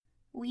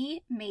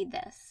we made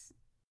this.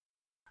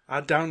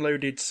 I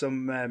downloaded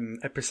some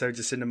episodes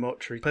of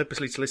Cinemortuary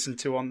purposely to listen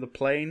to on the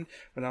plane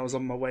when I was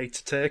on my way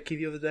to Turkey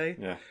the other day.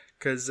 Yeah.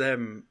 Because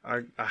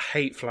I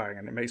hate flying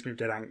and it makes me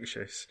dead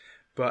anxious.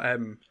 But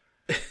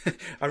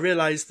I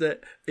realised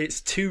that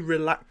it's too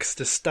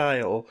relaxed a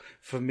style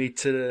for me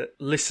to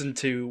listen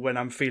to when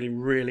I'm feeling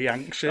really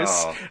anxious.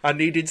 Oh. I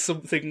needed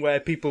something where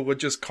people were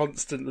just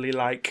constantly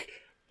like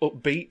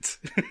upbeat.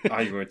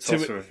 I would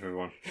toss with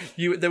everyone.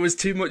 There was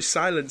too much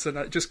silence, and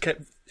I just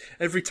kept.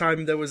 Every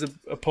time there was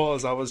a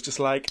pause, I was just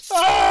like,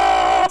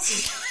 ah!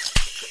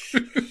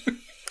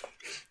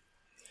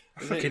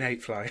 I fucking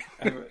hate flying.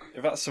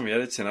 If that's some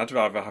editing, I'd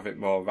rather have it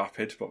more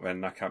rapid, but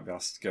then I can't be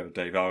asked to go,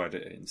 Dave, I'll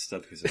edit it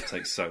instead because it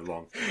takes so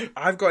long.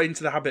 I've got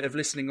into the habit of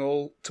listening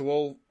to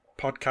all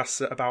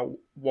podcasts at about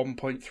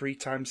 1.3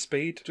 times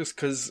speed, just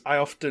because I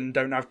often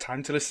don't have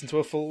time to listen to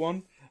a full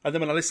one. And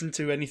then when I listen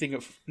to anything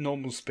at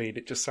normal speed,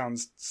 it just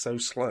sounds so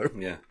slow.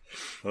 Yeah.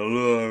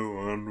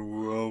 Hello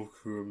and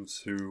welcome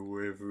to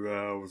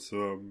Without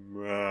a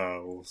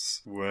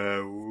Mouse,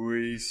 where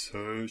we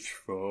search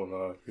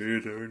for a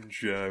hidden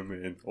gem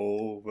in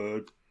all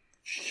the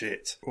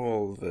shit.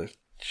 All the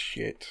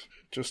shit.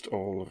 Just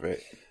all of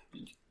it.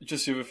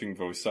 Just the other thing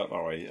before we start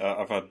that way,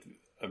 I've had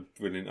a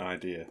brilliant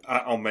idea.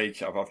 I'll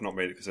make it, I've not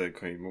made it because I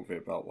came up with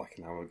it about like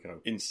an hour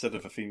ago. Instead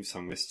of a theme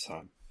song this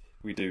time,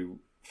 we do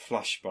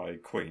Flash by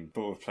Queen, but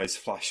we'll replace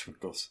Flash with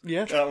Gus.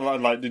 Yeah.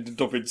 Like the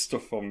dubbing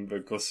stuff on the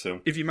Gus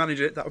film. If you manage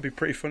it, that would be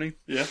pretty funny.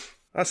 Yeah.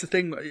 That's the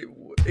thing.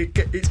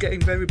 It's getting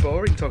very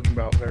boring talking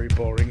about very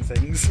boring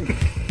things.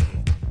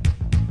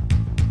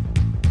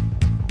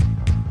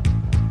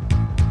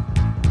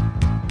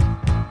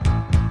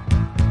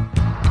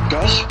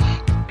 Gus?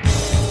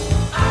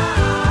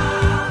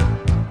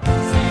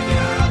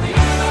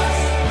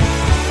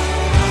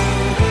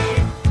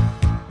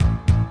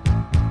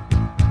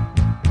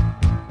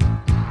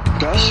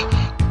 Gus?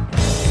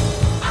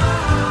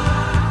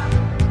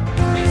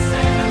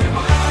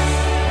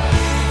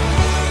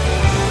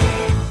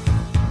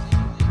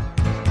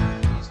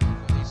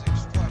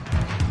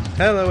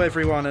 Hello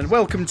everyone and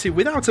welcome to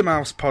Without a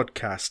Mouse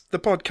podcast, the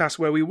podcast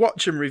where we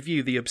watch and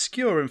review the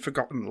obscure and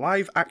forgotten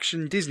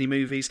live-action Disney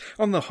movies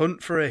on the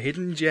hunt for a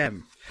hidden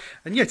gem.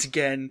 And yet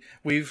again,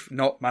 we've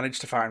not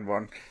managed to find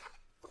one.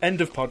 End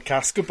of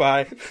podcast,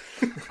 goodbye.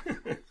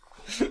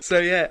 So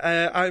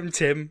yeah, I'm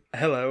Tim,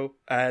 hello,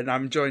 and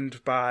I'm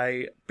joined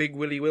by Big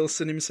Willie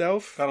Wilson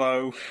himself.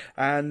 Hello.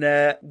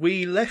 And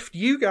we left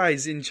you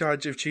guys in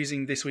charge of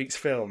choosing this week's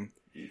film.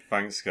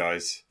 Thanks,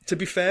 guys. To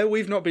be fair,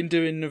 we've not been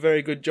doing a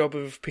very good job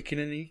of picking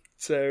any,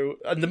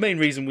 and the main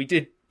reason we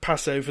did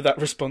pass over that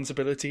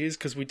responsibility is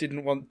because we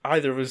didn't want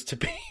either of us to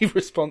be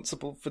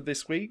responsible for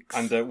this week's.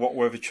 And what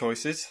were the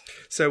choices?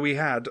 So we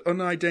had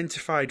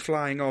Unidentified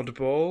Flying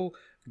Oddball,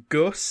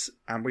 Gus,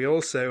 and we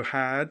also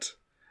had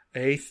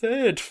a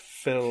third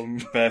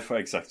film. Barefoot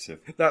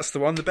Executive. That's the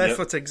one, the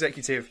Barefoot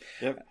Executive.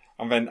 Yep.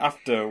 And then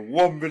after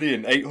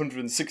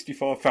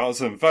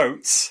 1,864,000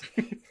 votes,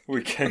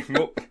 we came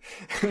up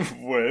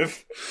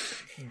with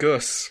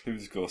Gus.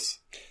 Who's Gus?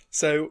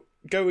 So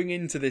going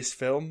into this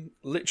film,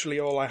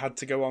 literally all I had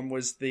to go on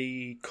was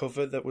the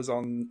cover that was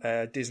on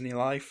Disney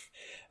Life,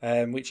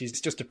 which is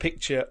just a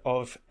picture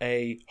of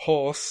a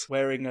horse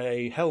wearing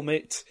a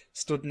helmet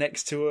stood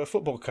next to a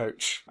football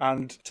coach.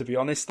 And to be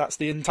honest, that's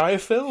the entire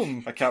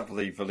film. I can't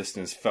believe the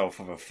listeners fell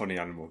for the funny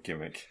animal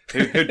gimmick.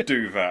 Who'd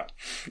do that?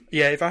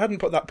 Yeah, if I hadn't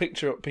put that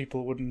picture up,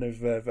 people wouldn't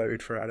have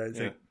voted for it, I don't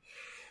think.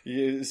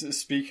 Yeah,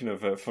 speaking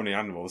of funny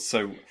animals,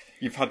 so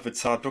you've had the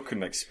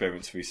Tarducken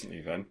experience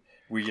recently then.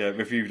 We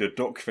reviewed a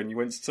duck, then you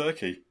went to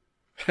Turkey.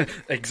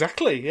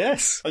 Exactly,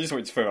 yes. I just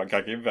wanted to throw that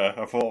gag in there.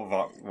 I thought of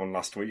that one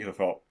last week and I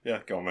thought, yeah,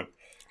 go on then.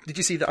 Did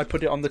you see that I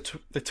put it on the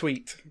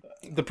tweet?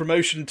 The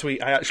promotion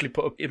tweet, I actually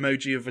put an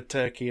emoji of a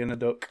turkey and a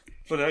duck.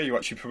 But now you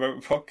actually promote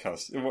a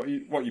podcast.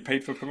 What you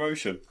paid for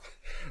promotion?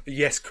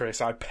 Yes,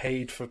 Chris, I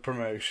paid for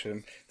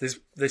promotion. This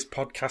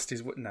podcast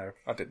is... No,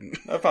 I didn't.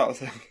 About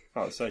to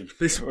say.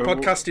 This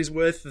podcast is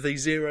worth the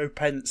 0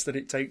 pence that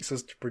it takes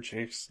us to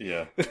produce.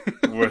 Yeah,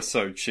 we're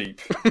so cheap.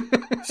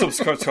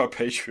 Subscribe to our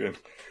Patreon.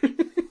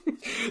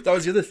 That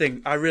was the other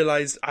thing. I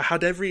realised I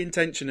had every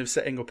intention of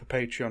setting up a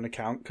Patreon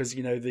account because,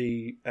 you know,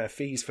 the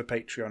fees for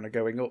Patreon are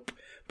going up,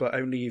 but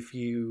only if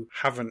you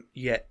haven't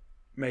yet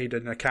made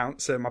an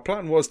account. So my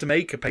plan was to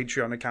make a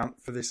Patreon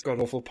account for this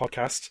god-awful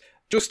podcast,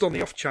 just on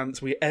the off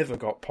chance we ever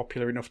got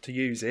popular enough to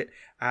use it.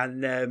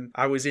 And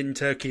I was in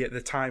Turkey at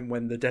the time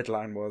when the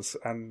deadline was,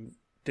 and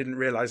didn't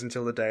realise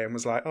until the day and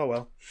was like, oh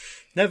well,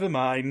 never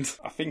mind.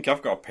 I think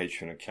I've got a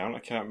Patreon account. I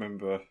can't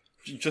remember.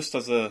 Just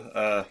as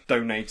a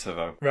donator,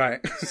 though. Right.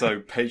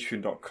 So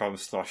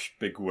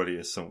patreon.com/BigWillie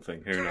or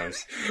something. Who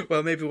knows?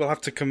 Well, maybe we'll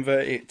have to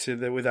convert it to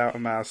the Without a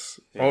Mouse.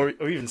 Yeah. Or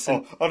even...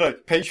 Oh, no.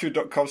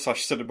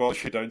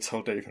 Patreon.com/Cinemortuary. Don't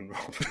tell Dave and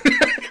Rob.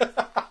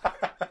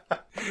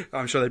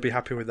 I'm sure they'd be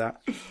happy with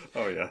that.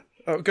 Oh, yeah.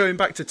 Going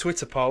back to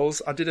Twitter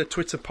polls, I did a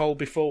Twitter poll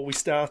before we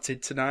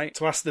started tonight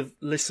to ask the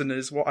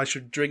listeners what I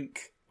should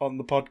drink on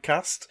the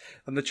podcast,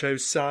 and they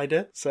chose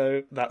cider,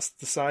 so that's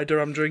the cider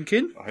I'm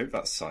drinking. I hope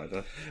that's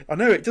cider. I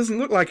know, it doesn't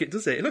look like it,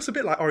 does it? It looks a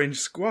bit like orange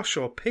squash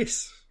or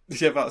piss.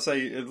 Yeah, but I'd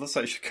say it looks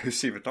like you should go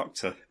see the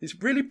doctor. It's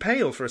really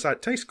pale for a cider.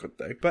 It tastes good,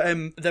 though.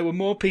 But there were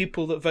more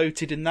people that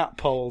voted in that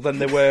poll than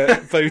there were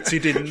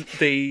voted in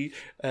the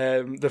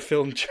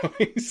film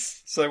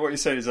choice. So what you're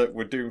saying is that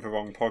we're doing the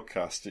wrong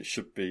podcast. It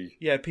should be...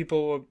 Yeah,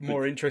 people are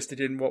more interested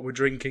in what we're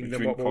drinking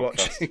than what we're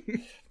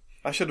watching.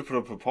 I should have put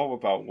up a poll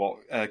about what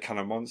kind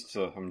of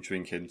Monster I'm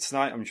drinking.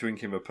 Tonight I'm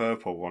drinking the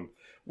purple one.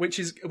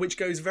 Which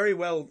goes very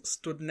well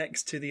stood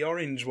next to the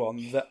orange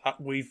one that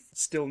we've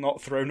still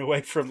not thrown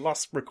away from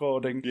last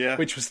recording,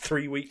 which was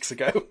 3 weeks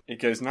ago.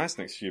 It goes nice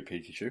next to your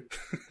Pikachu.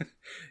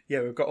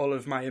 Yeah, we've got all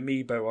of my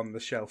amiibo on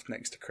the shelf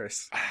next to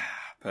Chris.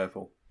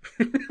 Purple.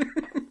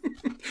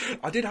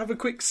 I did have a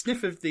quick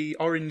sniff of the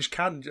orange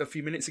can a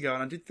few minutes ago,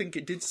 and I did think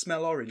it did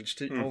smell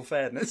orange, in all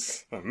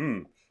fairness.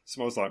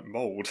 Smells like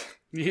mould.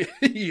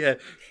 Yeah.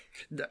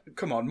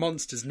 Come on,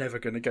 Monster's never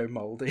going to go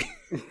mouldy.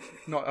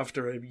 Not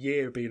after a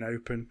year being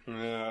open.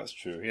 Yeah, that's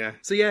true, yeah.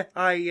 So yeah,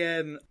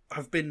 I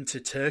have been to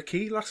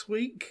Turkey last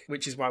week,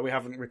 which is why we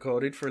haven't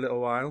recorded for a little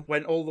while.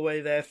 Went all the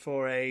way there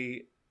for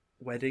a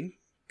wedding,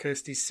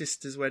 Kirsty's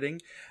sister's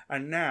wedding,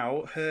 and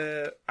now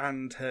her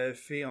and her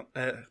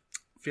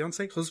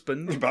fiance,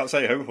 husband. I was about to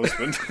say her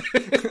husband.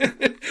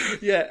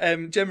 Yeah,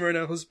 Gemma and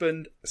her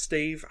husband,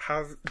 Steve,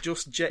 have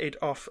just jetted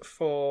off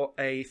for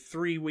a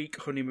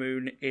 3-week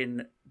honeymoon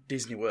in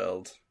Disney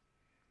World.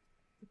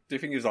 Do you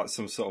think it was like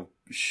some sort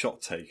of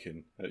shot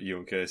taken at you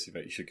and Kirsty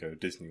that you should go to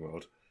Disney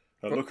World?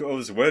 Like, look at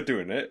us, we're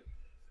doing it.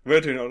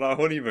 We're doing it on our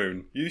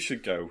honeymoon. You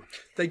should go.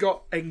 They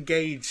got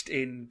engaged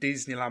in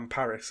Disneyland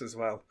Paris as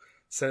well.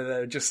 So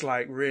they're just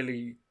like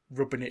really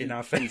rubbing it in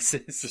our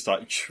faces. Just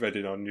like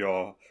treading on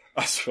your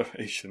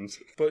aspirations.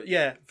 But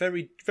yeah,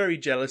 very, very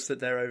jealous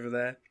that they're over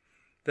there.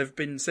 They've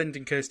been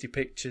sending Kirsty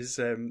pictures.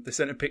 They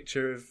sent a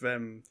picture of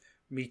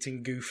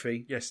meeting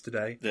Goofy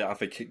yesterday. Yeah, have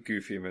they kicked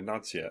Goofy in the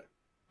nads yet?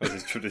 As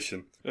is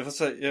tradition. If I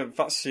say, yeah,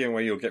 that's the only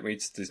way you'll get me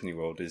to Disney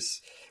World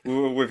is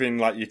within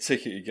like your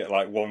ticket, you get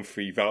like 1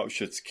 free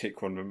voucher to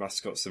kick one of the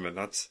mascots in the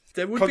nads.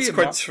 There would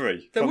Consequence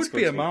free. There would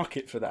be a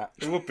market for that.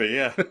 It would be,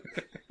 yeah.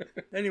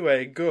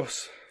 Anyway,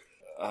 Gus.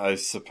 I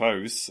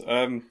suppose.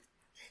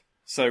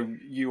 So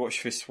you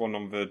watched this one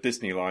on the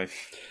Disney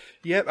Life.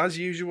 Yep, as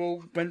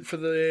usual, went for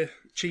the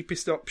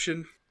cheapest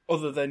option,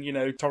 other than,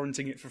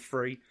 torrenting it for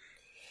free.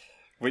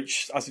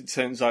 Which, as it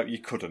turns out, you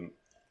couldn't.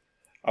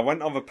 I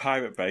went on the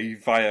Pirate Bay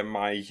via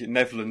my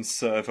Netherlands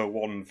server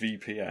 1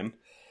 VPN.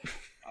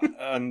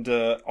 And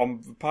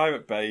on the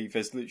Pirate Bay,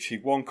 there's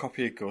literally 1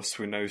 copy of Gus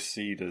with no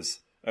Cedars,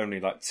 only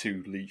like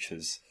 2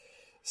 leeches.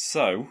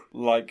 So,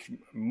 like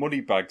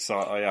moneybags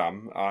that I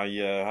am, I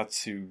had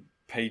to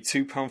pay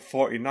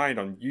 £2.49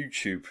 on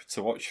YouTube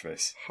to watch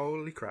this.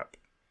 Holy crap.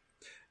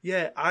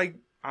 Yeah,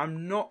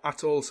 I'm not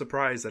at all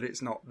surprised that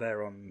it's not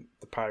there on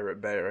the Pirate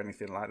Bay or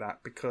anything like that,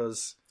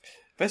 because...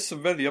 There's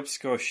some really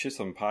obscure shit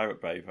on Pirate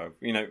Bay, though.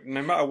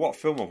 No matter what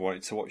film I've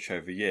wanted to watch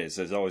over years,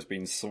 there's always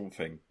been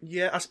something.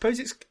 Yeah, I suppose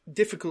it's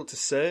difficult to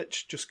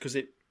search, just because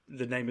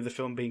the name of the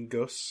film being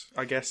Gus,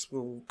 I guess,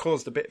 will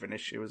cause a bit of an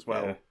issue as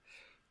well. Yeah.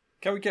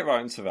 Can we get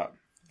right into that?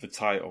 The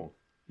title.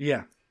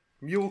 Yeah.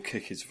 Mule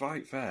kick is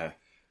right there.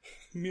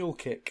 Mule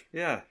kick?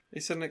 Yeah,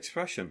 it's an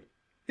expression.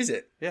 Is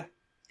it? Yeah.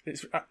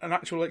 It's an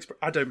actual expression?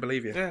 I don't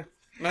believe you. Yeah.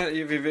 No,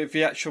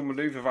 the actual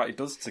manoeuvre that he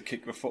does to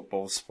kick the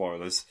football,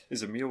 spoilers,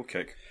 is a mule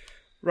kick.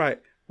 Right.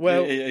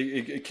 Well,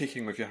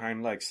 kicking with your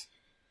hind legs.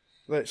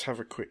 Let's have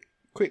a quick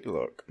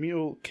look.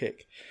 Mule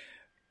kick.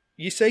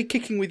 You say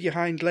kicking with your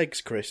hind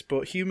legs, Chris,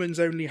 but humans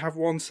only have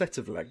 1 set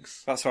of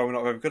legs. That's why we're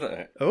not very good at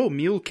it. Oh,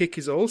 mule kick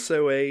is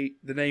also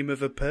the name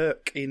of a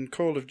perk in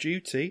Call of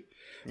Duty.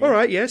 Yeah. All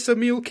right, yeah, so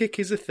mule kick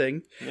is a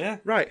thing. Yeah.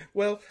 Right,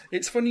 well,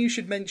 it's funny you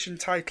should mention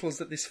titles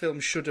that this film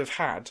should have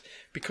had,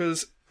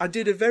 because I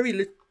did a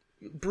very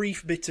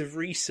brief bit of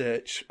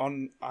research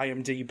on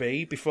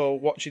IMDb before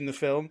watching the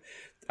film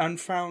and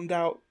found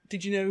out,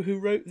 did you know who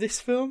wrote this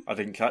film? I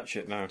didn't catch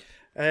it, no.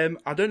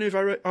 I don't know if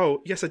I wrote...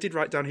 Oh, yes, I did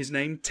write down his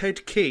name.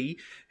 Ted Key,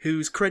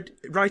 whose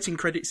writing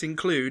credits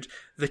include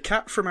The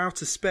Cat from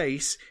Outer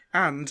Space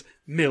and $1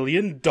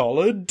 Million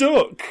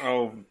Duck.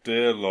 Oh,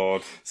 dear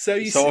Lord. So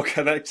it's all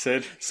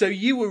connected. So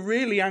you were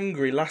really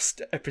angry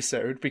last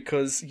episode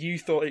because you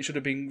thought it should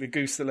have been the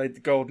goose that laid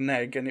the golden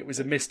egg and it was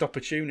a missed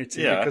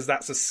opportunity because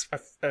that's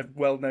a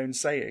well-known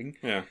saying.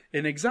 Yeah.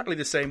 In exactly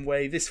the same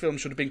way, this film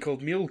should have been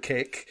called Mule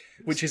Kick,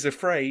 which is a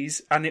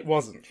phrase, and it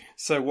wasn't.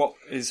 So what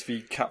is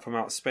the Cat from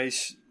Outer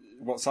Space?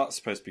 What's that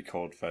supposed to be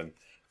called then?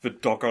 The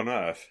Dog on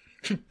Earth?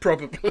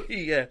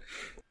 Probably, yeah.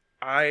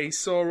 I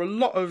saw a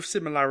lot of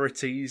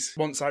similarities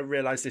once I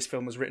realised this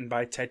film was written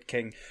by Ted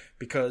King,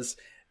 because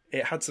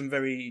it had some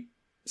very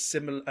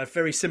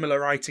similar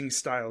writing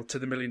style to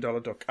The $1 Million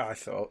Duck, I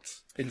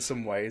thought, in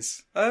some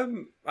ways.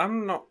 I'm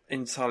not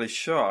entirely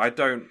sure. I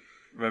don't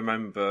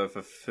remember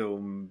the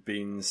film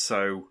being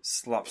so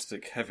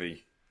slapstick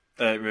heavy.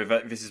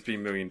 This has been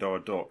 $1 Million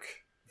Duck.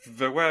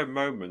 There were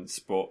moments,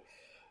 but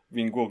I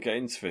mean, we'll get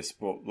into this,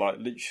 but like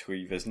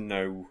literally there's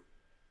no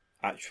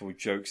actual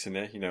jokes in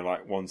it,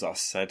 like ones that are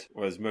said,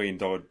 whereas $1 Million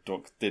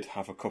Duck did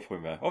have a couple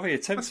in there. Oh, he I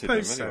attempted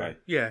them suppose anyway.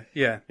 so.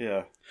 Yeah.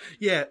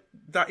 Yeah.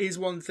 That is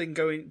one thing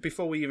going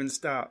before we even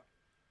start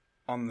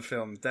on the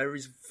film. There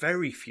is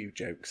very few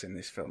jokes in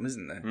this film,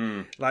 isn't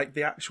there? Like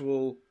the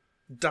actual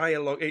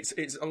dialogue.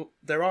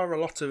 There are a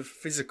lot of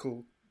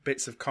physical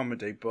bits of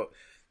comedy, but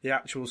the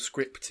actual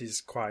script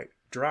is quite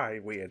dry.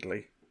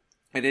 Weirdly,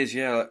 It is.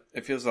 Yeah,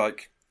 it feels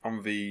like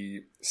on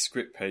the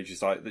script page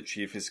is like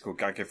literally a physical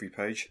gag every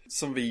page.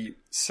 Some of the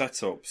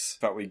setups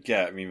that we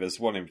get, I mean, there's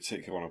one in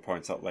particular I want to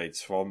point out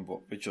later on,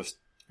 but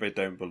they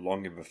don't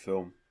belong in the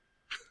film.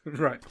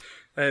 right?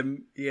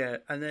 Yeah,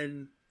 and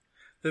then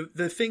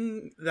the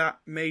thing that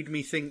made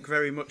me think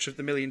very much of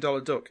the $1 Million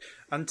Duck,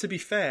 and to be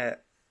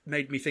fair,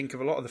 made me think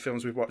of a lot of the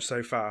films we've watched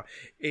so far,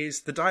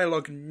 is the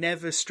dialogue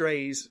never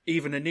strays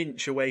even an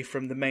inch away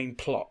from the main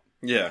plot.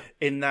 Yeah.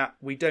 In that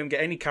we don't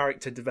get any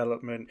character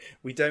development,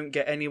 we don't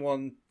get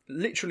anyone.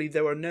 Literally,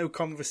 there are no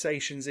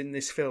conversations in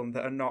this film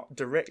that are not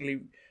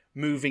directly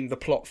moving the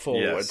plot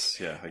forward. Yes,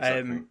 yeah,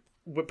 exactly.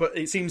 But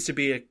it seems to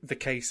be the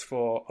case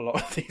for a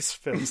lot of these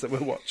films that we're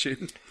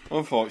watching.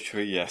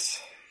 Unfortunately,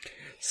 yes.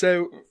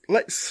 So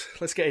let's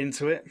get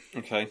into it.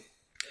 Okay.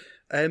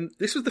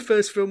 This was the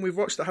first film we've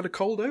watched that had a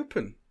cold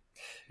open.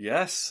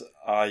 Yes,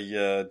 I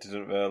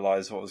didn't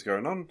realise what was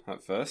going on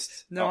at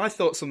first. No, I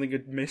thought something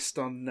had missed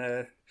on.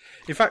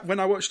 In fact, when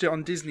I watched it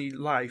on Disney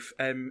Live,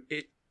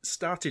 it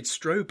started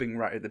strobing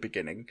right at the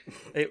beginning.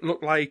 It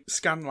looked like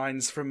scan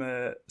lines from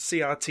a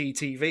CRT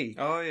TV.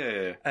 Oh,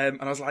 yeah.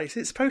 And I was like, is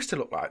it supposed to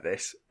look like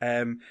this?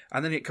 And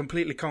then it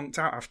completely conked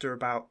out after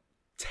about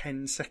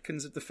 10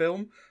 seconds of the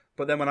film.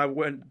 But then when I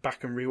went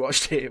back and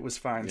rewatched it, it was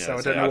fine. Yeah,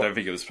 so I don't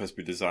think it was supposed to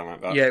be designed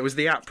like that. Yeah, it was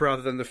the app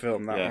rather than the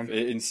film, that one.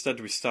 Instead,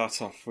 we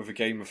start off with a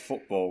game of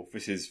football.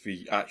 This is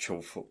the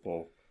actual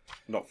football,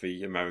 not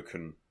the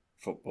American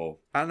football.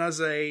 And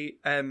as a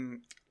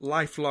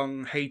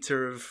lifelong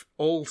hater of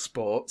all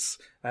sports,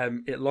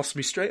 it lost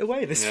me straight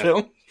away, this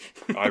film.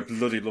 I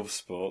bloody love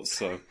sports,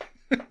 so...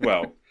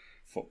 Well,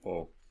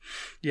 football.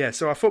 Yeah,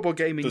 so our football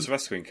gaming... Does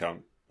wrestling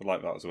count? I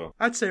like that as well.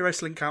 I'd say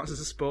wrestling counts as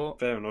a sport.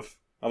 Fair enough.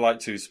 I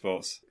like two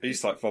sports. I used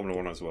to like Formula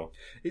 1 as well.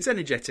 It's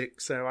energetic,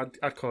 so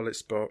I'd call it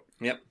sport.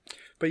 Yep.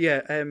 But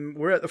yeah,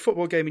 we're at the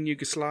football game in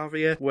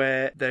Yugoslavia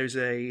where there's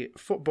a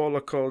footballer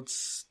called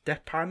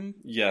Stepan.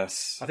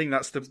 Yes. I think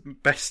that's the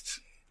best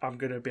I'm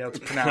going to be able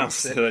to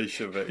pronounce it.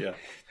 Pronunciation of it,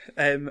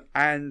 yeah.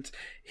 And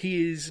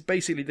he is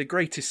basically the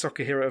greatest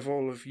soccer hero of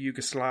all of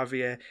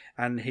Yugoslavia,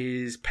 and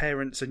his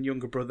parents and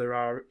younger brother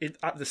are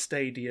at the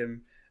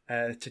stadium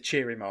to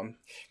cheer him on.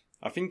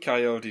 I think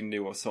I already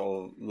knew what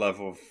sort of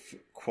level of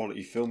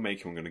quality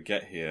filmmaking we're going to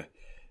get here,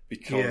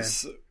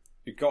 because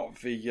you got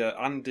the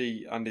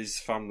Andy and his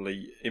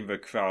family in the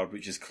crowd,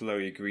 which is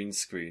clearly a green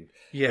screen.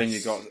 Yes. Then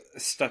you got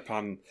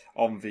Stepan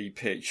on the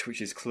pitch,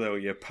 which is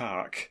clearly a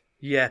park.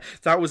 Yeah,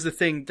 that was the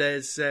thing.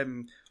 There's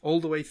all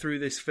the way through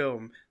this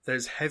film,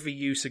 there's heavy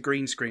use of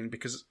green screen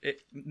because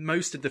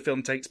most of the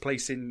film takes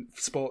place in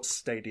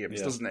sports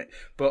stadiums, doesn't it?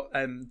 But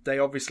they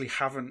obviously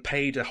haven't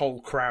paid a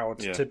whole crowd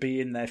to be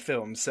in their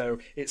film, so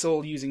it's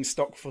all using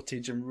stock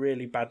footage and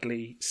really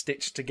badly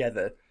stitched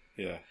together.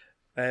 Yeah.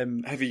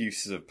 Heavy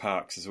uses of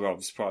parks as well.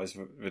 I'm surprised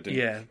they didn't.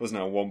 Yeah. Wasn't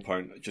it at one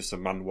point just a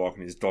man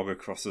walking his dog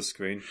across the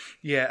screen?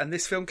 Yeah, and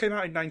this film came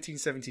out in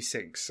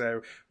 1976,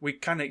 so we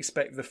can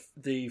expect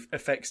the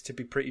effects to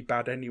be pretty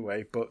bad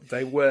anyway, but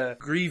they were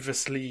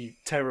grievously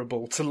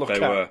terrible to look at.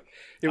 They were.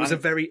 It was a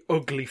very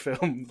ugly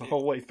film the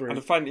whole way through. And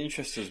I find it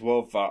interesting as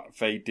well that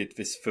they did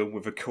this film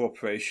with a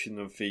cooperation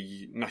of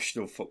the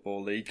National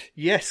Football League.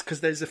 Yes,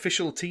 because there's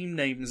official team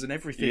names and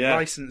everything,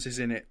 licenses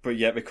in it. But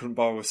yet they couldn't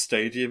borrow a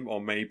stadium,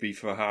 or maybe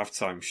for a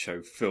halftime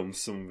show film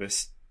some of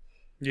this.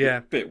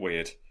 Yeah. Bit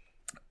weird.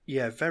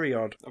 Yeah, very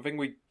odd. I think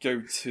we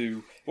go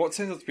to what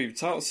turns out to be the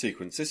title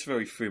sequence. This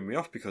really threw me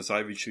off because I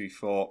originally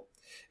thought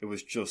it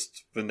was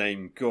just the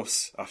name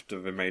Gus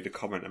after they made a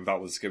comment, and that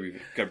was going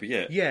to be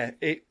it. Yeah,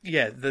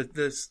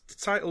 the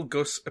title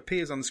Gus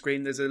appears on the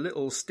screen. There's a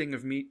little sting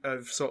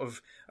of sort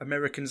of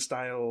American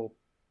style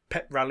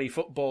pep rally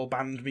football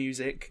band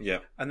music. Yeah,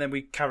 and then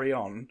we carry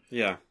on.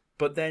 Yeah,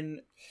 but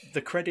then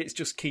the credits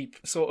just keep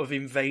sort of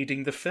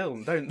invading the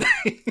film, don't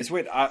they? It's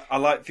weird. I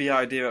liked the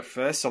idea at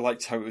first. I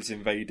liked how it was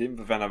invading,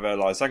 but then I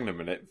realised, hang on a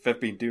minute, they've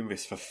been doing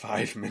this for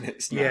 5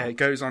 minutes now. Yeah, it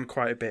goes on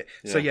quite a bit.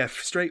 Yeah. So yeah,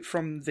 straight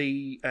from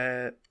the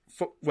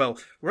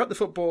we're at the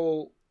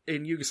football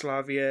in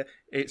Yugoslavia.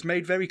 It's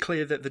made very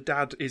clear that the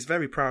dad is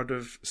very proud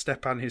of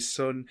Stepan, his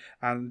son,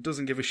 and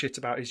doesn't give a shit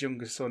about his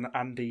younger son,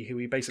 Andy, who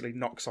he basically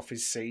knocks off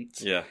his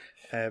seat. Yeah.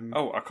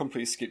 I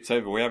completely skipped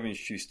over. We haven't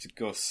introduced to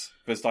Gus.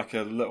 There's like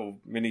a little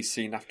mini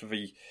scene after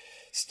the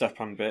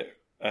Stepan bit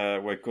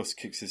where Gus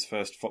kicks his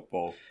first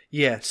football.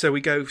 Yeah, so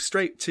we go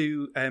straight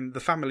to the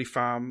family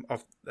farm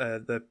of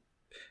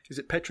is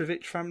it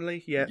Petrovic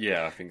family? Yeah.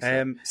 Yeah, I think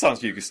so.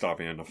 Sounds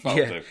Yugoslavian enough.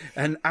 That'll do.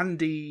 And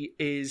Andy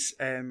is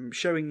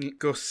showing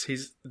Gus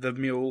the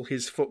mule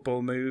his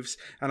football moves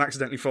and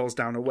accidentally falls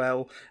down a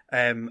well.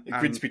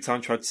 Grimsby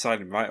Town tried to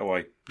sign him right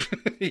away.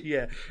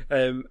 Yeah.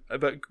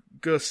 But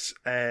Gus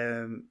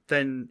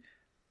then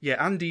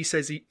Yeah, Andy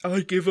says I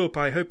give up.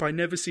 I hope I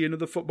never see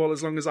another football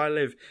as long as I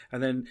live.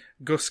 And then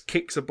Gus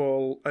kicks a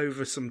ball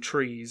over some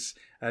trees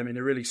in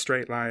a really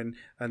straight line,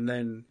 and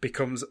then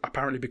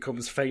apparently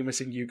becomes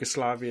famous in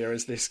Yugoslavia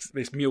as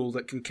this mule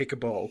that can kick a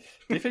ball.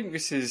 Do you think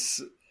this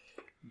is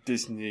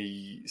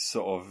Disney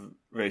sort of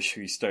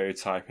racially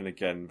stereotyping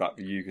again that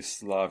the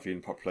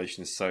Yugoslavian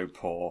population is so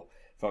poor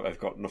that they've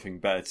got nothing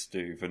better to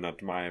do than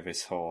admire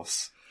this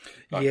horse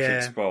that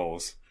kicks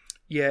balls?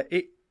 Yeah,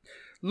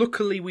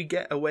 luckily, we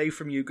get away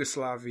from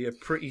Yugoslavia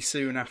pretty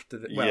soon after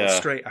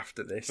straight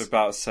after this. I was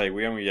about to say,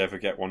 we only ever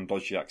get one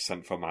dodgy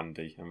accent from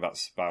Andy, and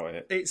that's about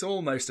it. It's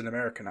almost an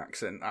American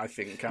accent, I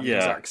think,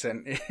 Andy's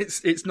accent.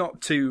 It's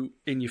not too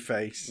in your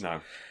face.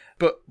 No.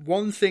 But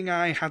one thing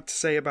I had to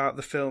say about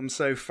the film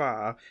so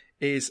far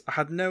is I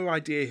had no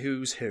idea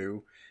who's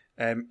who.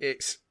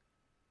 It's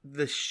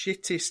the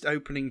shittest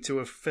opening to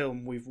a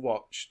film we've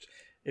watched.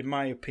 In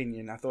my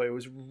opinion, I thought it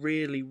was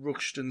really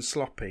rushed and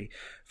sloppy.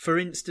 For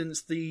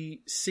instance,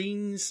 the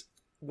scenes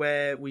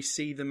where we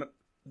see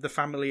the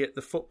family at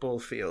the football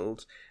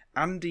field,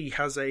 Andy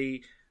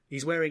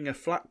he's wearing a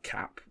flat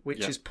cap,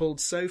 which is pulled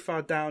so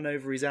far down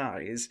over his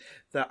eyes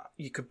that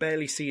you could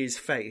barely see his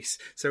face.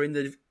 So in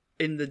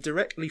the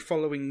directly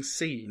following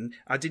scene,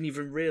 I didn't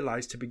even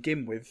realise to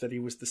begin with that he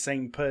was the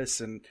same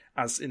person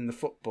as in the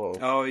football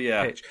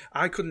pitch.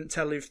 I couldn't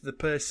tell if the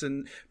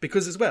person...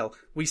 Because as well,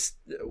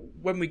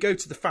 when we go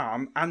to the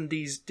farm,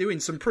 Andy's doing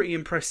some pretty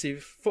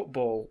impressive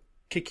football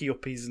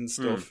kicky-uppies and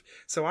stuff.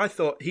 So I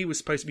thought he was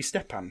supposed to be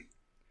Stepan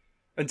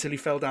until he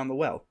fell down the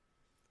well.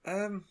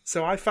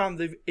 So I found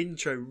the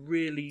intro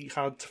really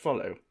hard to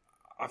follow.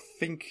 I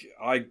think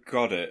I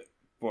got it,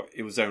 but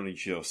it was only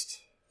just,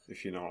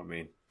 if you know what I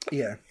mean.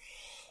 Yeah.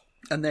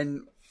 And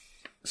then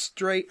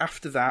straight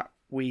after that,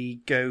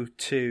 we go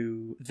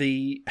to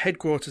the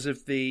headquarters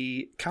of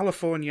the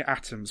California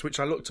Atoms, which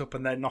I looked up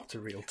and they're not a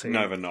real team.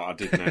 No, they're not. I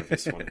did know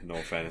this one, in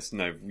all fairness.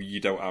 No,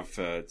 you don't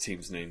have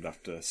teams named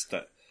after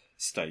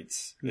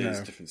states.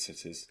 There's different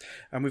cities.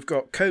 And we've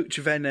got Coach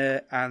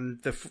Venner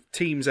and the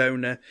team's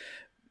owner,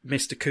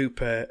 Mr.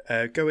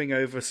 Cooper, going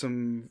over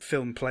some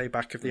film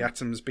playback of the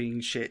Atoms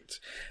being shit.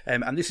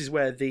 And this is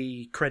where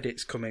the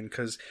credits come in,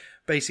 because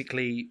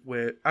basically,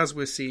 we're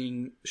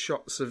seeing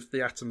shots of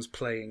the Atoms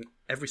playing,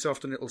 every so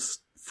often it'll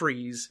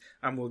freeze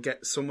and we'll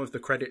get some of the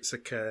credits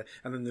occur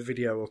and then the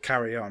video will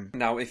carry on.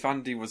 Now, if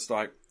Andy was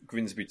like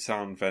Grimsby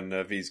Town,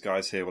 then these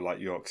guys here were like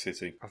York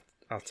City.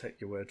 I'll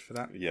take your word for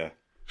that. Yeah.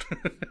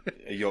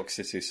 York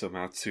City is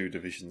somehow 2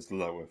 divisions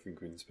lower than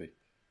Grimsby.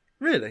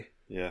 Really?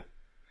 Yeah.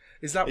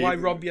 Is that why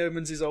Rob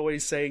Yeomans is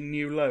always saying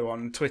new low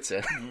on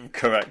Twitter?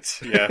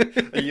 Correct, yeah.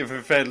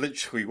 They're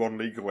literally 1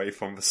 league away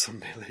from the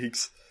Sunday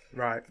leagues.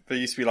 Right. They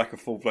used to be like a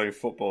full-blown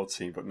football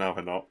team, but now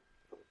they're not.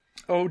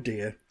 Oh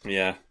dear.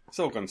 Yeah. It's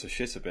all gone to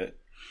shit a bit.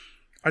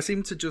 I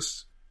seem to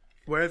just...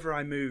 Wherever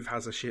I move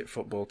has a shit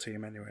football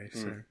team anyway.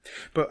 So.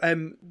 But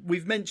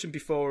we've mentioned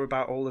before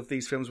about all of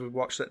these films we've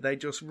watched that they're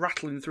just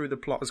rattling through the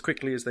plot as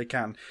quickly as they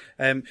can.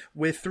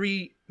 We're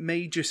 3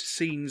 major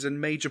scenes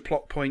and major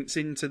plot points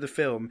into the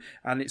film,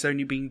 and it's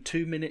only been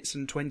 2 minutes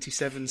and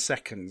 27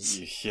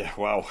 seconds. Yeah,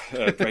 wow.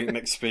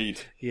 Breakneck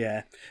speed.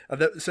 Yeah.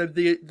 So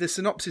the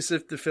synopsis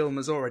of the film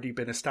has already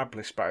been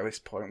established by this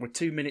point. We're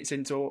 2 minutes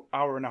into an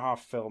hour and a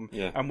half film,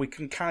 and we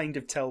can kind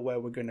of tell where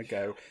we're going to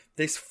go.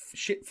 This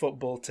shit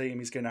football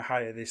team is going to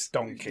hire this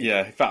donkey.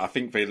 Yeah, in fact, I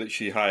think they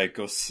literally hire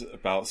Gus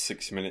about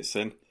 6 minutes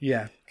in.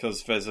 Yeah.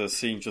 Because there's a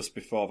scene just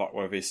before that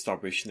where they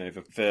establish,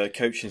 the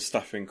coaching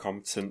staff are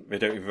incompetent. They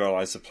don't even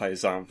realise the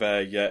players aren't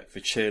there yet.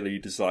 The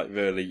cheerleaders like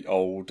really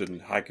old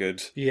and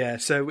haggard. Yeah,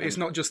 so it's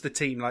not just the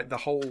team, like the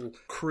whole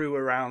crew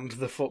around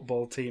the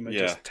football team are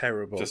just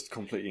terrible. Just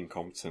completely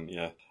incompetent,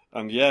 yeah.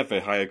 And yeah, they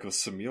hire Gus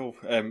Samuel.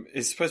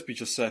 It's supposed to be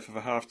just there for the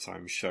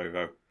halftime show,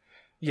 though.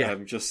 Yeah.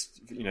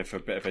 Just, for a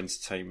bit of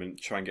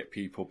entertainment, try and get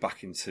people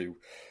back into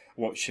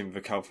watching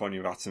the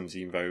California Atoms,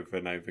 even though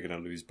they know they're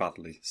going to lose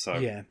badly.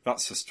 So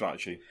that's the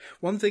strategy.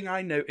 One thing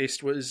I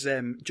noticed was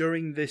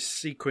during this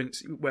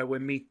sequence where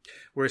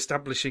we're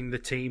establishing the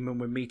team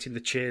and we're meeting the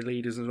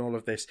cheerleaders and all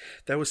of this,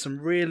 there was some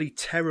really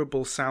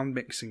terrible sound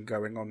mixing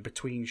going on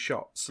between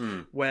shots,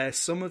 where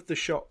some of the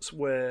shots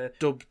were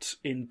dubbed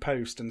in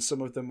post and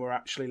some of them were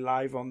actually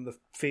live on the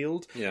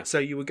field. Yeah. So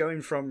you were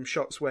going from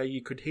shots where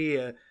you could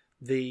hear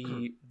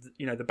the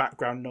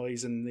background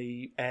noise and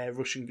the air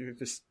rushing through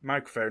this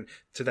microphone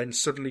to then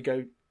suddenly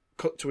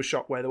cut to a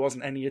shot where there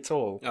wasn't any at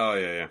all. Oh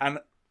yeah. And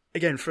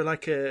again,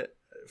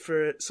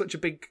 for such a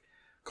big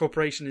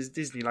corporation as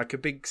Disney, like a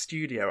big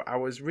studio, I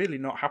was really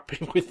not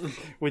happy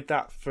with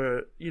that.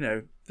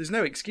 There's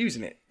no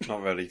excusing it.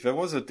 Not really. There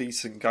was a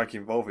decent gag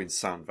involving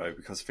sound though,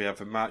 because they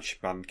have a marching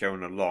band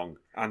going along,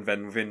 and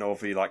then within all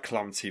the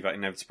calamity that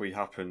inevitably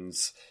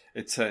happens,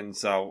 it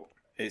turns out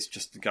it's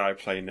just the guy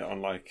playing it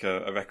on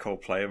a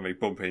record player, and they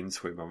bump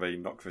into him and they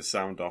knock the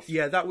sound off.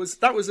 Yeah, that was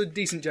a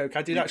decent joke.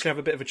 I did actually have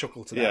a bit of a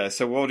chuckle to that. Yeah,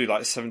 so we're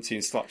already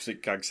 17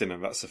 slapstick gags in,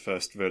 and that's the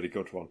first really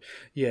good one.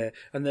 Yeah,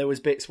 and there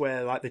was bits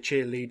where one of the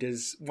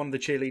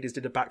cheerleaders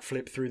did a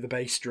backflip through the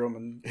bass drum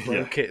and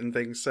broke it and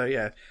things. So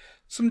yeah,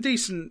 some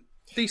decent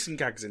decent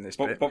gags in this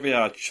But, bit. but they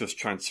are just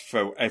trying to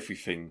throw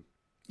everything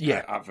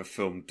Yeah. at the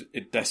film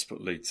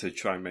desperately to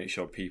try and make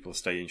sure people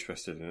stay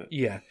interested in it.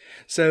 Yeah.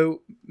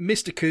 So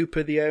Mr.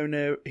 Cooper, the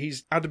owner,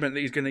 he's adamant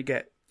that he's going to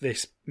get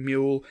this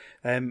mule,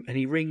 and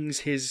he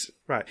rings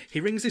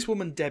this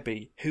woman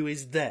Debbie, who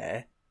is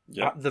there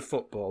at the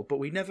football, but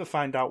we never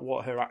find out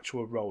what her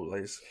actual role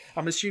is.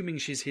 I'm assuming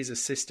she's his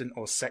assistant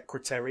or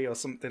secretary or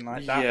something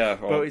like that. Yeah,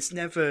 but it's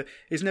never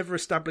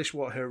established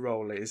what her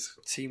role is.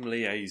 Team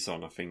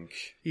liaison, I think.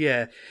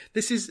 Yeah,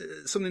 this is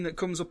something that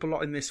comes up a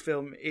lot in this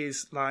film.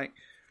 Is like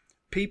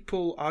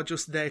people are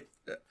just there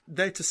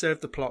to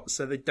serve the plot,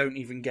 so they don't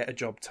even get a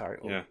job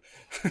title. Yeah,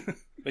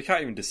 they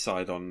can't even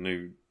decide on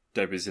who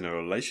Debbie's in a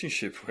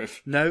relationship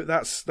with. No,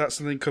 that's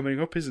something coming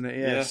up, isn't it?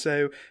 Yeah.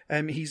 So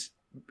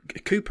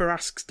Cooper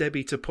asks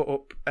Debbie to put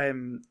up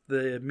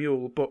the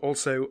mule, but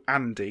also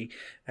Andy,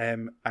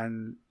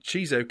 and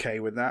she's okay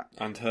with that.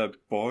 And her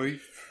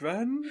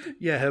boyfriend?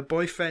 Yeah, her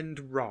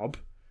boyfriend Rob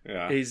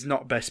is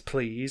not best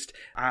pleased,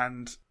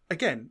 and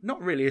again,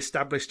 not really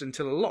established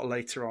until a lot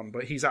later on,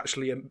 but he's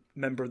actually a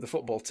member of the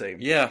football team.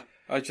 Yeah,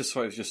 I just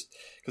thought it was just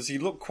because he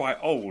looked quite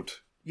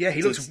old. Yeah,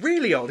 he looks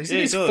really old. He's in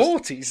his does.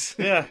 40s.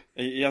 Yeah,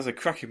 he has a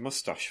cracking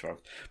moustache, though.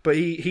 But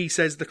he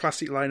says the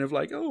classic line of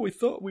like, "Oh, we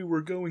thought we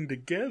were going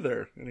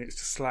together," and it's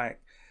just like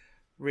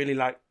really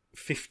like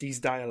 50s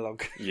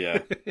dialogue. Yeah,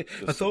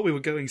 I thought we were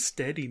going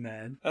steady,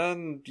 man.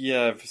 And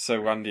yeah,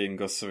 so Andy and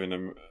Gus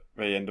are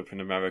they end up in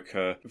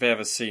America. They have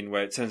a scene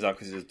where it turns out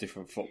because it's a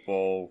different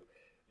football,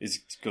 is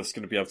Gus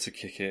going to be able to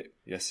kick it?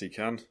 Yes, he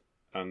can.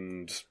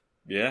 And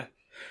yeah.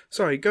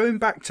 Sorry, going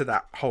back to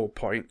that whole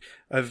point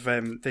of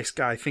this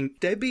guy, I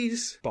think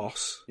Debbie's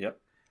boss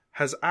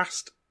has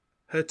asked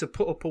her to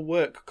put up a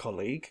work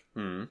colleague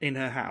in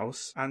her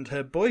house, and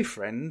her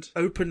boyfriend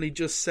openly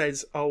just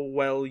says, "Oh,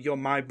 well, you're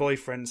my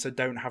boyfriend, so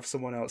don't have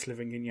someone else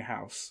living in your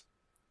house."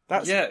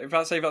 That's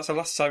the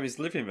last time he's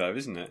living there,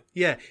 isn't it?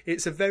 Yeah,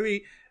 it's a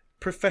very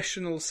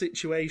professional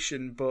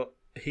situation, but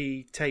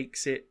he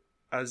takes it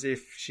as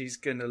if she's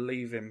going to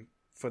leave him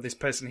for this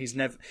person he's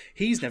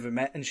never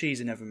met and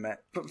she's never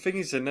met. But the thing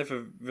is, they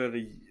never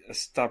really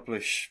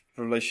establish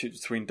the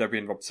relationship between Debbie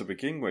and Rob to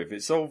begin with.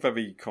 It's all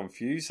very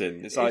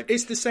confusing. It's like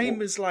it's the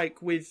same as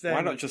like with why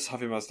not just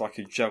have him as like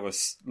a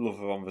jealous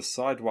lover on the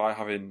side? Why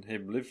having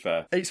him live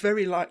there? It's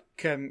very like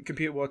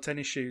Computer World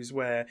Tennis Shoes,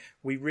 where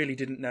we really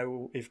didn't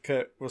know if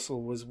Kurt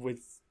Russell was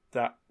with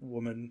that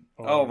woman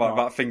or not.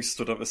 That thing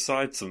stood at the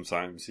side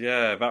sometimes.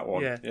 Yeah, that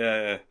one.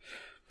 Yeah.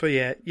 But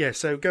yeah.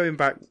 So going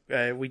back,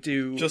 we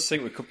do just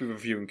think we could be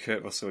reviewing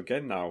Kurt Russell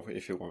again now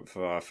if it weren't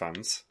for our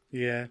fans.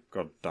 Yeah.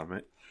 God damn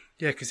it.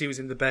 Yeah, because he was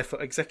in the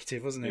Barefoot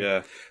Executive, wasn't he?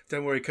 Yeah.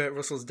 Don't worry, Kurt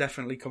Russell's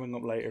definitely coming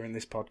up later in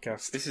this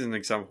podcast. This is an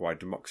example why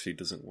democracy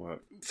doesn't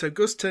work. So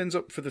Gus turns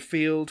up for the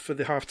field for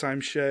the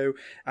halftime show,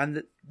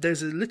 and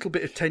there's a little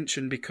bit of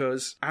tension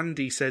because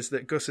Andy says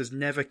that Gus has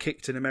never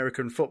kicked an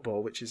American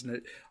football, which is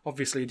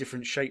obviously a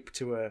different shape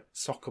to a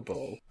soccer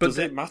ball. But does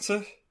it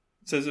matter?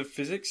 In terms of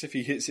physics, if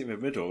he hits it in the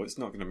middle, it's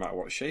not going to matter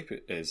what shape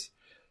it is.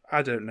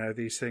 I don't know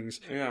these things.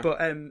 Yeah.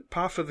 But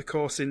par for the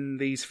course in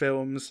these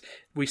films,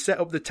 we set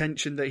up the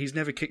tension that he's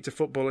never kicked a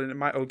football and it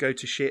might all go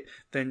to shit.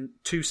 Then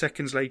 2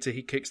 seconds later,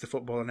 he kicks the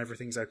football and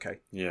everything's okay.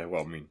 Yeah,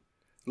 well, I mean,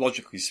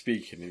 logically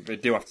speaking, they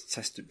do have to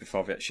test it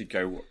before they actually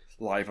go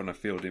live on a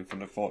field in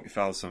front of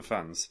 40,000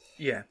 fans.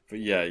 Yeah. But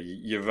yeah,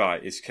 you're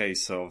right. It's a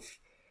case of,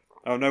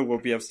 oh no, we'll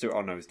be able to do it.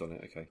 Oh no, he's done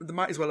it. Okay. They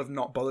might as well have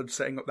not bothered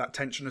setting up that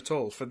tension at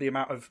all for the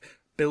amount of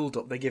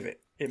build-up they give it.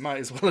 It might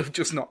as well have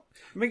just not.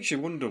 It makes you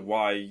wonder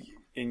why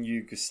in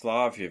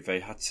Yugoslavia they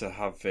had to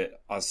have it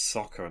as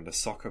soccer and a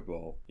soccer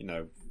ball. You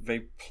know, they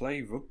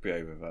play rugby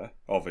over there.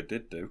 Or they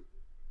did do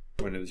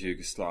when it was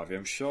Yugoslavia.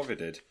 I'm sure they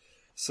did.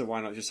 So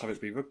why not just have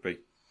it be rugby?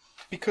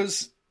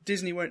 Because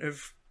Disney won't have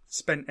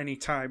spent any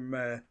time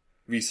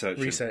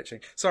researching.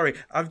 Sorry,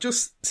 I've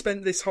just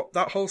spent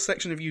that whole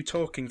section of you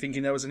talking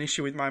thinking there was an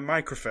issue with my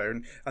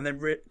microphone, and then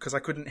because I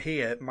couldn't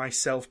hear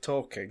myself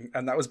talking,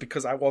 and that was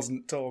because I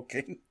wasn't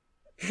talking.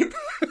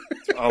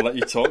 I'll let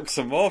you talk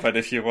some more then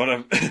if you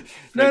want to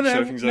make sure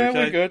everything's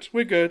okay.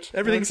 We're good.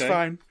 Everything's Okay.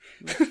 fine.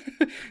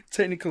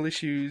 Technical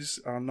issues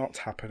are not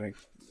happening.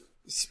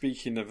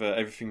 Speaking of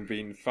everything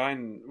being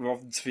fine, we're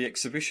on to the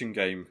exhibition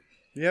game.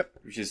 Yep.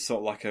 Which is sort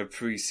of like a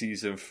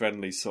pre-season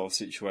friendly sort of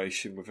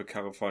situation with the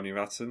California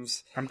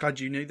Atoms. I'm glad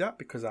you knew that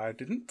because I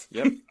didn't.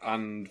 Yep.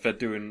 And they're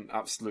doing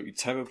absolutely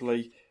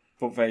terribly,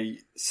 but they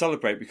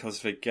celebrate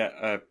because they get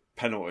a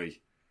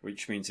penalty,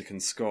 which means they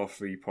can score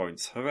 3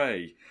 points.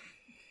 Hooray!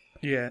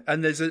 Yeah,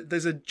 and there's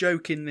a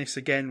joke in this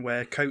again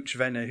where Coach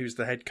Venner, who's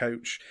the head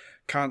coach,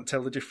 can't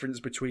tell the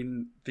difference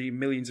between the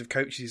millions of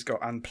coaches he's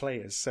got and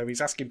players. So he's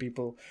asking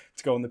people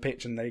to go on the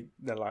pitch, and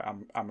they're like,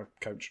 "I'm a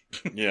coach."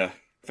 Yeah.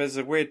 There's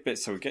a weird bit,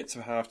 so we get to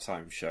a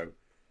halftime show,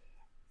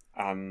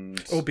 and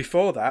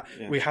before that,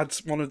 we had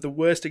one of the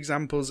worst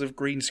examples of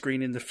green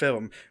screen in the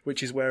film,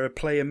 which is where a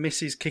player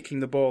misses kicking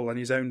the ball and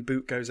his own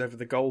boot goes over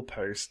the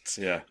goalposts.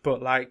 Yeah.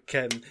 But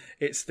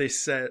it's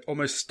this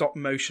almost stop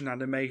motion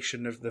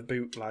animation of the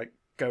boot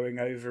going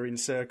over in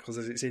circles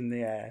as it's in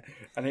the air,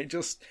 and it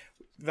just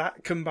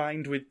that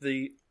combined with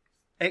the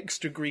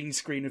extra green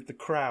screen of the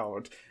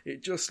crowd,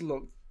 it just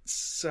looked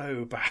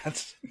so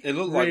bad. It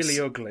looked really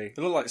ugly.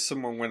 It looked like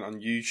someone went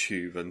on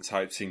YouTube and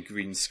typed in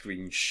green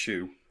screen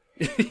shoe.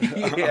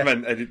 Yeah.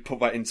 And it put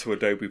that into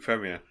Adobe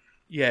Premiere.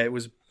 Yeah, it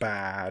was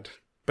bad.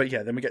 But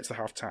yeah, then we get to the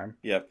half-time.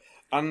 Yeah.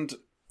 And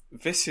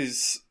this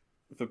is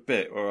the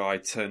bit where I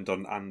turned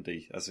on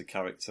Andy as a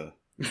character.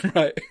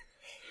 Right.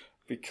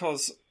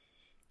 Because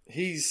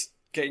he's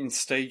getting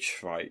stage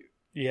fright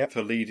Yep.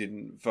 for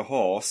leading the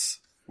horse,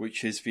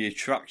 which is the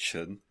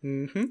attraction.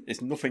 Mm-hmm.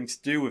 It's nothing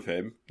to do with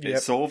him. Yep.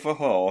 It's all the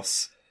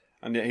horse.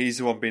 And yet he's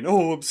the one being,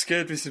 oh, I'm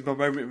scared, this is my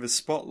moment in the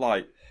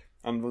spotlight.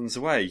 And runs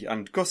away.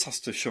 And Gus has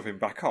to shove him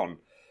back on.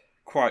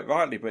 Quite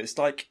rightly, but it's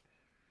like,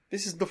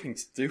 this has nothing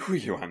to do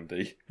with you,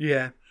 Andy.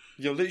 Yeah.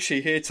 You're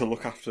literally here to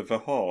look after the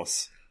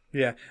horse.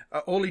 Yeah.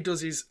 All he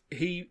does is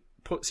he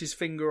puts his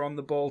finger on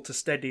the ball to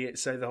steady it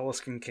so the horse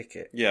can kick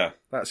it. Yeah.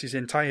 That's his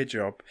entire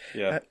job.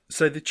 Yeah.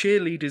 So the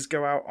cheerleaders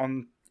go out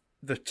on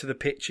to the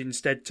pitch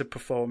instead to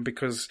perform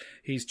because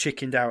he's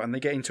chickened out, and they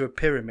get into a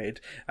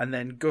pyramid, and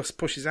then Gus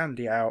pushes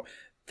Andy out.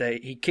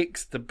 He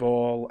kicks the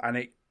ball,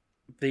 and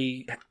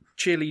the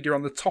cheerleader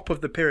on the top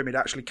of the pyramid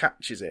actually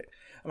catches it.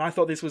 And I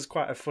thought this was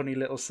quite a funny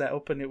little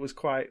setup, and it was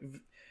quite...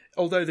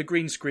 Although the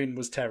green screen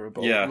was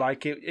terrible, Yeah.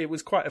 like it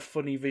was quite a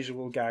funny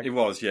visual gag. It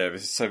was, yeah.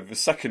 So the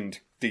second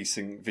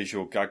decent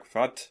visual gag we've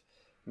had,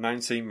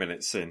 19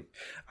 minutes in.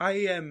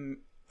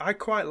 I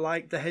quite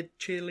like the head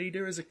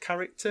cheerleader as a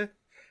character.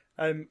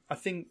 I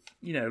think,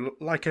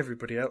 like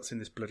everybody else in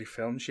this bloody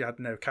film, she had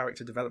no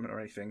character development or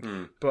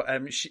anything. But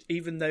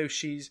even though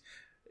she's...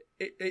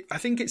 I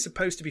think it's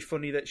supposed to be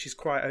funny that she's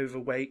quite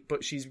overweight,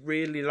 but she's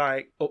really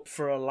like up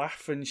for a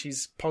laugh, and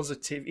she's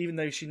positive, even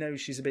though she knows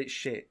she's a bit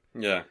shit.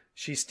 Yeah.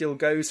 She still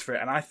goes for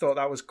it, and I thought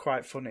that was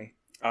quite funny.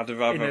 I'd have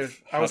rather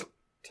had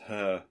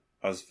her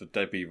as the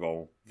Debbie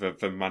role,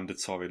 the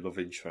mandatory love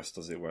interest,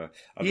 as it were.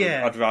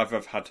 I'd rather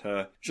have had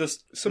her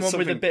just... Someone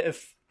with a bit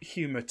of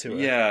humour to her.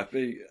 Yeah,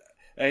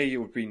 A, it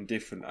would have been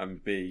different,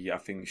 and B, I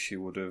think she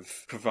would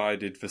have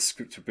provided the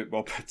script a bit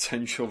more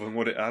potential than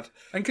what it had.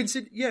 And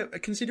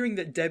considering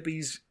that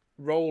Debbie's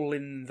role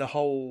in the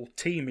whole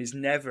team is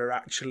never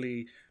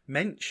actually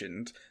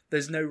mentioned,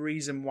 there's no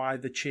reason why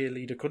the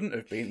cheerleader couldn't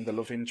have been the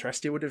love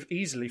interest. It would have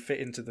easily fit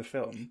into the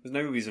film. There's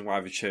no reason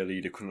why the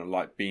cheerleader couldn't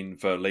have been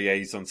the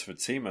liaison to the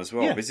team as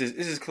well. Yeah. This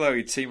is clearly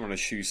a team on a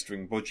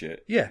shoestring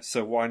budget. Yeah.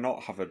 So why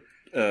not have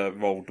a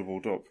role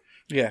doubled up?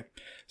 Yeah.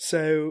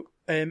 So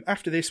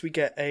after this, we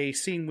get a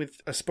scene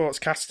with a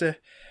sportscaster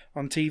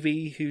on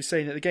TV who's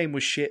saying that the game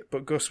was shit,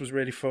 but Gus was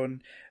really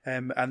fun,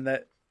 and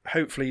that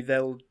hopefully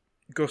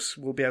Gus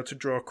will be able to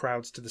draw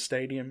crowds to the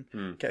stadium,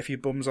 get a few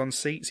bums on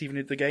seats, even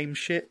if the game's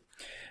shit.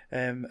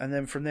 And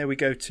then from there we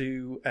go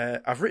to...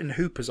 I've written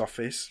Hooper's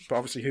office, but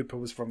obviously Hooper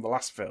was from the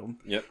last film.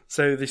 Yep.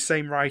 So the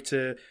same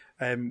writer...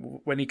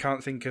 when he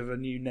can't think of a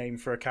new name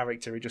for a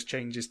character, he just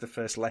changes the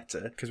first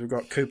letter, because we've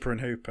got Cooper and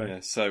Hooper. Yeah,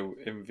 so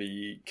in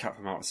the Cat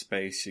from Outer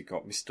Space, you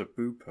got Mr.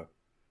 Booper.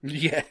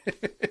 Yeah.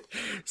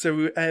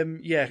 So,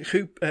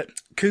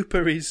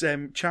 Cooper is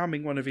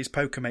charming one of his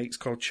poker mates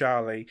called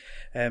Charlie,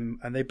 and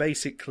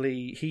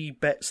he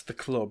bets the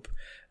club,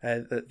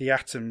 the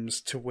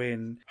Atoms, to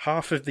win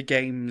half of the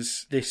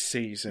games this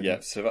season.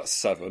 Yeah, so that's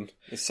 7.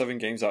 There's 7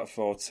 games out of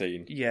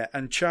 14. Yeah,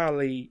 and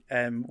Charlie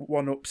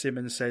one-ups him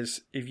and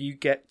says, if you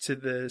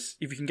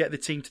can get the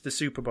team to the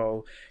Super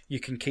Bowl, you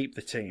can keep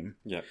the team.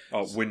 Yeah.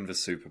 Oh, win the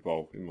Super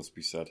Bowl, it must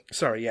be said.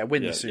 Sorry, yeah,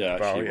 win the Super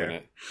Bowl. Win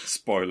it.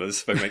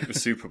 Spoilers, they make the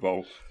Super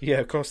Bowl. Yeah,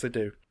 of course they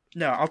do.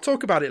 No, I'll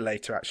talk about it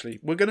later, actually.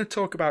 We're going to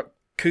talk about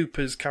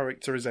Cooper's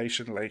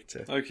characterization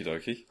later. Okie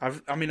dokie.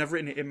 I've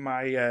written it in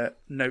my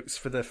notes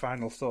for the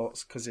final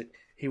thoughts, because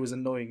he was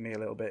annoying me a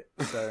little bit,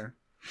 so...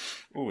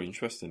 Oh,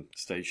 interesting.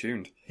 Stay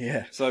tuned.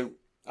 Yeah. So,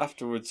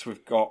 afterwards,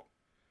 we've got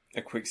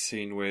a quick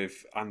scene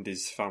with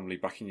Andy's family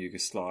back in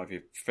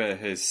Yugoslavia.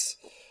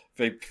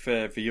 They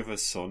prefer the other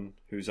son,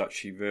 who's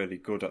actually really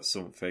good at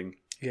something.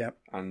 Yeah.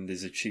 And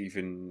is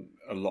achieving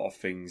a lot of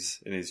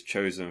things in his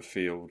chosen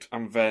field.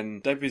 And then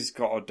Debbie's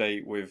got a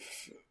date with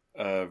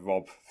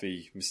Rob,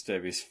 the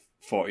mysterious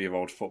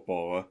 40-year-old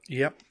footballer.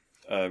 Yep.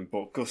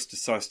 But Gus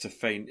decides to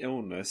feign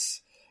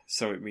illness,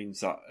 so it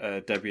means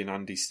that Debbie and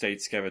Andy stay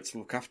together to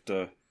look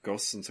after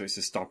Gus, and so it's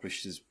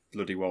established as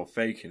bloody well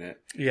faking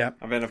it. Yeah.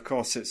 And then, of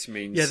course, it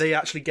means... Yeah, they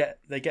actually get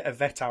a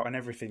vet out and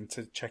everything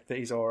to check that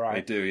he's all right.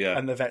 They do, yeah.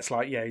 And the vet's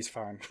like, yeah, he's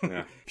fine.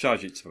 Yeah.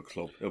 Charge it to a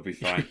club. It'll be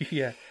fine.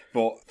 Yeah.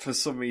 But for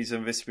some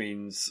reason, this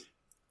means...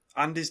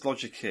 Andy's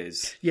logic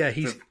is... Yeah,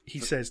 he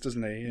says,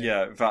 doesn't he?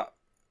 Yeah, that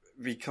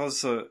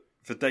because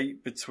the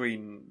date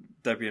between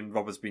Debbie and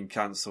Rob has been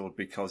cancelled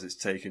because it's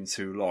taken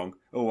too long.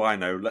 Oh, I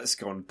know, let's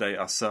go on a date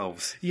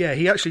ourselves. Yeah,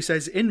 he actually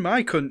says, in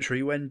my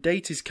country, when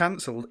date is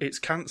cancelled, it's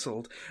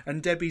cancelled.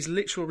 And Debbie's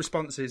literal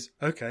response is,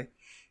 okay.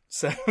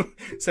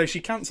 So she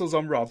cancels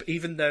on Rob,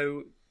 even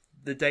though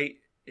the date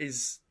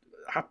is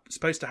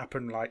supposed to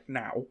happen, like,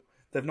 now.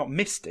 They've not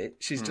missed it.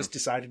 She's just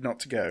decided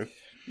not to go.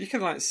 You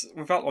can,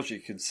 with that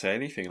logic, you can say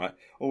anything like,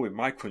 oh, in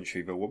my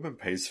country, the woman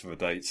pays for the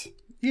date.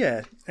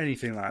 Yeah,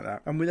 anything like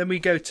that. And then we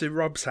go to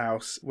Rob's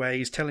house where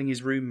he's telling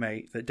his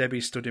roommate that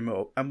Debbie stood him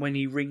up. And when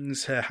he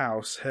rings her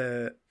house,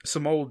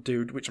 some old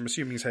dude, which I'm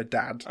assuming is her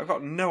dad. I've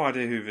got no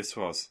idea who this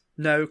was.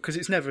 No, because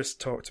it's never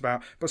talked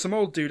about. But some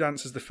old dude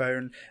answers the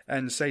phone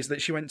and says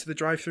that she went to the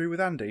drive-thru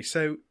with Andy.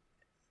 So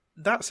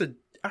that's an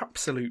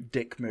absolute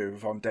dick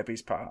move on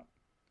Debbie's part.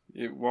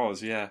 It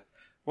was, yeah.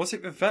 Was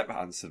it the vet that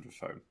answered the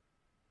phone?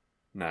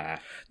 Nah.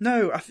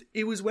 No,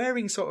 he was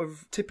wearing sort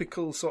of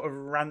typical sort of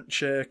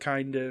rancher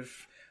kind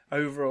of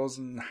overalls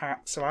and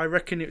hat. So I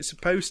reckon it was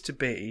supposed to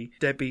be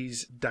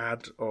Debbie's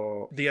dad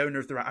or the owner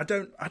of the ranch.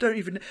 I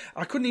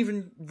couldn't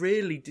even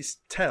really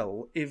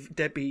tell if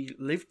Debbie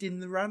lived in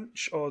the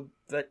ranch or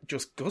that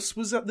just Gus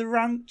was at the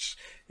ranch.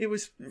 It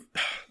was.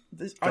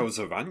 There was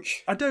a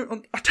ranch? I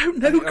don't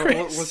know,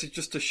 Chris. Was it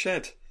just a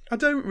shed? I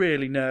don't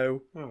really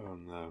know. Oh,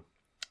 no.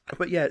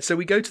 But yeah, so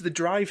we go to the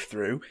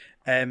drive-thru,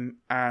 and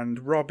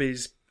Rob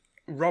goes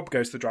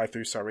to the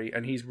drive-thru,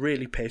 and he's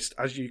really pissed,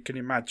 as you can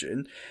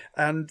imagine.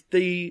 And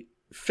the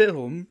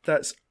film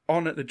that's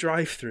on at the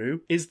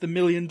drive-thru is The $1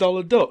 Million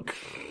Duck.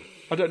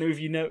 I don't know if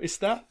you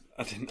noticed that.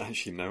 I didn't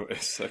actually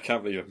notice. I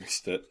can't believe I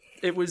missed it.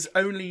 It was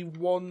only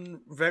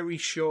one very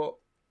short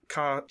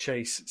car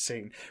chase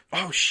scene.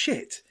 Oh,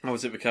 shit. Oh,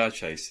 was it the car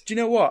chase? Do you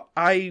know what?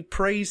 I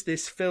praised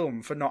this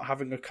film for not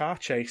having a car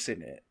chase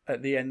in it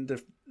at the end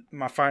of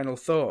my final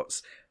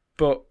thoughts.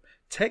 But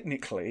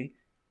technically...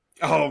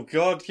 Oh,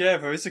 God, yeah,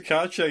 there is a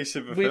car chase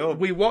in the film.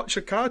 We watch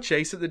a car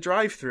chase at the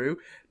drive-thru.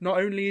 Not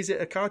only is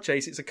it a car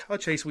chase, it's a car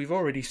chase we've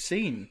already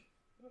seen.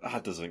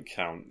 That doesn't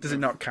count. Does it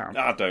not count?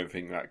 I don't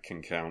think that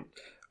can count.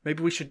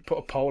 Maybe we should put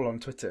a poll on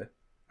Twitter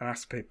and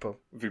ask people.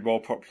 It'd be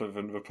more popular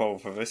than the poll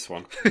for this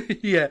one.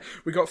 Yeah,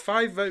 we got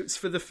 5 votes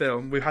for the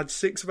film. We've had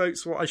 6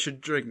 votes for what I should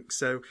drink,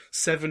 so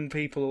 7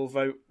 people will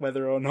vote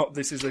whether or not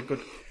this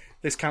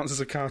counts as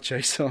a car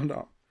chase or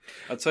not.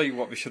 I'll tell you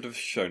what we should have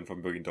shown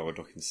from $1 Million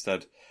Duck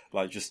instead.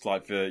 Just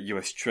like the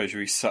US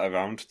Treasury sat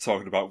around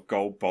talking about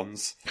gold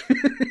bonds.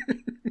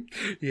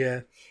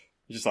 Yeah.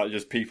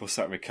 Just people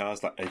sat in the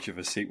cars, edge of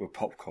a seat with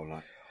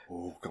popcorn,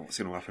 oh, God, what's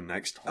going to happen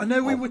next? I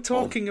know we were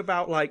talking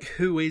about,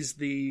 who is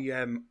the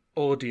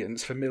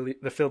audience for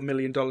the film $1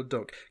 Million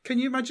Duck. Can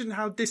you imagine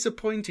how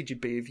disappointed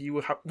you'd be if you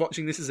were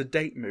watching this as a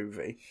date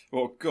movie?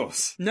 Well,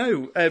 Gus?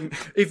 No,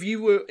 if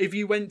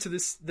you went to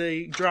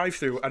the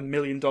drive-thru and $1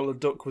 Million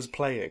Duck was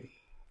playing.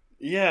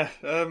 Yeah,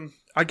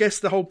 I guess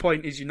the whole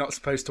point is you're not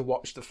supposed to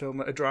watch the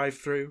film at a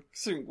drive-thru.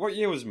 So, what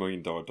year was $1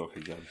 Million Duck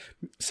again?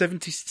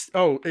 70...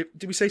 Oh,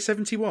 did we say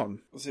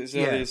 71? Was it as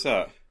early as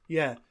that?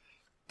 Yeah.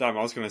 Damn,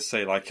 I was going to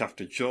say,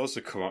 after Jaws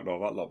had come out and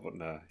all that lot, but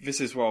no. This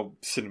is while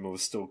cinema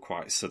was still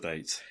quite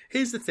sedate.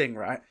 Here's the thing,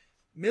 right?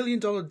 $1 Million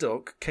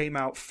Duck came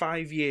out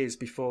 5 years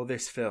before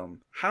this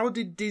film. How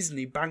did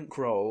Disney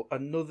bankroll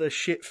another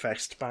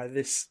shitfest by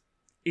this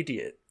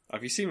idiot?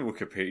 Have you seen the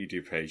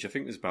Wikipedia page? I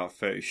think there's about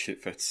 30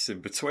 shitfests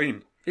in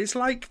between. It's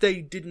like they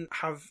didn't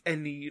have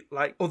any,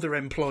 other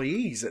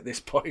employees at this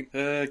point.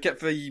 Get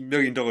the $1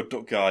 Million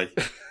Duck guy.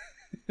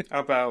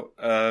 How about,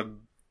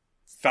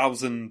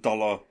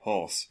 $1,000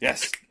 horse?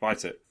 Yes,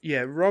 write it.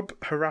 Yeah, Rob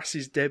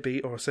harasses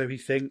Debbie, or so he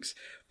thinks,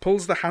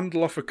 pulls the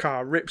handle off a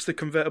car, rips the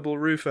convertible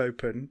roof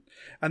open,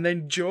 and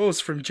then Jaws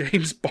from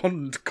James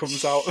Bond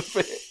comes out of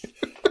it.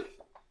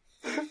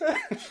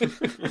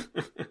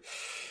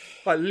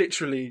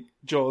 Literally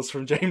Jaws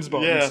from James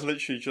Bond. Yeah,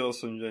 literally Jaws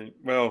from James.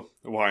 Well,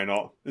 why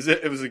not?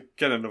 It was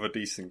again another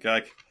decent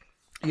gag.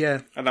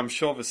 Yeah, and I'm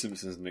sure The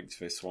Simpsons nicked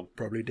this one.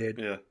 Probably did.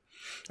 Yeah.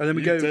 And then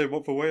we go. Dave,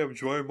 what the way I'm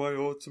driving my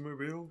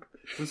automobile?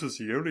 This is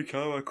the only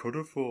car I could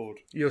afford.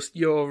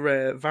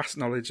 Your vast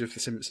knowledge of The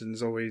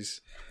Simpsons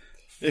always,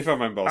 if I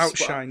remember,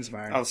 outshines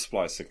mine. I'll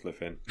splice a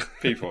clip in.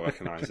 People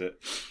recognise it.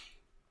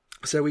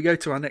 So we go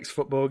to our next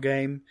football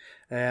game,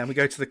 and we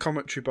go to the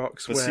commentary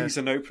box. The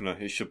season opener,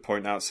 it should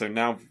point out. So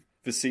now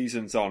the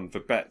season's on. The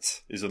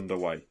bet is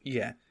underway.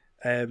 Yeah,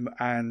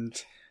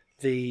 and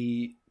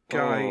the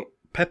guy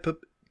Pepper,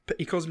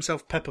 he calls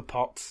himself Pepper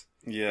Potts.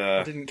 Yeah,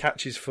 I didn't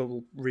catch his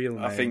full real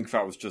name. I think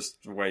that was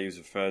just the way he was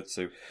referred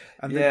to.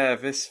 And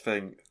this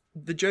thing.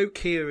 The joke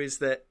here is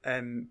that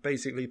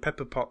basically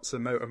Pepper Potts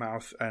and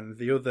Motormouth and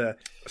the other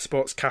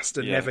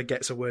sportscaster never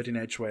gets a word in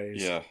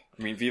edgeways. Yeah,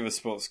 I mean, the other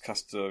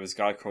sportscaster is a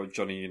guy called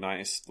Johnny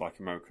Unitas,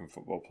 American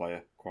football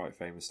player, quite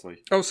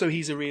famously. Oh, so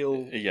he's a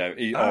real... Yeah,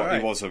 he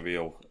was a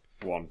real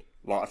one.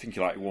 I think he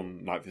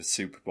won the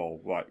Super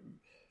Bowl, like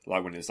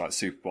when it was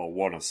Super Bowl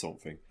 1 or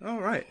something. Oh,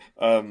 right.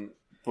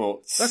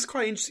 But that's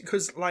quite interesting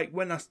because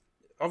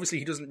obviously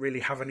he doesn't really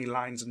have any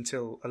lines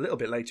until a little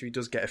bit later. He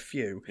does get a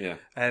few. Yeah.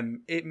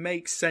 It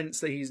makes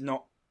sense that he's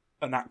not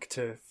an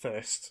actor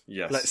first.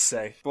 Yes. Let's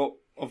say. But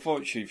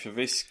unfortunately for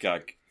this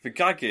gag, the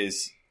gag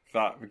is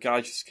that the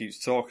guy just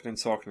keeps talking and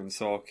talking and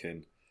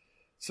talking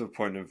to the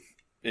point of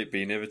it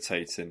being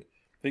irritating.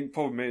 I think the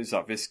problem is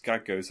that this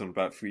gag goes on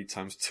about 3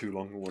 times too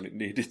long than what it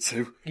needed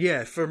to.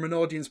 Yeah, from an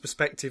audience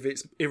perspective,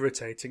 it's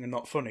irritating and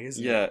not funny,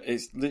 isn't it? Yeah,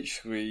 it's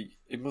literally...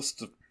 It must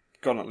have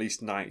gone at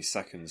least 90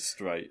 seconds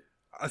straight.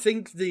 I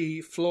think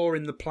the flaw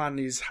in the plan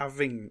is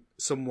having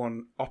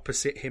someone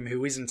opposite him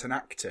who isn't an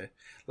actor.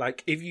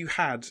 Like, if you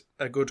had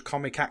a good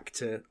comic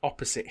actor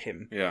opposite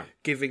him, Yeah.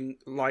 giving,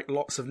 like,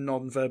 lots of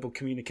non-verbal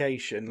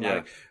communication, Yeah.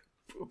 like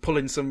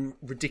pulling some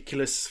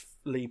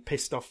ridiculously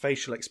pissed off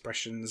facial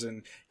expressions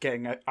and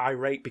getting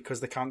irate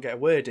because they can't get a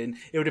word in,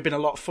 it would have been a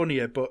lot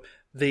funnier. But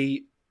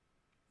the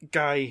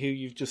guy who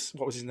you've just...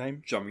 What was his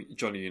name? Johnny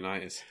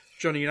Unitas.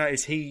 Johnny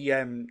Unitas, he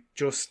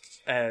just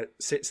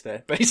sits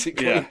there,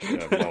 basically, Yeah,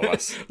 more or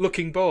less.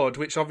 looking bored,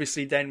 which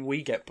obviously then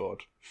we get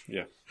bored.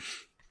 Yeah.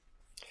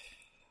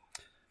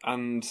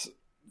 And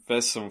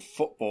there's some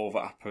football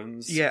that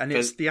happens. Yeah, and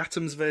it's the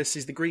Atoms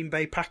versus the Green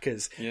Bay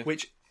Packers, Yeah.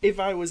 which, if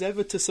I was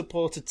ever to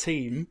support a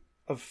team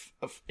of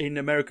in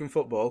American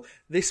football,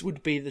 this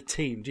would be the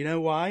team. Do you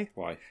know why?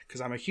 Why?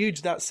 Because I'm a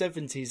huge That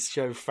 70s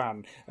Show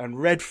fan, and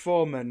Red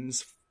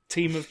Foreman's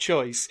team of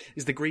choice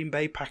is the Green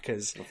Bay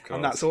Packers. Of course.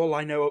 And that's all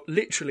I know,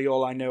 literally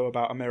all I know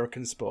about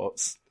American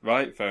sports.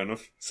 Right, fair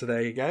enough. So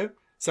there you go.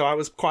 So I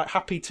was quite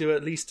happy to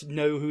at least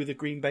know who the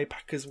Green Bay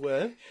Packers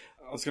were.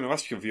 I was going to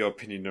ask you of your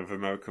opinion of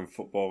American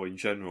football in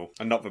general,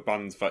 and not the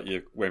bands that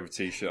you're wearing a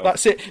t-shirt of.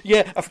 That's it.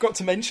 Yeah, I forgot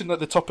to mention at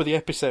the top of the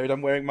episode,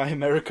 I'm wearing my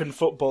American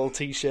football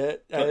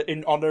t-shirt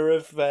in honour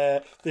of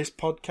this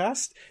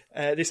podcast,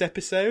 this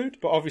episode.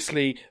 But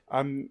obviously,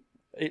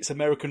 it's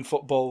American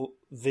football,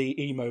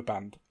 the emo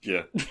band.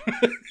 Yeah.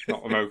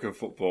 Not American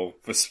football,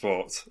 the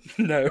sport.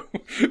 No.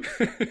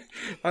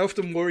 I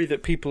often worry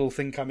that people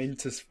think I'm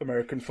into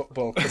American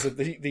football because of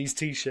these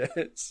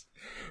t-shirts.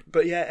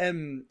 But yeah,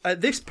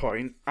 at this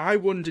point, I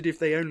wondered if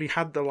they only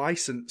had the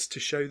license to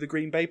show the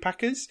Green Bay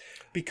Packers,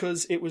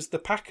 because it was the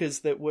Packers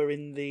that were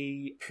in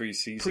the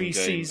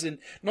Pre-season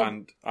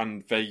game.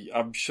 And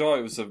I'm sure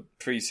it was a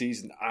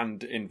pre-season,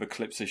 and in the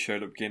clips they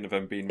showed at the beginning of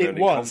them being really It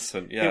was.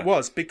 competent. Yeah. It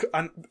was.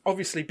 And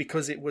obviously,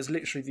 because it was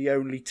literally the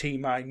only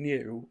team I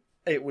knew,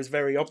 it was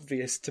very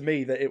obvious to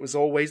me that it was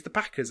always the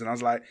Packers. And I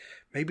was like,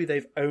 maybe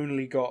they've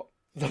only got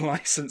the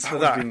license for That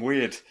would that. have been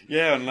weird.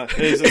 Yeah, and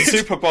there's a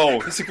Super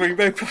Bowl. It's the Green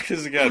Bay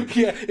Packers again.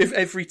 Yeah, if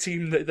every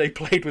team that they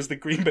played was the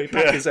Green Bay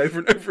Packers over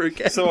and over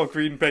again. So our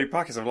Green Bay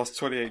Packers have lost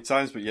 28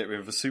 times, but yet we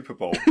have a Super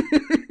Bowl.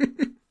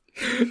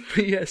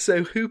 But yeah,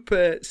 so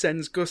Hooper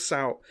sends Gus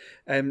out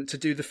to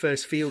do the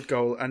first field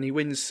goal, and he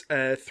wins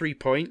 3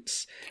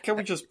 points. Can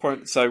we just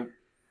point... So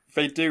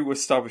they do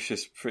establish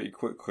this pretty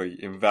quickly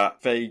in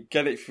that they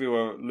get it through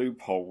a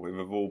loophole in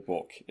the rule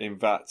book, in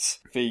that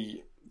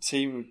the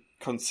team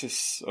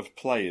consists of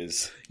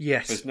players.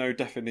 Yes. There's no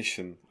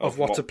definition Of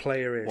what a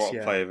player is, What yeah.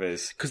 a player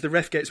is. Because the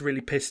ref gets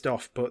really pissed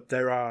off, but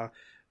there are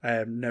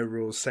no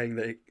rules saying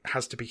that it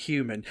has to be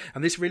human.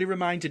 And this really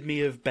reminded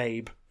me of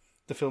Babe,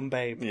 the film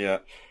Babe. Yeah.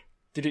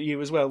 Did it you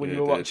as well when Yeah,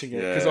 you were it did, watching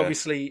it? yeah. Because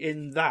obviously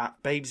in that,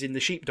 Babe's in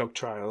the sheepdog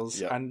trials,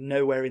 Yeah. and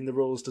nowhere in the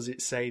rules does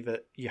it say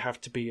that you have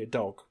to be a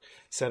dog.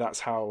 So that's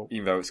how...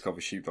 Even though it's called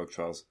the Sheepdog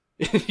Trials.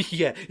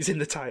 Yeah, it's in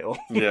the title.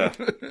 Yeah.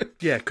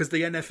 Yeah, because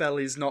the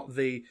NFL is not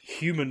the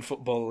human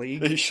football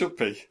league. It should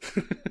be.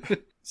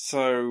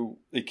 So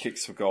he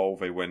kicks the goal,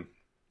 they win.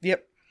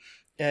 Yep.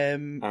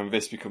 And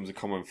this becomes a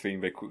common theme.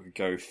 They quickly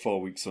go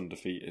 4 weeks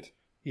undefeated.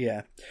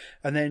 Yeah.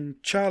 And then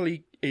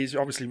Charlie is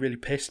obviously really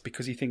pissed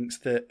because he thinks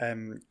that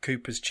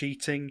Cooper's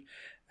cheating.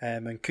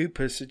 And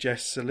Cooper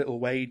suggests a little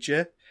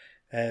wager.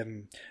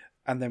 And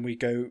then we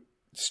go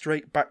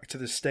straight back to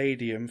the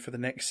stadium for the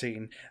next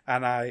scene.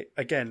 And I,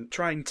 again,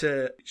 trying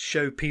to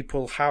show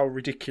people how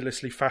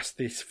ridiculously fast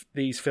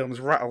these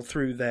films rattle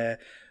through their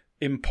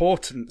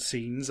important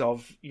scenes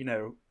of,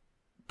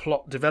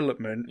 plot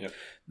development. Yep.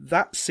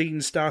 That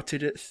scene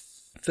started at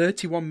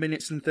 31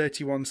 minutes and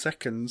 31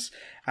 seconds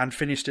and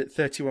finished at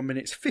 31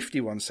 minutes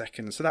 51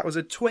 seconds. So that was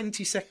a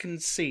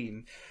 20-second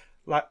scene,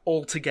 like,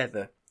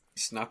 altogether.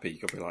 Snappy, you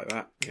could be like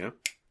that, yeah?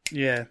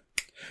 Yeah.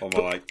 Or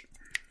more like...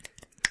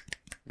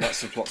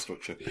 That's the plot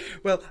structure.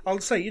 Well, I'll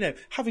say,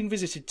 having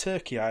visited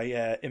Turkey,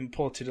 I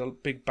imported a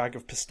big bag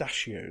of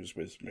pistachios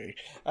with me.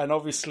 And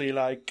obviously,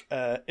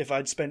 if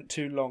I'd spent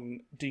too long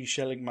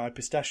deshelling my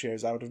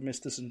pistachios, I would have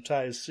missed this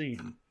entire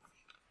scene.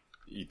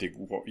 You dig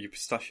what your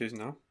pistachios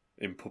now?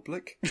 In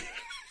public?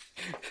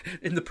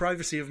 In the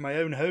privacy of my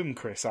own home,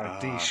 Chris, I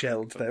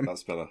deshelled them.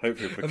 That's better.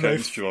 Hopefully the And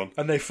curtain's drawn.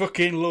 And they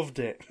fucking loved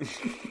it.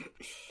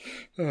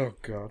 Oh,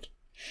 God.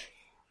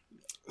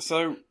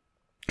 So...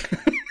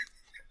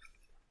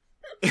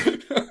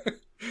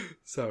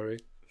 Sorry.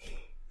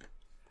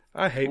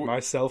 I hate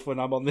myself when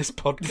I'm on this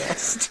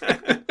podcast.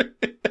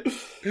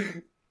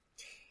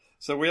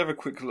 So we have a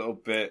quick little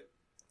bit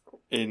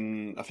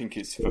in, I think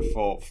it's the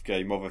fourth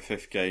game or the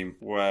fifth game,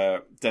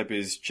 where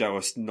Debbie's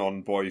jealous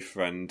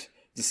non-boyfriend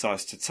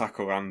decides to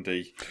tackle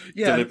Andy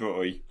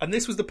deliberately. And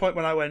this was the point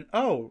when I went,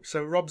 oh,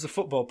 so Rob's a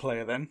football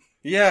player then?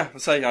 Yeah, I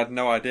say I had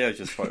no idea. I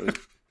just thought it was a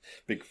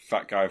big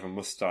fat guy with a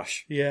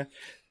moustache Yeah.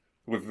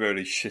 with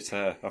really shit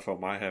hair. I thought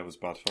my hair was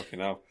bad. Fucking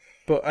hell.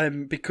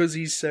 But because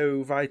he's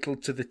so vital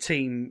to the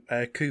team,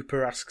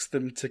 Cooper asks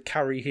them to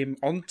carry him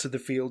onto the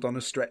field on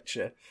a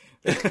stretcher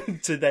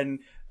to then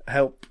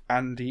help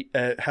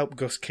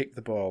Gus kick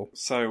the ball.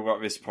 So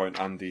at this point,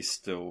 Andy's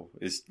still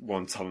his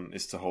one talent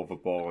is to hold the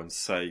ball and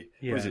say,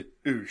 Yeah. "Was it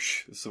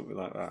oosh?" or something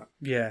like that.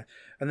 Yeah,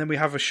 and then we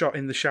have a shot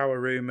in the shower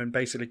room, and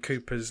basically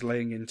Cooper's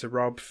laying into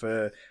Rob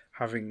for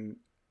having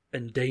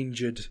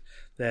endangered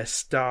their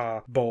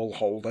star ball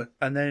holder.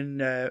 And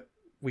then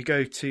we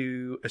go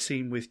to a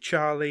scene with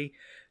Charlie,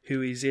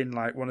 who is in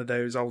like one of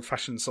those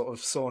old-fashioned sort of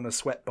sauna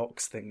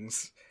sweatbox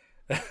things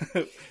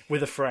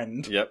with a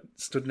friend Yep.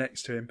 stood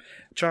next to him.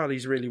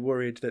 Charlie's really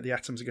worried that the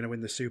Atoms are going to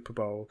win the Super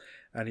Bowl,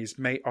 and his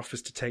mate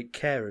offers to take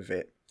care of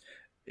it,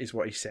 is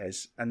what he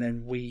says. And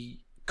then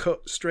we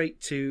cut straight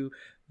to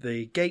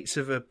the gates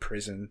of a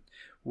prison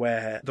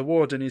where the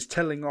warden is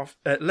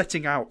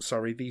letting out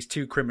these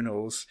two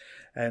criminals,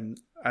 and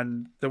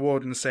the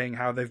warden's saying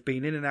how they've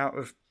been in and out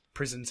of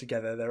prison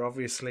together. They're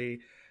obviously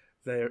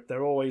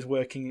they're always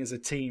working as a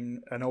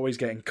team and always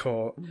getting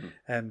caught,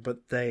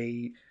 but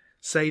they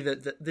say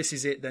that this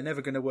is it. They're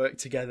never going to work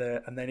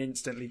together, and then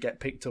instantly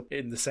get picked up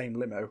in the same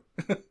limo.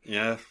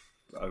 Yeah.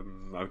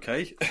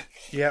 Okay.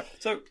 Yep.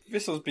 So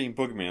this was being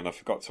bugging me, and I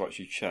forgot to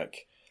actually check.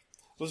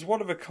 Was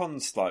one of the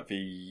cons like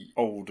the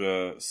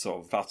older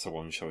sort of Vata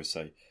one, shall we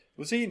say?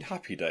 Was he in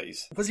Happy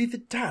Days? Was he the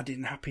dad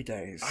in Happy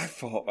Days? I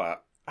thought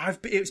that.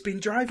 It's been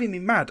driving me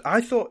mad. I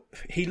thought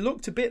he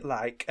looked a bit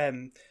like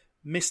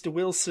Mr.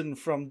 Wilson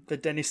from the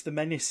Dennis the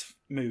Menace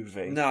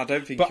movie. No, I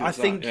don't think. But it I was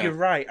think that, yeah. you're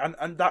right,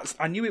 and that's.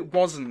 I knew it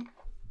wasn't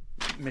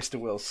Mr.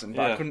 Wilson,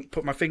 but I Yeah. couldn't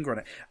put my finger on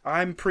it.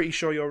 I'm pretty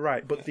sure you're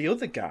right. But the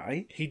other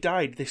guy, he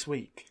died this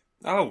week.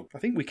 Oh, I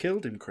think we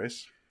killed him,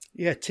 Chris.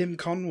 Yeah, Tim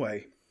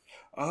Conway.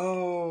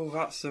 oh,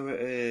 that's who it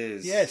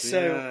is. Yeah,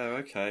 so- yeah,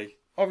 okay.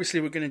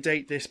 Obviously, we're going to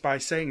date this by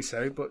saying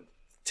so, but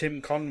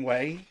Tim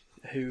Conway,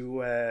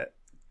 who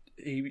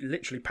he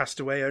literally passed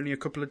away only a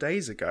couple of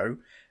days ago,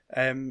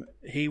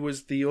 he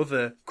was the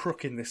other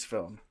crook in this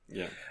film.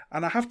 Yeah.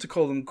 And I have to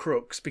call them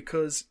crooks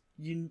because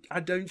I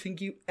don't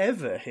think you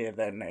ever hear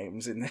their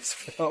names in this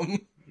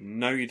film.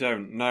 No, you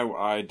don't. No,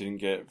 I didn't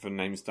get the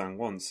names down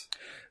once.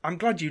 I'm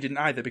glad you didn't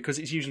either, because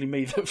it's usually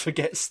me that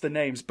forgets the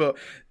names. But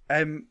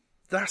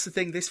that's the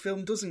thing, this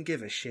film doesn't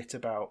give a shit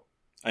about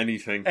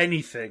Anything.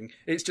 anything.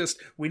 It's just,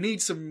 we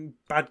need some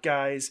bad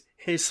guys,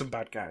 here's some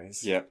bad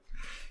guys. Yeah.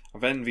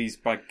 And then these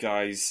bad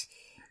guys,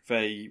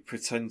 they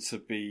pretend to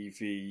be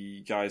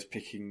the guys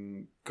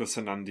picking Gus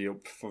and Andy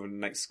up for the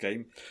next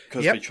game.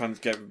 Because Yep. they try to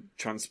get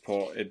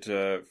transported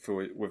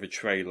with a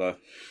trailer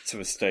to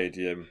the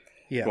stadium.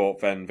 Yeah. But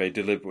then they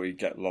deliberately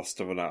get lost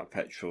and run out of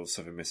petrol,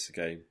 so they miss the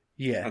game.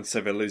 Yeah. And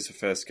so they lose the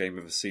first game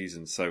of the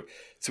season. So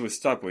to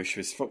establish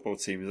this football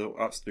team is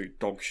absolute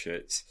dog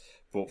shit,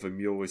 but the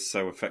Mule is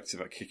so effective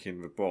at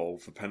kicking the ball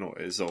for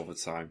penalties all the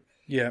time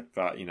Yeah.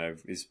 that,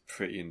 is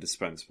pretty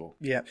indispensable.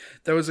 Yeah,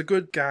 there was a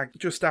good gag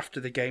just after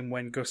the game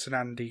when Gus and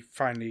Andy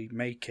finally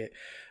make it.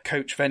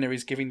 Coach Venner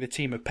is giving the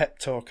team a pep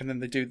talk, and then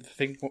they do the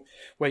thing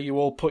where you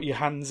all put your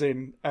hands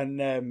in, and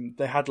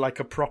they had like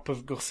a prop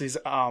of Gus's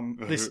arm.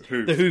 Hoof.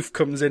 The hoof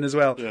comes in as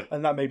well, Yeah.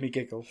 and that made me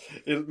giggle.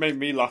 It made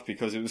me laugh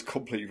because it was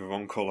completely the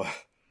wrong colour.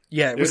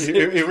 Yeah, it was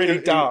really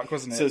dark,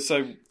 wasn't it?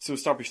 So to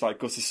establish like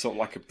Gus is sort of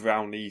like a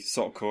brownie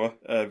sort of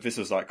colour, this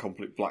was like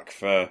complete black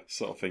fur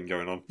sort of thing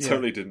going on. Yeah.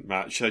 Totally didn't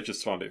match. I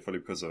just found it funny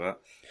because of that.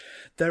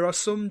 There are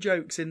some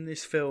jokes in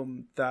this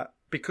film that,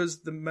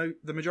 because the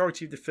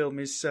majority of the film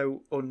is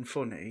so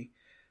unfunny,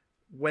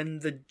 when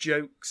the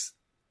jokes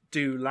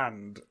do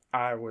land,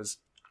 I was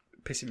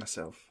pissing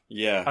myself.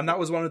 Yeah. And that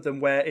was one of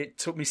them where it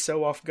took me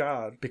so off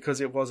guard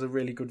because it was a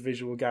really good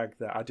visual gag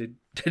that I did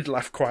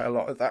laugh quite a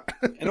lot at that.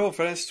 In all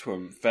fairness to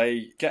them,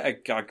 they get a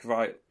gag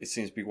right, it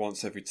seems to be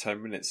once every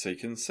 10 minutes, so you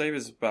can say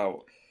there's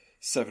about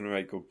 7 or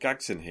 8 good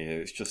gags in here.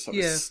 It's just like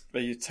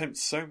they attempt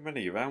so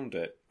many around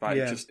it. Like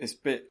it's a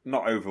bit,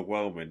 not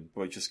overwhelming,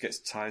 but it just gets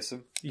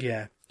tiresome.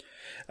 Yeah.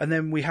 And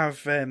then we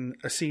have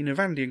a scene of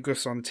Andy and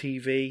Gus on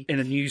TV in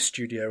a news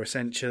studio,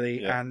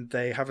 essentially, and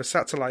they have a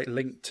satellite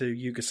link to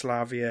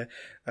Yugoslavia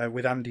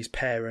with Andy's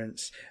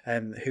parents,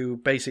 who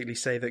basically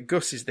say that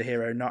Gus is the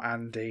hero, not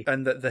Andy,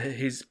 and that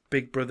his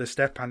big brother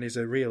Stepan is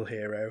a real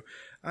hero.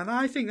 And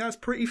I think that's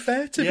pretty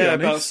fair, to be honest. Yeah,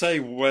 about to say,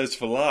 where's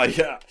the lie?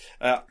 Yeah.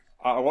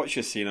 I watched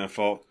this scene and I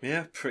thought,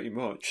 yeah, pretty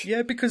much.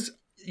 Yeah, because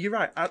you're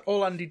right.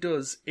 All Andy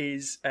does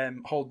is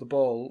hold the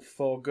ball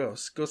for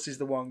Gus. Gus is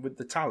the one with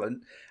the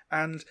talent,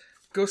 and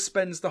Gus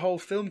spends the whole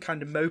film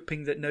kind of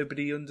moping that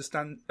nobody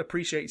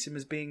appreciates him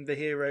as being the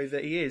hero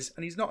that he is,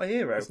 and he's not a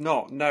hero. It's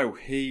not. No,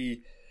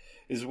 he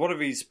is one of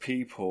these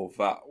people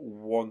that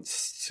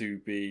wants to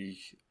be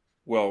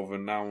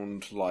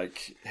well-renowned,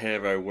 like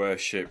hero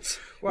worshipped,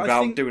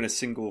 without doing a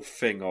single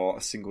thing or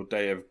a single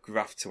day of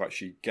graft to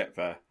actually get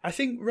there. I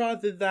think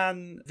rather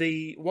than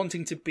the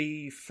wanting to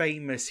be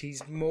famous,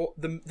 he's more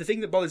the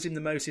thing that bothers him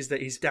the most is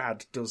that his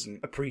dad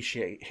doesn't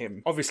appreciate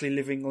him. Obviously,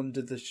 living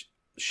under the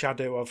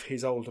shadow of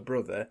his older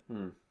brother.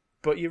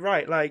 But you're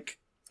right, like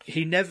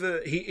he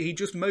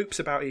just mopes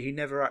about it. He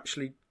never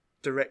actually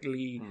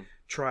directly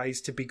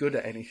tries to be good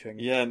at anything.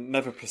 Yeah,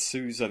 never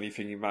pursues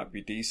anything he might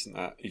be decent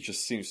at. He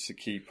just seems to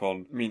keep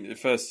on. I mean, at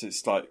first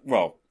it's like,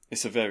 well,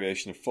 it's a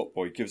variation of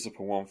football. He gives up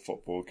on one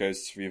football,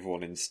 goes to the other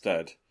one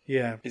instead.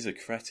 Yeah. He's a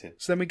cretin.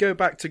 So then we go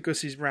back to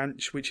Gus's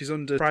ranch, which is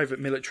under private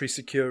military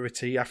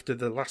security after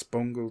the last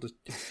bungled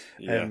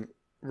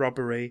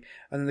robbery.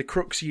 And then the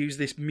crooks use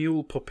this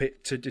mule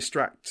puppet to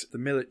distract the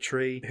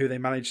military, who they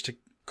manage to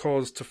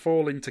cause to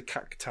fall into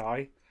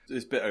cacti.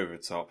 It's a bit over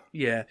the top.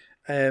 Yeah.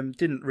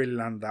 Didn't really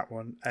land that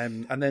one.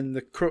 And then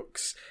the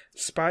crooks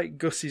spike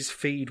Gus's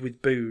feed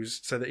with booze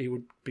so that he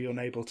would be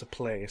unable to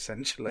play,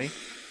 essentially.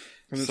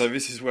 So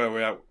this is where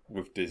we're at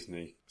with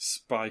Disney.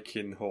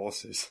 Spiking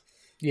horses.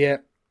 Yeah.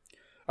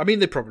 I mean,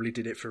 they probably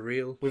did it for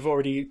real. We've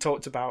already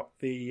talked about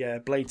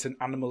the blatant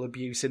animal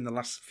abuse in the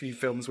last few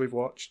films we've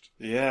watched.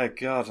 Yeah,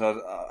 God.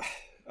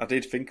 I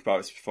did think about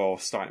this before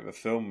starting the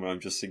film, and I'm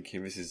just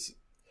thinking this is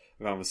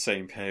around the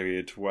same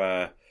period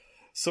where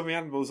some of the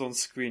animals on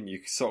screen, you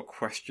sort of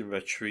question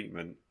their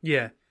treatment.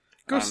 Yeah.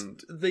 Gus,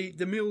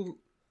 the mule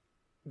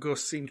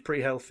Gus seemed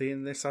pretty healthy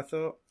in this, I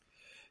thought.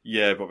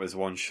 Yeah, but there's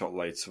one shot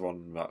later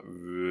on that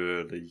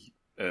really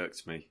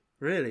irked me.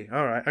 Really?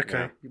 All right,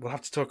 okay. Yeah. We'll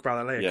have to talk about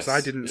that later, because Yes. I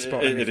didn't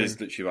spot anything. It is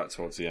literally that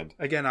towards the end.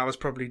 Again, I was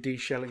probably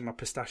de-shelling my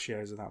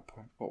pistachios at that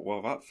point.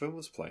 Well, that film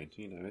was playing,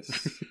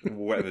 it's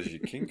whatever's your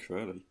kink,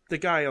 really. The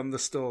guy on the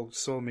stall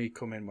saw me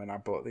come in when I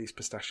bought these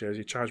pistachios.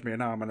 He charged me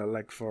an arm and a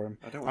leg for them.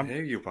 I don't want to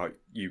hear you about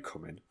you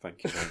coming.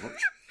 Thank you very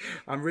much.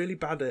 I'm really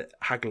bad at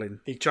haggling.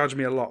 He charged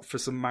me a lot for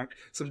some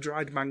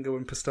dried mango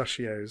and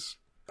pistachios.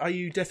 Are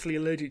you deathly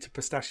allergic to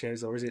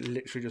pistachios, or is it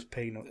literally just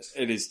peanuts?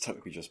 It is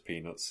technically just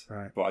peanuts,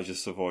 Right. But I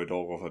just avoid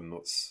all other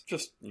nuts,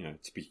 just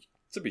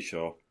to be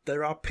sure.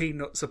 There are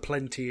peanuts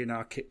aplenty in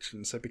our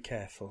kitchen, so be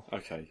careful.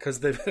 Okay. Because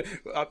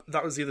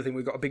that was the other thing.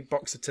 We've got a big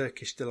box of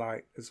Turkish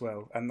Delight as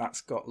well, and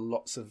that's got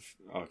lots of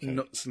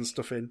nuts and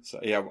stuff in.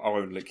 So yeah, I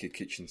won't lick your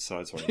kitchen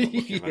sides while you're not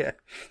looking Yeah.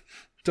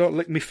 Don't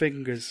lick me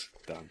fingers.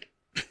 Damn.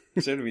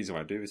 It's the only reason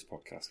why I do this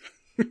podcast.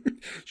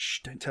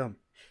 Shh, don't tell him.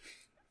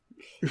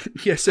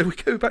 Yeah, so we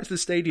go back to the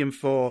stadium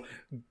for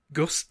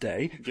Gus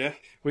Day. Yeah.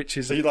 Which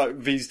is... So you like,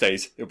 these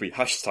days, it'll be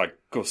hashtag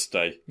Gus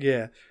Day.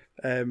 Yeah.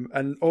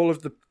 And all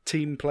of the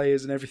team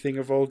players and everything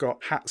have all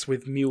got hats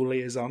with mule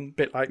ears on, a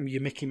bit like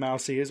your Mickey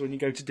Mouse ears when you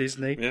go to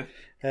Disney. Yeah.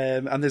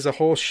 And there's a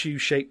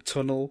horseshoe-shaped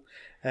tunnel,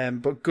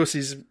 but Gus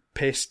is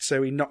pissed,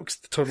 so he knocks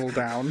the tunnel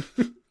down.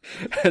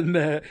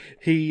 And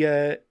he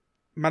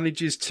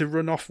manages to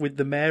run off with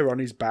the mare on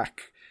his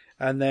back,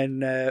 and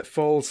then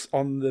falls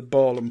on the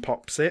ball and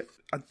pops it.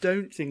 I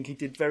don't think he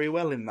did very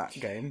well in that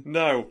game.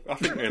 No, I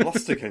think they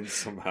lost again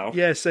somehow.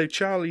 Yeah, so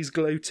Charlie's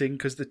gloating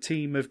because the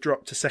team have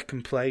dropped to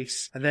second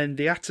place, and then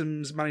the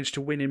Atoms managed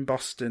to win in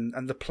Boston,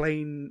 and the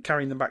plane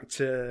carrying them back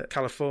to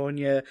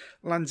California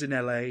lands in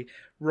LA.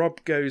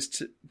 Rob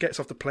gets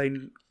off the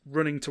plane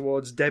running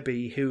towards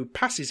Debbie, who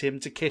passes him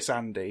to kiss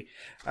Andy.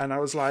 And I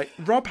was like,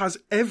 Rob has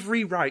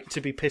every right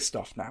to be pissed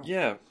off now.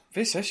 Yeah,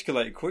 this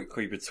escalated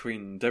quickly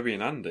between Debbie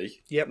and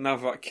Andy. Yep. Now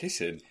that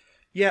kissing.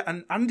 Yeah,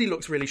 and Andy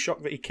looks really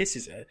shocked that he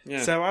kisses her.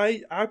 Yeah. So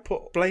I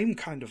put blame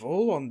kind of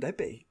all on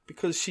Debbie,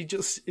 because she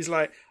just is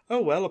like,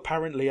 oh, well,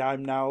 apparently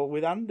I'm now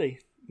with Andy.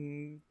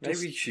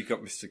 Maybe she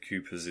got Mr.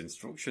 Cooper's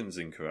instructions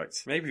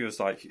incorrect. Maybe it was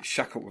like,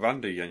 shack up with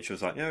Andy, and she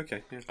was like, yeah,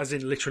 okay. Yeah. As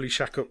in literally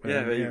shack up with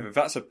Yeah, him. if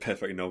that's a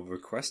perfectly noble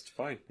request,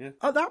 fine, yeah.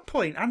 At that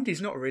point,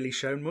 Andy's not really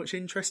shown much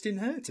interest in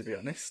her, to be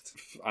honest.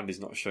 Andy's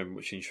not shown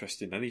much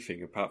interest in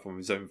anything apart from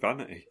his own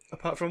vanity.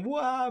 Apart from,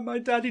 wow, my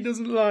daddy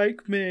doesn't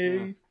like me.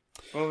 Yeah.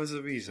 Well, there's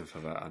a reason for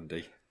that,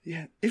 Andy.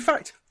 Yeah. In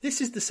fact,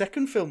 this is the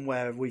second film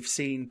where we've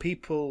seen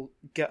people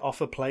get off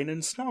a plane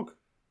and snog.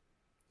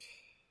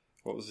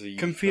 What was the...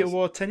 Computer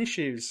wore tennis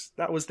shoes.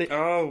 That was the...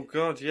 Oh,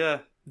 God, yeah.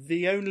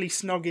 The only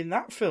snog in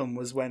that film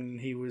was when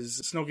he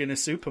was snogging a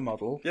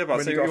supermodel. Yeah, but when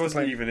I he think got it off the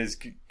wasn't plane. even his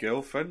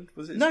girlfriend.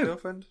 Was it his No.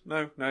 girlfriend?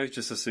 No, he's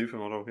just a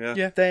supermodel, yeah.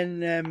 Yeah.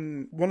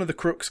 Then one of the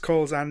crooks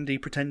calls Andy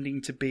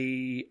pretending to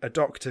be a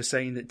doctor,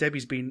 saying that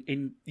Debbie's been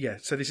in... Yeah,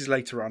 so this is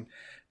later on.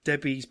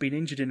 Debbie's been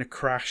injured in a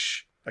car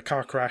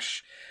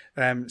crash.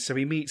 So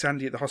he meets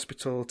Andy at the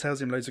hospital,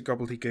 tells him loads of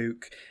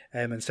gobbledygook,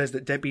 and says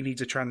that Debbie needs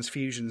a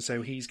transfusion,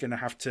 so he's going to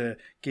have to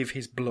give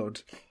his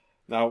blood.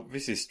 Now,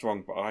 this is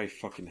strong, but I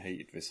fucking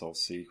hated this whole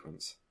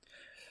sequence.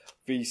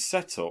 The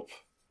setup...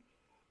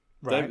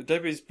 Right.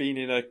 Debbie's been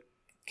in a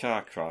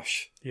car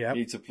crash. Yeah.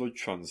 Needs a blood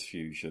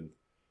transfusion.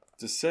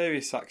 It's a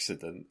serious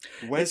accident.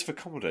 Where's the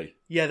comedy?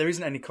 Yeah, there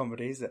isn't any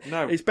comedy, is there?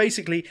 No. It's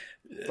basically...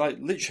 Like,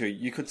 literally,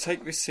 you could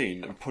take this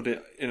scene and put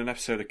it in an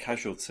episode of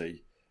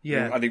Casualty.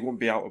 Yeah. And it wouldn't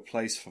be out of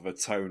place for the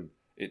tone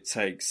it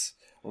takes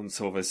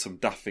until there's some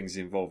daft things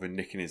involving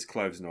nicking his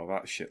clothes and all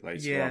that shit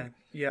later on.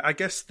 Yeah, I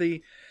guess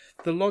the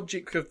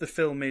logic of the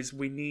film is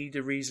we need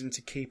a reason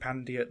to keep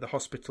Andy at the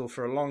hospital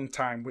for a long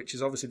time, which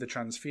is obviously the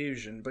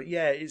transfusion. But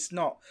yeah, it's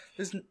not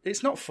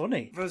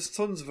funny. There's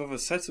tons of other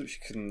setups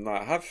you can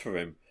have for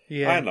him.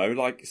 Yeah. I know,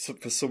 like,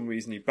 for some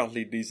reason he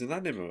badly needs an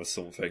enema or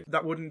something.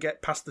 That wouldn't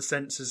get past the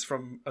censors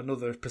from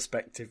another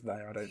perspective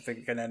there, I don't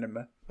think, an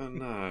enema. Oh,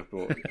 no,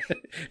 but...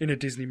 In a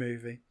Disney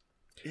movie.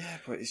 Yeah,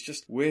 but it's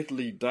just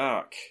weirdly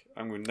dark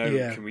and with no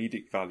Yeah.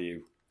 comedic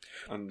value.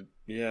 And,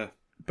 yeah,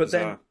 But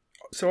bizarre. then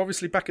So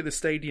obviously back at the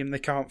stadium they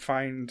can't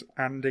find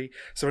Andy,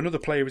 so another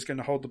player is going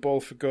to hold the ball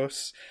for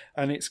Gus,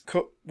 and it's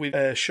cut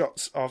with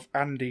shots of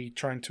Andy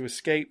trying to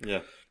escape.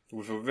 Yeah,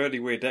 with a really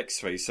weird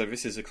X-ray. So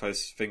this is the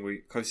closest thing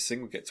we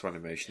get to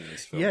animation in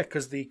this film. Yeah,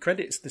 because the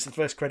credits, this is the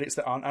first credits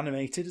that aren't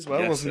animated as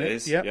well, Yes, wasn't it?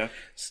 is. Yeah.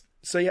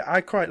 So yeah,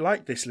 I quite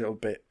like this little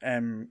bit.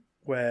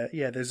 Where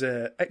there's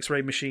a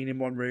X-ray machine in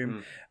one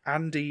room,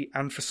 Andy,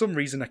 and for some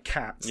reason a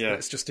cat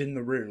that's just in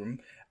the room,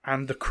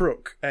 and the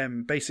crook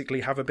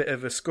basically have a bit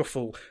of a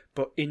scuffle,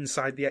 but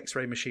inside the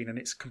X-ray machine, and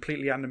it's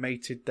completely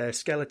animated. Their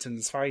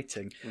skeletons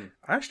fighting.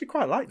 I actually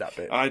quite like that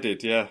bit. I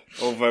did, yeah.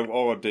 Although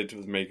all I did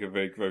was make a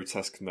very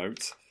grotesque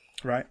note.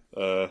 Right.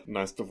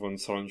 Nice double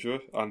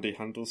entendre. Andy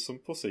handles some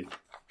pussy.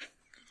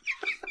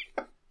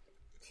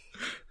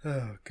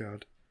 Oh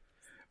God.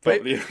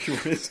 But the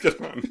only one is going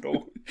to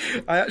handle.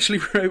 I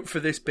actually wrote for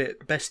this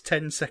bit best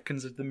 10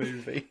 seconds of the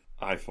movie.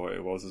 I thought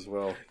it was as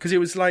well. Because it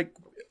was like,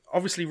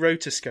 obviously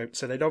rotoscoped,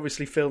 so they'd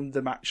obviously filmed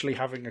them actually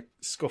having a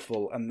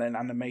scuffle and then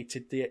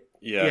animated the...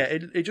 Yeah.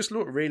 It just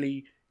looked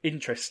really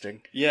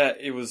interesting. Yeah,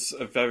 it was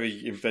a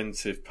very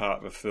inventive part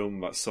of the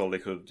film that Solly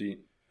could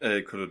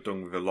have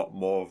done with a lot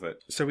more of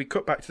it. So we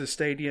cut back to the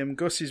stadium.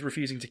 Gus is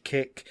refusing to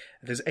kick.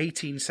 There's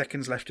 18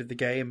 seconds left of the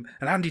game,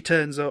 and Andy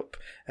turns up.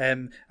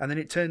 And then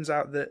it turns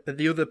out that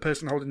the other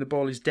person holding the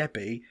ball is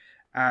Debbie,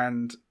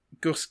 and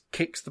Gus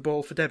kicks the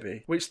ball for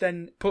Debbie, which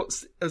then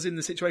puts us in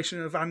the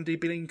situation of Andy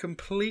being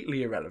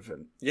completely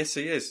irrelevant. Yes,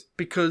 he is.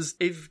 Because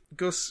if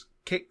Gus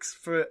kicks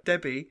for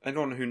Debbie...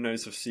 Anyone who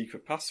knows the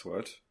secret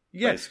password,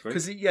 yeah, basically.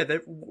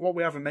 Because what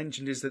we haven't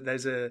mentioned is that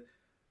there's a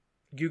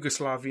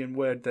Yugoslavian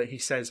word that he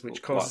says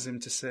which causes him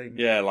to sing.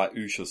 Yeah, like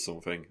oosh or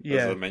something,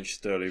 as I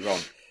mentioned earlier on.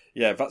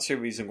 Yeah, that's the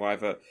reason why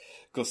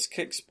Gus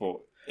kicks, but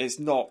it's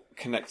not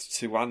connected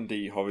to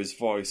Andy or his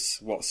voice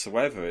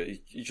whatsoever.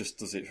 He just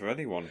does it for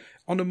anyone.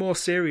 On a more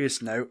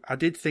serious note, I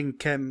did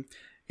think,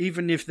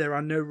 even if there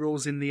are no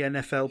rules in the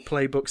NFL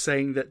playbook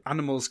saying that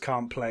animals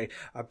can't play,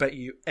 I bet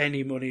you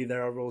any money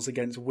there are rules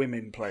against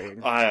women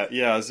playing.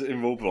 Yeah, as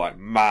involved like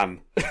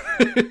man.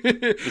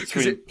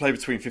 Play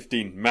between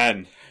 15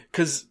 men.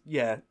 Because,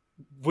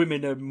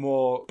 women are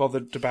more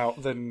bothered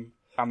about than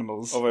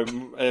animals.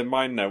 Although,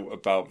 my note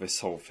about this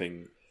whole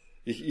thing,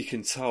 you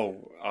can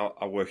tell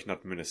I work in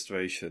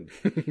administration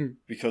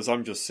because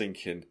I'm just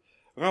thinking,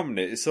 wait a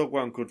minute, it's all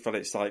well and good that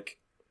it's like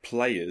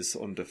players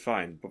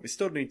undefined, but they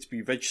still need to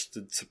be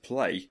registered to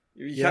play.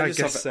 You can't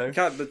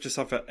just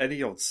have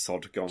any odd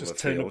sod go on the field.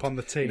 Just turn up on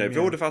the team. They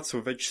would have had to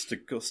have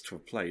registered Gus to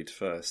have played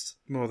first.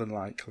 More than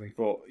likely.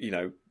 But,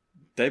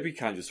 Debbie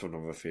can't just run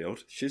on the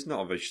field. She's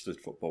not a registered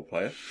football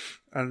player.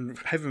 And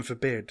heaven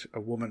forbid a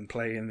woman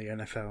play in the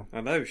NFL.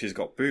 I know, she's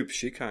got boobs.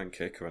 She can't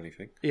kick or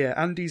anything. Yeah,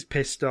 Andy's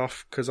pissed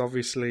off because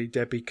obviously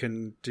Debbie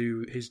can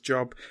do his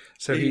job.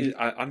 So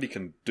Andy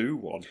can do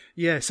one.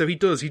 Yeah, so he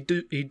does.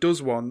 He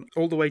does one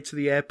all the way to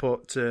the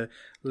airport to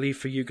leave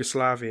for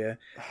Yugoslavia.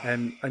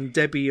 And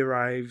Debbie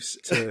arrives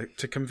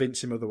to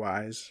convince him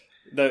otherwise.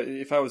 No,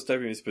 if I was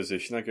Debbie in his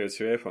position, I'd go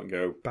to the airport and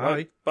go,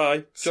 bye.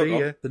 Bye. See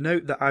ya. The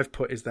note that I've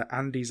put is that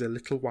Andy's a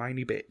little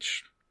whiny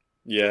bitch.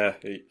 Yeah,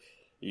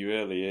 he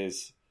really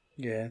is.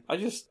 Yeah. I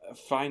just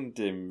find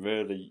him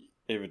really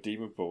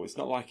irredeemable. It's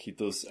not like he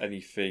does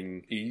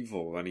anything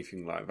evil or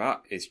anything like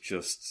that. It's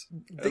just,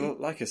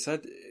 like I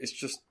said, it's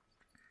just,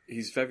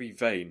 he's very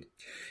vain.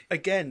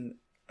 Again,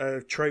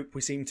 a trope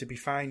we seem to be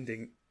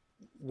finding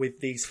with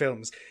these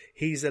films.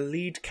 He's a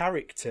lead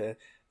character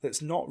that's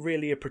not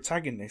really a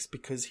protagonist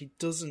because he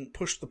doesn't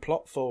push the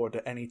plot forward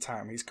at any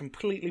time. He's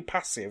completely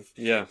passive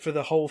for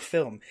the whole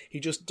film. He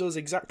just does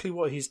exactly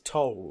what he's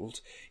told.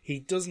 He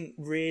doesn't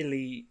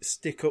really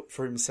stick up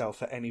for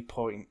himself at any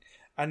point.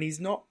 And he's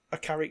not a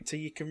character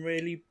you can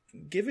really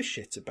give a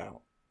shit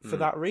about for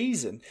that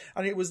reason.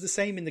 And it was the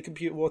same in the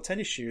Computer Wore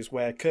Tennis Shoes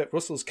where Kurt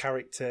Russell's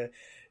character,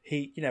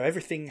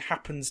 everything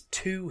happens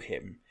to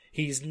him.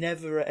 He's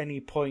never at any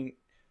point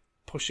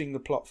pushing the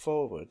plot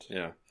forward.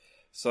 Yeah.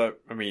 So,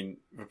 the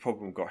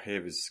problem we've got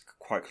here is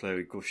quite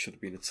clearly Gus should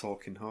have been a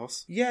talking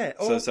horse. Yeah.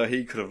 So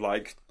he could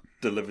have,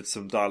 delivered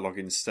some dialogue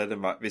instead,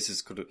 and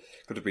this could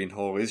have been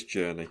all his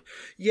journey.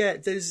 Yeah,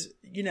 there's,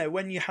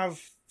 when you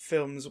have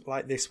films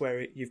like this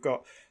where you've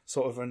got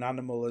sort of an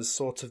animal as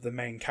sort of the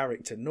main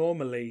character,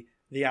 normally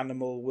the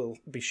animal will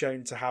be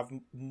shown to have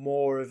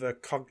more of a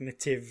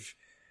cognitive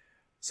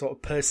sort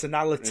of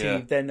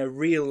personality than a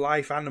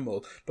real-life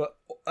animal. But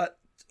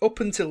up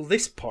until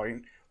this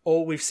point,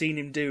 all we've seen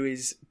him do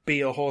is be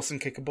a horse and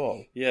kick a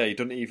ball. Yeah, he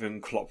doesn't even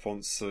clop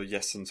once for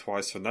yes and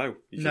twice for no.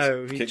 He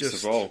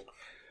kicks the ball.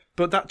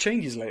 But that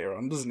changes later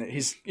on, doesn't it?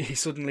 He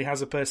suddenly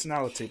has a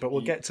personality, but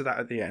we'll get to that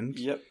at the end.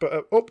 Yep.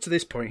 But up to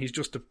this point, he's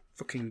just a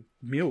fucking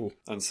mule.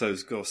 And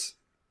so's Gus.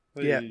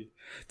 Hey. Yeah.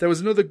 There was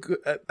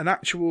an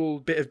actual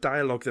bit of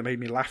dialogue that made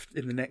me laugh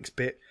in the next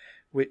bit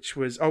which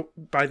was... Oh,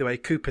 by the way,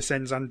 Cooper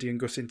sends Andy and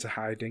Gus into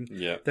hiding.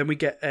 Yeah. Then we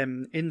get,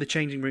 in the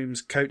changing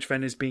rooms, Coach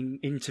Venner's being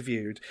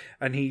interviewed,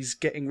 and he's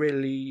getting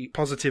really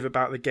positive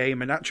about the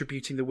game and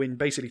attributing the win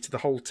basically to the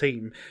whole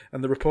team.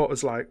 And the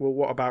reporter's like, well,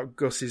 what about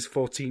Gus's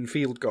 14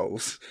 field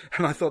goals?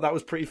 And I thought that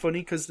was pretty funny,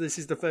 because this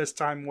is the first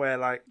time where,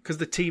 like... Because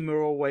the team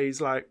are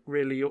always, like,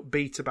 really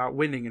upbeat about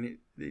winning, and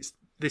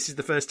this is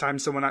the first time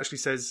someone actually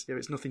says,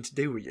 it's nothing to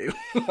do with you.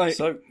 Like,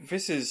 So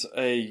this is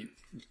a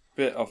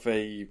bit of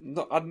a...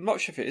 I'm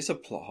not sure if it is a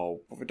plot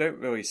hole, but they don't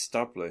really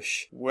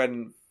establish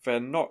when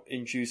they're not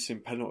inducing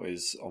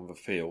penalties on the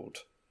field.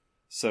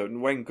 So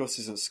when Gus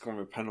isn't scoring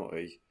a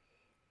penalty,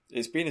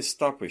 it's been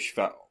established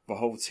that the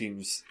whole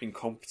team's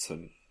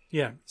incompetent.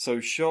 yeah. So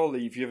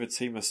surely if the other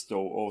team are still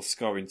all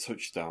scoring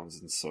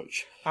touchdowns and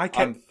such... I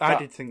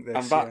did think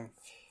this,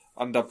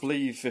 And I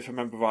believe, if I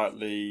remember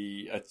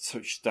rightly, a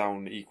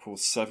touchdown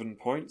equals 7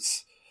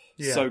 points.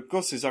 Yeah. So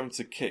Gus is having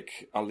to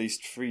kick at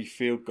least 3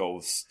 field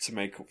goals to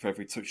make up for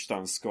every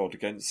touchdown scored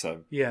against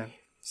them. Yeah.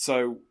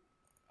 So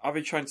are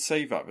they trying to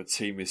say that the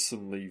team is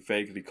suddenly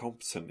vaguely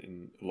competent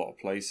in a lot of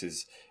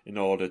places in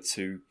order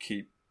to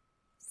keep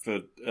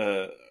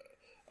the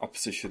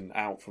opposition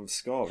out from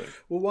scoring?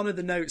 Well, one of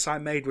the notes I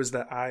made was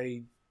that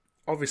I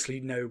obviously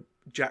know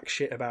jack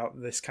shit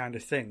about this kind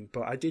of thing,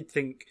 but I did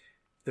think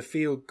the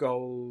field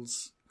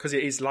goals, because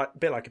it is like a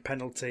bit like a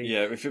penalty.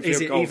 Yeah, if is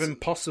it even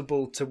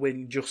possible to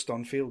win just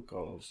on field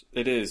goals?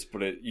 It is,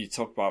 but you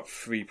talk about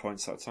 3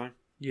 points at a time.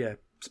 Yeah,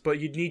 but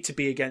you'd need to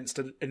be against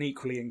an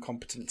equally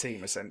incompetent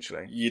team,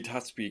 essentially. You'd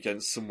have to be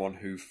against someone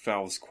who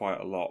fouls quite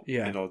a lot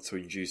in order to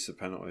induce the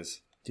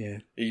penalties. Yeah.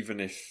 Even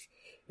if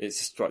it's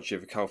a strategy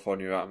of the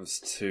California Rams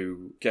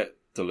to get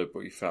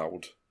deliberately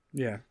fouled.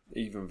 Yeah.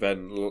 Even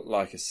then,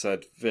 like I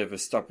said, they've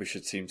established a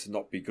team to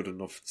not be good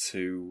enough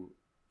to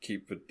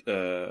keep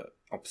the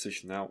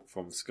opposition out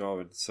from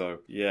scoring. So,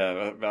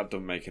 yeah, that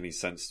doesn't make any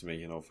sense to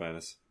me, in all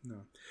fairness.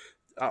 No.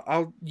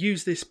 I'll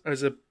use this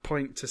as a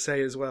point to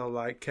say as well,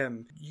 like,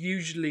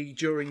 usually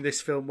during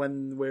this film,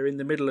 when we're in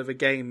the middle of a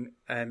game,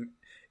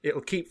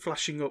 it'll keep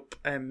flashing up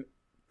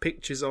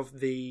pictures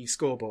of the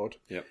scoreboard.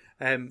 Yep.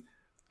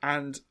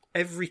 And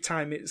every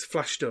time it's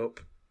flashed up,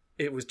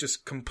 it was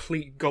just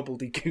complete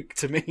gobbledygook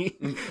to me.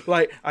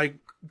 Like, I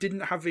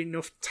didn't have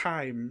enough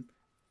time,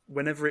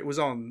 whenever it was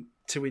on,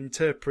 to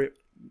interpret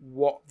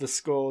what the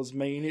scores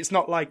mean. It's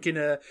not like in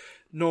a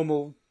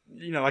normal,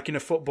 like in a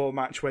football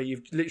match where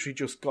you've literally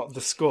just got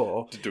the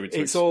score.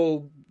 It's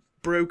all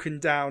broken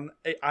down.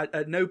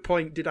 At no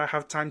point did I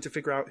have time to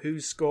figure out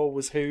whose score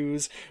was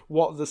whose,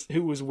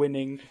 who was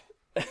winning.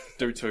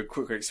 Do it to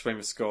quickly explain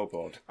the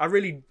scoreboard. I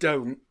really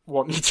don't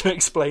want you to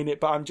explain it,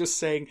 but I'm just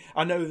saying,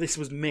 I know this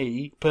was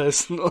me,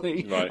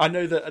 personally. Right. I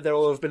know that there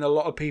will have been a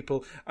lot of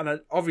people,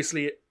 and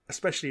obviously,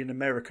 especially an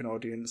American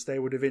audience, they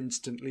would have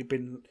instantly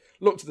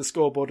looked at the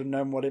scoreboard and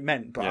known what it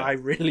meant, but I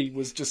really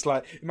was just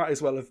like, it might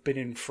as well have been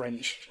in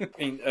French. I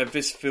mean,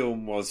 this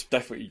film was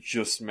definitely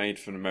just made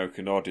for an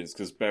American audience,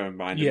 because bear in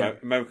mind,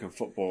 American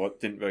football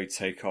didn't really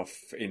take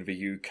off in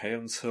the UK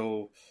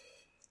until...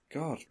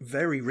 God.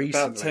 Very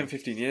recently. About 10,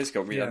 15 years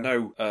ago. I mean, I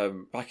know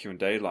back in the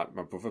day, like,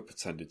 my brother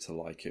pretended to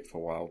like it for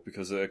a while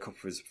because a couple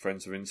of his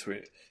friends were into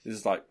it. This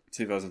is like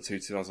 2002,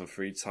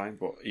 2003 time,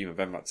 but even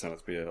then that turned out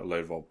to be a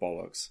load of old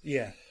bollocks.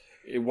 Yeah.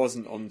 It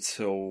wasn't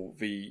until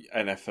the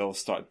NFL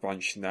started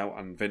branching out,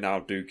 and they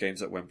now do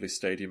games at Wembley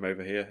Stadium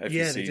over here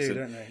every season. They do,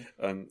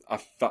 don't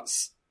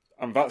they?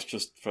 And that's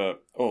just for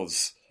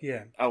us.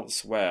 Yeah.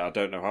 Elsewhere, I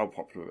don't know how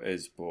popular it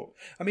is, but...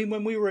 I mean,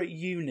 when we were at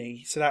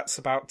uni, so that's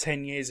about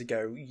 10 years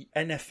ago,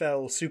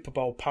 NFL Super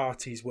Bowl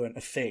parties weren't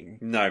a thing.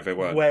 No, they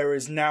weren't.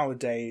 Whereas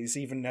nowadays,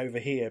 even over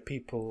here,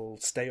 people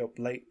stay up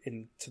late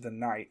into the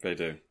night. They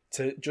do.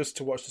 Just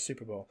to watch the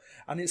Super Bowl.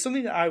 And it's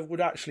something that I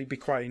would actually be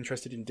quite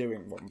interested in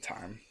doing one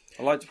time.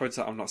 I like to point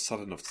out I'm not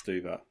sad enough to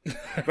do that.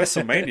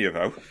 WrestleMania,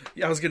 though.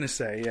 Yeah, I was going to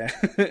say, yeah.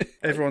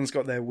 Everyone's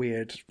got their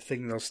weird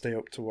thing they'll stay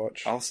up to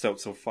watch. I'll stay up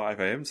till 5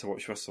 a.m. to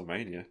watch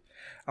WrestleMania.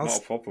 Not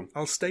a problem.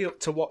 I'll stay up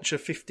to watch a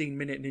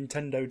 15-minute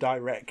Nintendo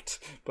Direct,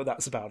 but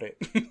that's about it.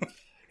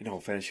 In all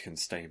fairness, you can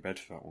stay in bed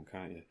for that one,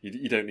 can't you?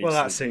 You don't need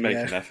to make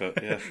an effort.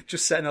 Yeah.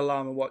 Just set an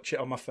alarm and watch it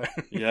on my phone.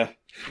 Yeah.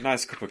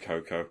 Nice cup of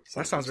cocoa.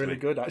 That sounds really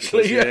good,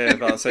 actually. Yeah,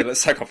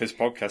 let's take off this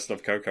podcast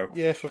of cocoa.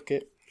 Yeah, fuck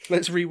it.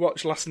 Let's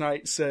rewatch last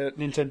night's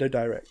Nintendo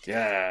Direct.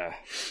 Yeah.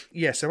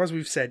 Yeah, so as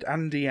we've said,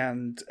 Andy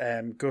and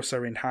Gus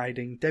are in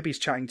hiding. Debbie's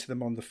chatting to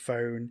them on the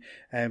phone,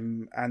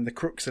 and the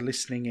crooks are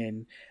listening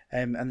in.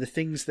 And the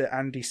things that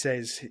Andy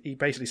says, he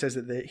basically says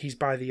that he's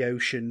by the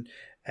ocean,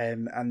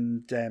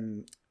 and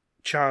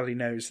Charlie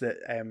knows that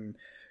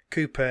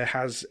Cooper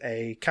has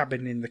a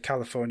cabin in the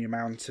California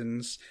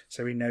mountains,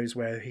 so he knows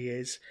where he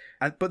is.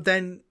 But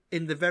then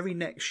in the very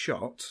next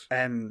shot,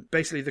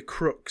 basically the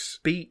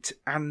crooks beat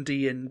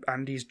Andy and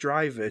Andy's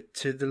driver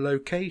to the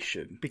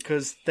location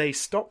because they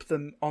stopped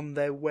them on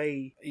their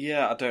way.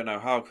 Yeah, I don't know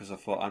how, because I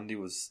thought Andy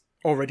was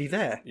already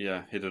there.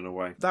 Yeah, hidden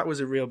away. That was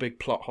a real big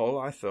plot hole,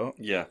 I thought.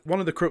 Yeah. One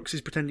of the crooks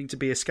is pretending to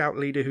be a scout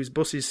leader whose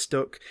bus is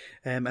stuck,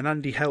 and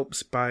Andy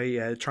helps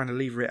by trying to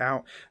lever it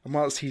out. And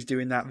whilst he's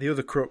doing that, the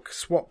other crook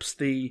swaps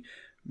the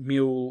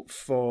mule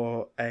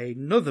for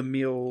another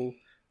mule,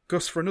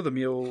 Gus for another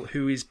mule,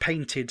 who is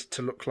painted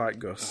to look like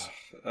Gus.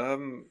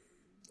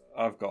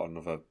 I've got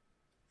another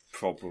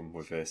problem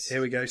with this.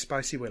 Here we go,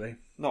 Spicy Willy.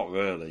 Not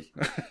really.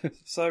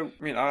 So,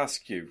 I mean, I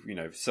ask you,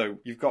 so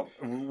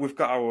we've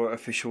got our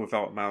official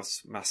Without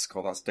Mouse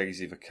mascot, that's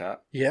Daisy the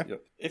cat. Yeah.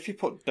 If you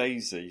put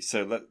Daisy,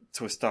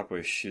 to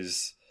establish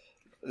is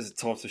a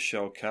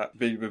tortoiseshell cat, a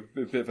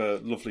bit of a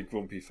lovely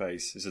grumpy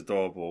face, is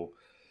adorable,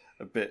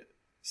 a bit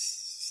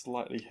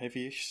slightly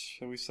heavyish,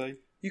 shall we say?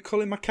 You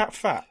calling my cat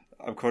fat?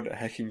 I'm calling it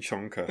Hecking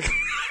Chonker.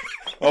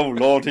 Oh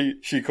Lord,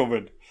 she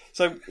coming.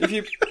 So if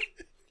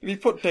you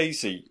put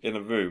Daisy in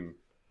a room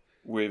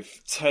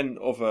with 10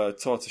 other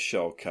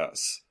tortoiseshell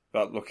cats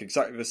that look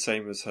exactly the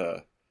same as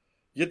her,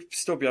 you'd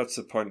still be able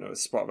to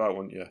spot her out,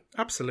 wouldn't you?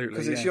 Absolutely,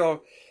 because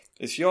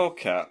it's your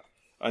cat,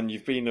 and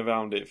you've been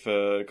around it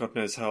for God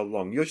knows how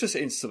long. You'll just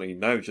instantly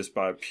know just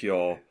by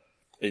pure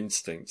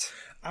instinct.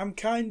 I'm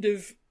kind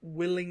of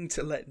willing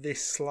to let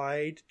this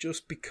slide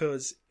just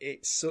because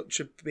it's such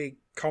a big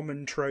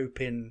common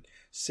trope in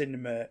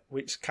cinema,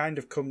 which kind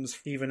of comes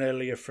even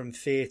earlier from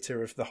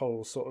theatre, of the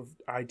whole sort of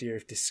idea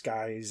of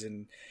disguise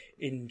and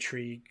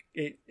intrigue.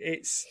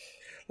 It's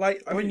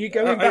like when you're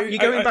going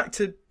back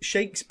to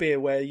Shakespeare,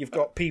 where you've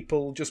got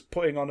people just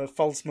putting on a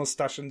false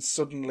moustache and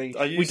suddenly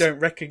we don't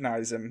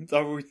recognise them.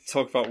 Are we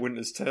talk about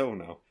Winter's Tale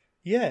now?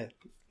 Yeah,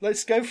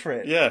 let's go for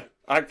it. Yeah,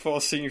 Act 4,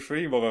 Scene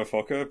 3,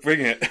 motherfucker,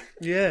 bring it.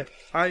 Yeah,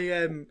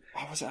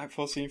 was it Act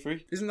 4, Scene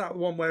 3? Isn't that the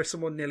one where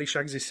someone nearly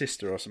shags his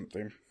sister or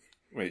something?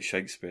 Wait,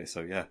 Shakespeare,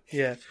 so yeah.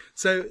 Yeah.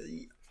 So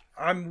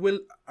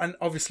and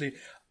obviously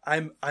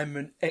I'm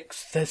an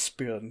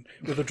ex-thespian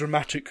with a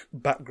dramatic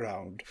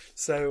background.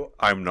 So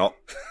I'm not.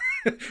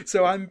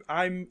 So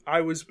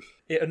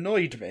it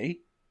annoyed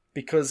me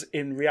because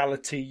in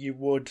reality you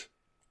would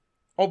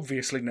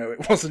obviously know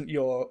it wasn't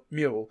your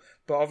mule,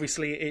 but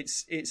obviously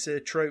it's a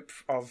trope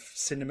of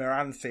cinema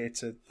and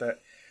theatre that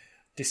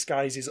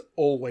disguises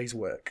always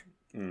work.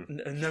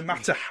 No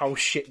matter how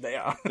shit they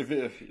are.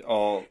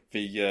 Or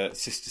the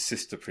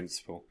sister-sister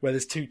principle. Where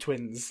there's two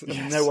twins and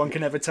Yes. no one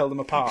can ever tell them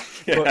apart.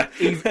 Yeah. But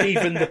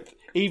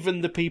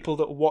even the people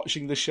that are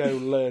watching the show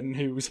learn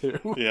who's who.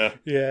 Yeah.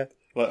 Yeah.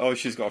 Like, oh,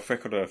 she's got a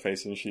freckle on her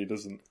face and she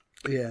doesn't.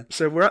 Yeah.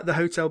 So we're at the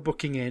hotel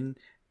booking in,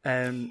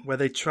 where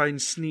they try and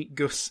sneak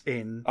Gus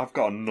in. I've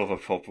got another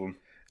problem.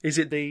 Is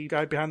it the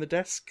guy behind the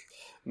desk?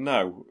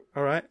 No.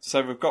 All right.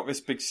 So we've got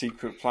this big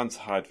secret plan to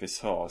hide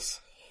this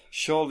horse.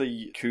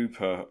 Surely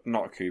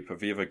not Cooper,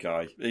 the other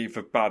guy,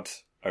 the bad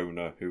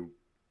owner who...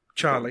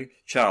 Charlie.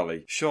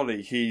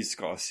 Surely he's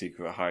got a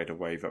secret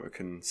hideaway that we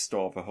can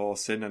store the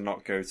horse in and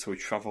not go to a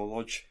travel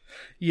lodge.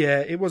 Yeah,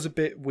 it was a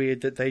bit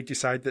weird that they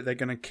decide that they're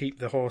going to keep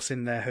the horse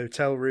in their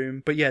hotel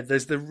room. But yeah,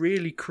 there's the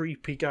really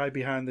creepy guy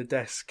behind the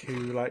desk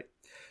who,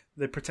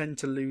 he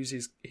pretends to lose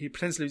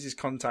his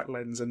contact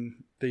lens,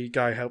 and the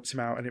guy helps him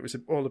out, and it was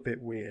all a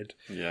bit weird.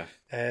 Yeah.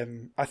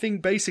 I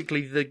think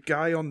basically the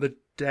guy on the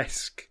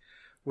desk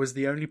was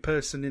the only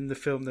person in the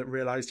film that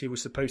realised he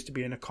was supposed to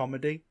be in a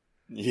comedy.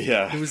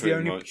 Yeah, he was the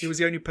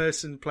only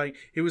person playing.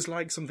 It was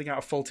like something out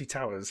of Fawlty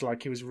Towers.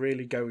 Like he was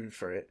really going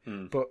for it,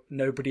 but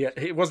nobody.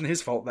 It wasn't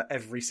his fault that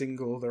every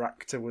single other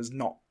actor was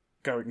not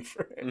going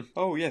for it.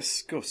 Oh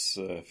yes, Gus.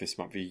 This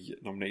might be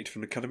nominated for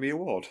an Academy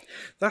Award.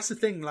 That's the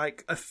thing.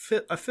 Like a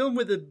film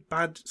with a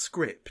bad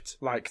script,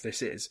 like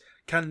this is,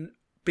 can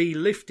be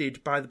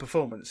lifted by the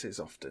performances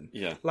often.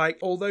 Yeah. Like,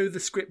 although the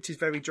script is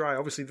very dry,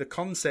 obviously the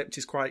concept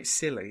is quite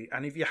silly,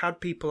 and if you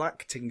had people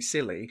acting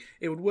silly,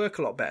 it would work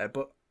a lot better.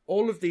 But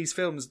all of these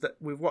films that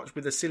we've watched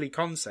with a silly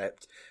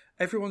concept,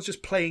 everyone's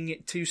just playing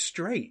it too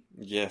straight.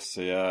 Yes,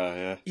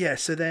 yeah. Yeah,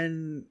 so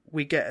then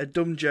we get a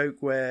dumb joke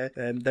where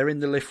they're in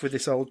the lift with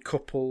this old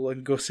couple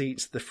and Gus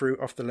eats the fruit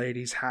off the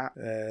lady's hat.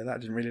 That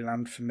didn't really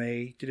land for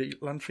me. Did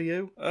it land for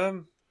you?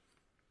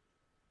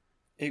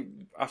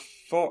 I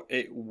thought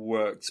it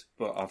worked,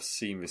 but I've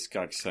seen this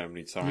gag so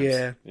many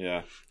times.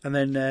 Yeah. And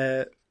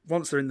then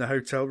once they're in the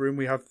hotel room,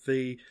 we have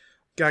the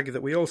gag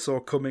that we all saw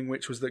coming,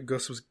 which was that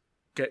Gus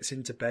gets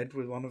into bed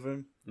with one of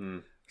them.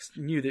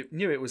 Knew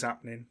it was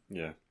happening.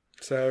 Yeah.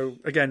 So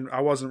again,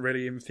 I wasn't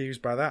really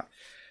enthused by that.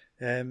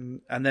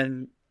 And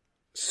then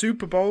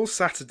Super Bowl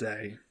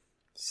Sunday.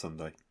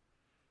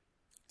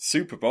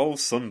 Super Bowl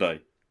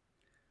Sunday.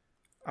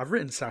 I've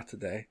written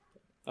Saturday.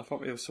 I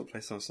thought it was took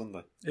place on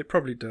Sunday. It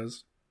probably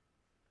does.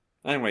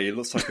 Anyway, it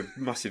looks like a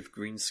massive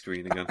green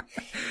screen again.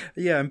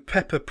 Yeah, and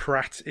Pepper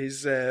Pratt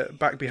is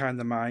back behind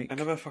the mic.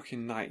 Another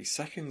fucking 90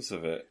 seconds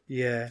of it.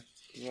 Yeah.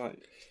 Right.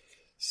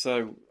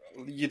 So,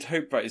 you'd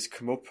hope that his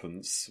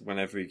comeuppance,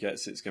 whenever he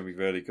gets it's going to be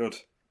really good.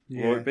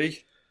 Yeah. Will it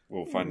be?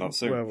 We'll find out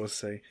soon. Well, we'll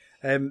see.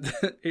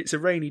 It's a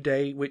rainy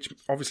day, which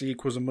obviously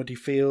equals a muddy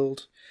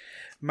field.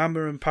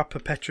 Mama and Papa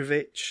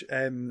Petrovich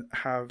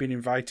have been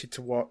invited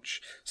to watch.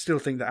 Still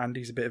think that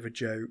Andy's a bit of a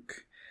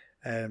joke.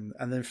 And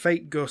then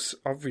fake Gus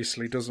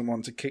obviously doesn't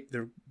want to kick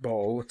the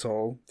ball at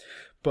all.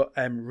 But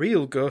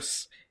real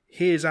Gus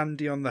hears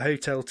Andy on the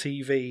hotel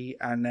TV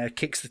and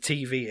kicks the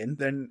TV in.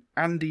 Then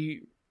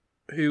Andy,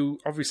 who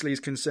obviously is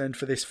concerned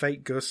for this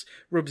fake Gus,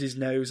 rubs his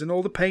nose and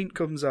all the paint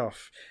comes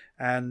off.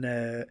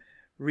 And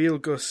real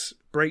Gus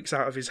breaks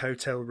out of his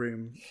hotel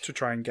room to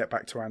try and get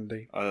back to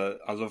Andy.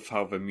 I love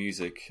how the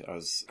music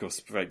as Gus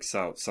breaks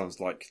out sounds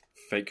like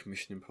fake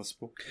Mission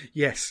Impossible.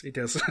 Yes, it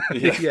does.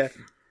 Yeah.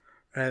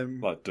 Yeah.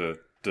 Like duh.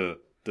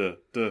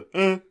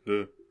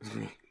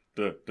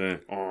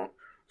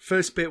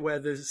 First bit where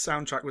the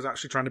soundtrack was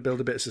actually trying to build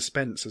a bit of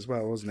suspense as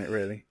well, wasn't it,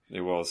 really?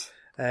 It was.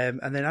 And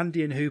then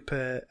Andy and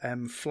Hooper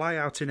fly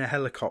out in a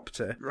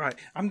helicopter. Right,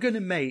 I'm going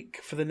to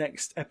make, for the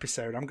next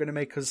episode, I'm going to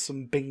make us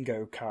some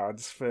bingo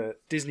cards for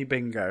Disney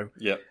Bingo.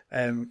 Yep.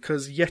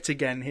 Because yet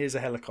again, here's a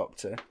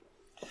helicopter.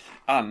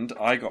 And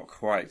I got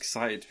quite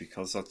excited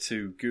because our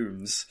two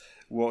goons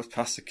walked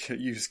past a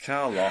used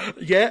car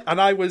lot. Yeah,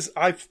 and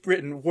I've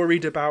written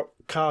worried about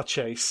car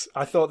chase.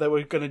 I thought they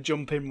were going to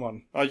jump in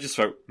one. I just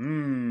wrote,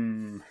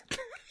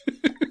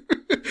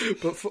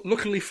 But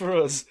luckily for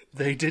us,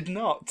 they did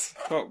not.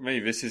 Fuck me,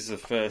 this is the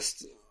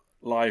first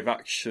live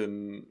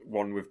action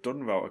one we've done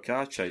without a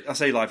car chase. I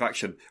say live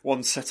action,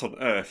 one set on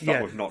Earth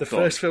that we've not the done.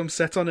 first film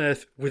set on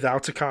Earth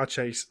without a car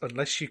chase,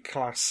 unless you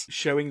class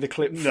showing the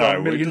clip from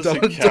No, Million it Dollar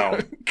doesn't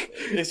count. Duck.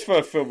 It's for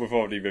a film we've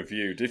already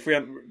reviewed. If we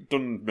hadn't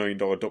done $1 Million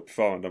Duck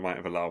before, I might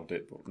have allowed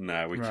it, but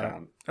no, we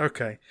can't.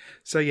 Okay,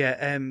 so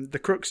yeah, the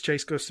crooks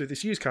chase Gus through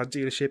this used car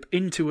dealership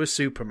into a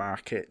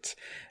supermarket,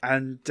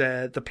 and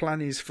the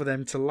plan is for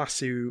them to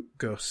lasso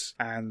Gus,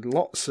 and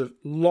lots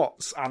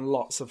and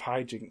lots of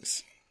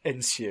hijinks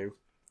ensue.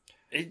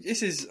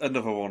 This is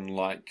another one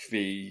like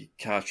the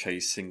car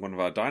chasing one of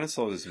our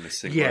dinosaurs is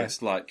missing. Yeah. Where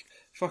it's like,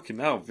 fucking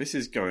hell, this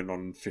is going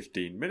on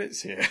 15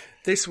 minutes here.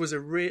 This was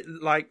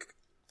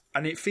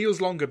and it feels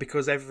longer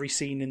because every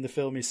scene in the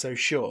film is so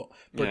short,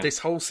 but this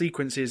whole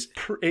sequence is,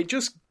 it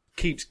just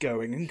keeps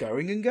going and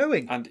going and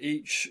going. And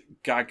each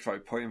gag that I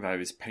put in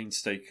there is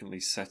painstakingly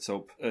set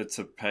up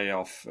to pay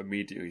off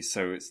immediately.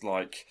 So it's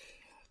like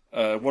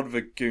one of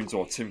the goons,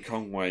 or Tim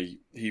Conway,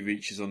 he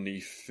reaches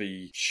underneath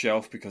the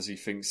shelf because he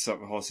thinks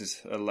that the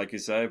horse's leg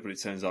is there, but it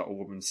turns out a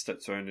woman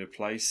stepped her into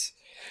place.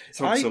 It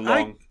took so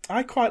long.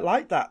 I quite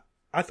like that.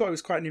 I thought it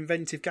was quite an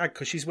inventive gag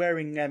because she's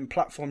wearing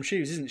platform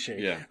shoes, isn't she?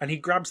 Yeah. And he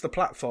grabs the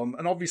platform,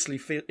 and obviously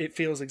it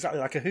feels exactly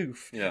like a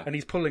hoof. Yeah. And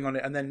he's pulling on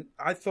it, and then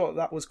I thought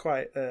that was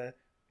quite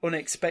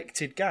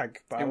unexpected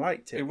gag, but I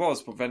liked it. It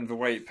was, but then the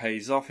way it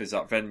pays off is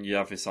that then you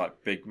have this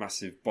like big,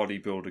 massive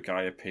bodybuilder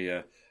guy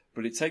appear.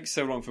 But it takes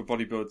so long for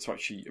bodybuilder to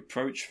actually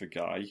approach the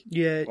guy.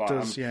 Yeah, it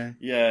does, yeah.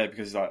 Yeah,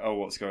 because he's like, oh,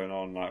 what's going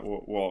on? Like,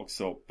 walks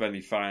up. Then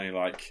he finally,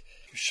 like,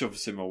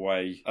 shoves him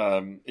away.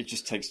 It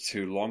just takes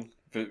too long.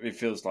 It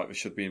feels like there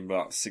should be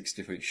about 6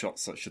 different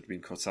shots that should have been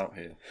cut out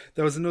here.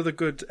 There was another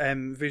good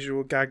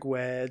visual gag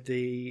where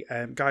the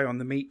guy on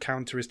the meat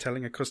counter is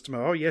telling a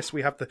customer, oh, yes,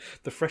 we have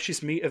the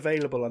freshest meat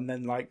available. And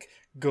then, like,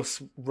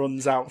 Gus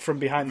runs out from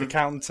behind the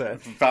counter.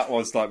 That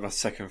was, like, my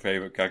second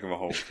favourite gag of the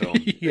whole film.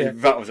 Yeah.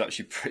 That was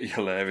actually pretty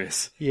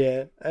hilarious.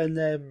 Yeah, and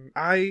in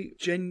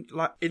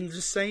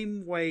the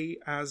same way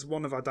as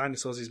one of our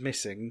dinosaurs is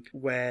missing,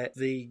 where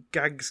the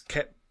gags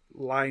kept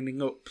lining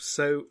up,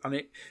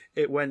 and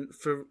it went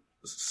for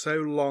so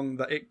long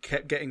that it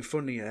kept getting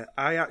funnier.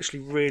 I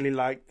actually really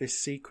like this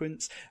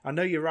sequence. I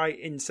know you're right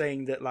in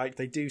saying that like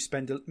they do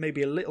spend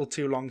maybe a little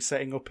too long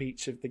setting up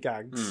each of the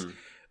gags,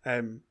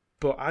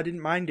 but I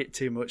didn't mind it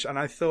too much. And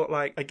I thought,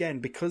 like, again,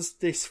 because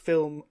this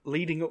film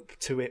leading up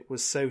to it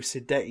was so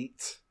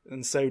sedate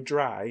and so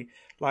dry,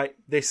 like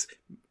this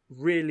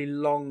really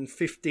long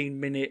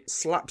 15-minute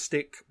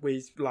slapstick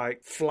with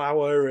like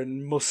flour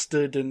and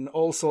mustard and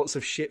all sorts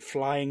of shit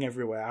flying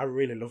everywhere. I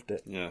really loved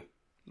it. Yeah.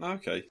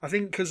 Okay. I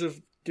think because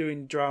of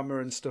doing drama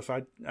and stuff,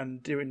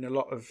 and doing a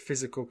lot of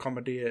physical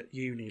comedy at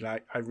uni,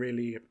 like I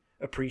really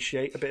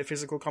appreciate a bit of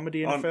physical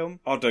comedy in a film.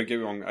 Oh, don't get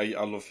me wrong,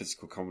 I love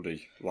physical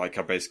comedy. Like,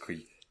 I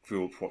basically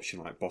grew up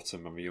watching like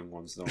Bottom and the Young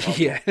Ones and all that.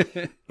 Yeah.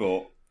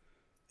 But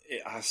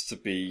it has to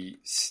be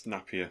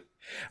snappier.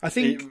 I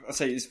think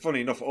it's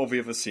funny enough, all the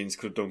other scenes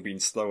could have done being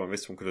slow, and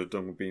this one could have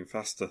done with being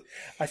faster.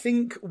 I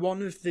think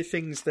one of the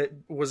things that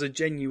was a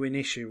genuine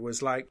issue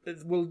was like,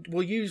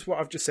 we'll use what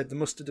I've just said, the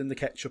mustard and the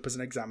ketchup as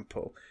an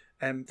example.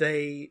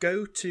 They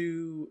go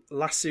to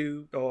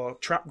lasso or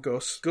trap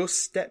Gus. Gus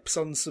steps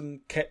on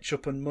some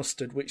ketchup and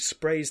mustard, which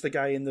sprays the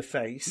guy in the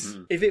face.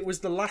 If it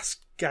was the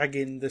last gag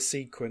in the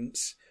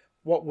sequence,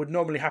 what would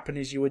normally happen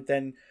is you would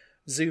then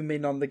zoom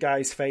in on the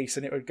guy's face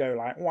and it would go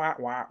like wah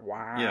wah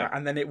wah,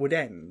 and then it would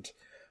end.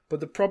 But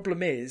the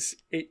problem is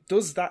it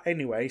does that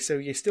anyway, so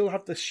you still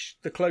have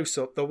the close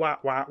up, the wah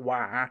wah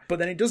wah, but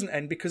then it doesn't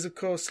end because, of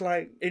course,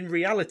 like in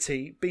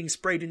reality, being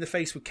sprayed in the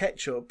face with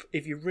ketchup,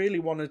 if you really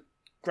want to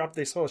grab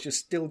this horse, you're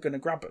still going to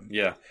grab him.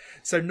 Yeah.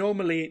 So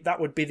normally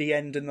that would be the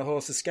end and the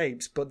horse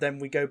escapes, but then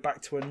we go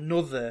back to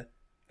another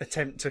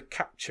attempt to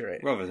capture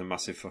it. Well, there's a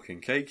massive fucking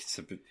cake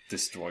to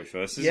destroy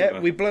first, isn't Yeah,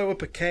 there? we blow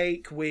up a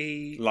cake,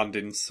 we... Land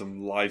in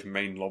some live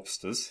Maine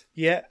lobsters.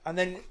 Yeah, and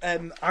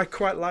then I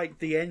quite liked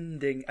the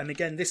ending. And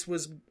again, this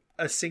was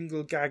a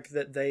single gag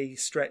that they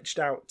stretched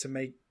out to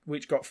make,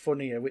 which got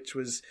funnier, which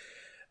was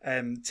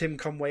Tim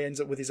Conway ends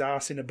up with his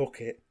arse in a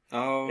bucket.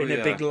 Oh,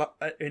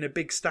 in a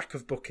big stack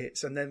of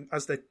buckets, and then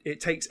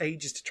it takes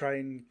ages to try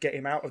and get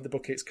him out of the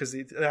buckets because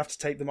they have to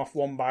take them off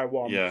one by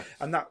one. Yeah.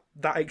 And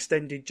that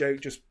extended joke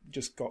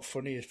just got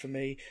funnier for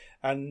me.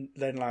 And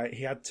then like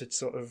he had to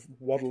sort of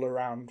waddle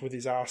around with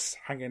his arse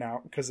hanging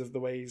out because of the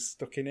way he's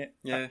stuck in it.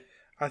 Yeah.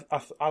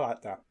 I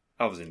like that.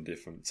 I was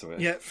indifferent to it.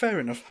 Yeah, fair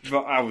enough.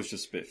 But I was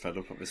just a bit fed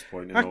up at this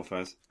point, in all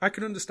fairness. I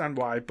can understand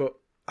why, but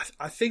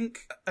I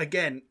think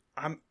again,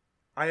 I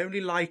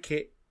only like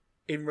it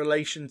in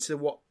relation to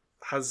what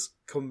has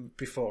come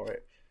before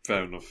it.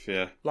 Fair enough,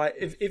 yeah. Like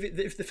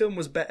if the film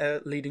was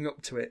better leading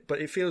up to it,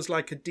 but it feels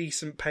like a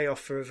decent payoff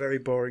for a very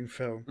boring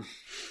film.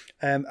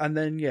 And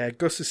then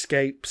Gus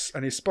escapes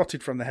and is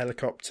spotted from the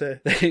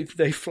helicopter.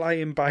 They fly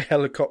him by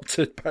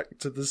helicopter back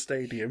to the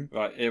stadium.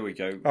 Right, here we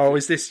go. Oh,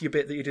 is this your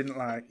bit that you didn't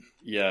like?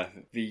 Yeah,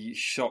 the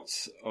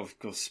shots of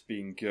Gus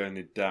being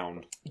gurneyed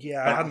down.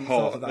 Yeah, I hadn't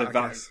thought of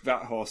that.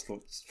 That horse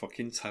looked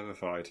fucking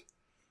terrified.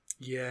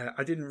 Yeah,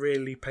 I didn't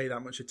really pay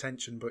that much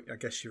attention, but I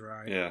guess you're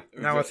right. Yeah.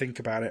 Now I think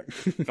about it.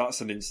 That's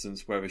an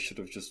instance where we should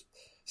have just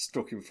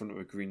stuck in front of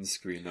a green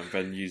screen and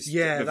then used,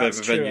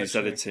 that's true,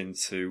 editing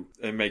to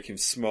make him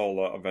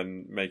smaller and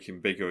then make him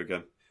bigger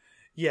again.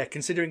 Yeah,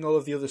 considering all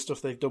of the other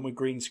stuff they've done with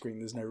green screen,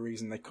 there's no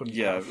reason they couldn't.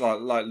 Yeah, have.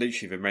 like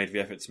literally they made the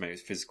effort to make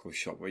it a physical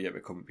shot, but yet they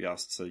couldn't be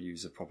asked to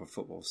use a proper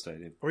football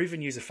stadium. Or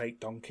even use a fake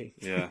donkey.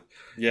 Yeah,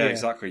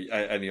 exactly.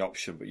 Any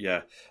option, but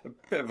yeah, a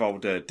bit of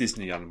old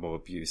Disney animal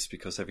abuse,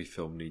 because every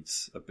film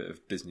needs a bit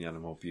of Disney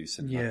animal abuse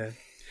in there. Yeah.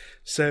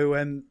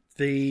 So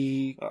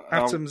the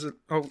atoms...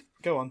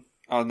 go on.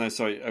 Oh, no,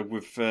 sorry.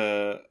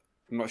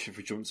 I'm not sure if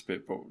we jumped a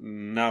bit, but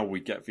now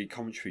we get the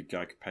commentary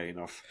gag paying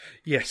off.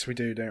 Yes, we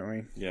do, don't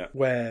we? Yeah.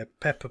 Where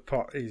Pepper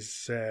Pot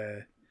is...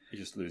 he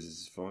just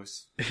loses his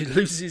voice. He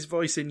loses his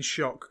voice in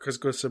shock because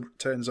Gus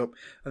turns up,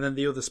 and then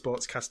the other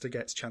sportscaster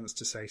gets a chance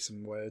to say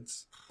some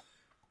words.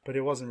 But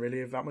it wasn't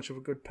really that much of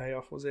a good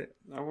payoff, was it?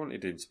 I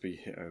wanted him to be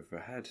hit over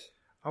the head.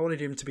 I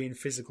wanted him to be in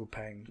physical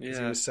pain because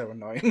he was so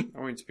annoying. I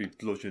wanted him to be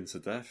bludgeoned to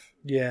death.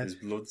 Yeah. His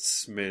blood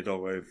smeared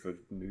all over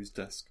the news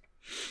desk.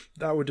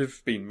 That would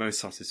have been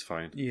most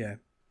satisfying. Yeah.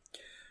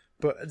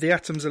 But the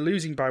Atoms are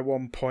losing by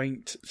 1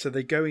 point, so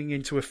they're going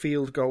into a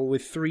field goal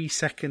with 3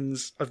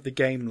 seconds of the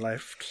game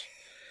left.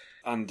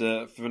 And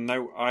the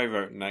note I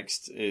wrote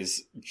next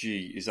is,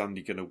 gee, is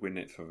Andy going to win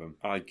it for them?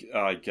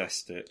 I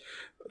guessed it.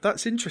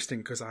 That's interesting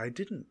because I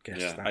didn't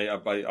guess that.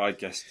 I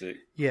guessed it.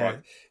 Yeah.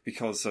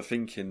 Because I'm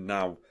thinking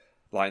now,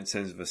 like in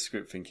terms of the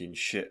script, thinking,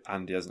 shit,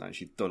 Andy hasn't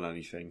actually done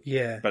anything.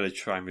 Yeah. Better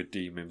try and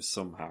redeem him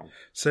somehow.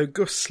 So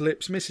Gus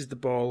slips, misses the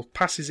ball,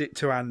 passes it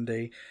to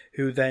Andy,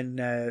 who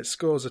then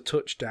scores a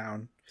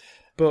touchdown.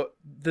 But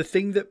the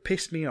thing that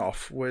pissed me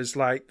off was,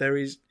 like, there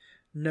is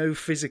no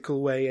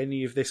physical way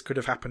any of this could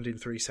have happened in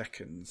 3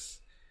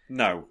 seconds.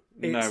 No.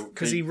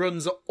 Because he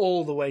runs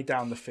all the way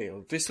down the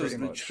field. This was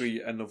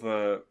literally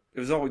another... It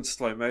was all in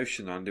slow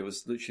motion, and it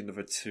was literally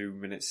another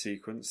 2-minute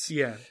sequence.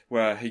 Yeah.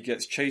 Where he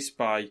gets chased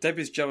by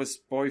Debbie's jealous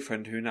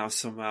boyfriend, who now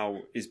somehow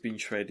is being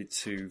traded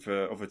to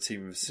the other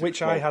team of the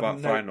Which I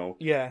hadn't final.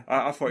 Yeah.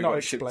 I thought he not got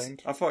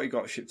explained. shipped. I thought he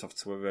got shipped off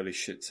to a really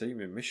shit team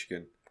in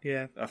Michigan.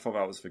 Yeah. I thought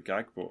that was the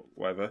gag, but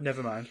whatever.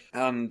 Never mind.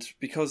 And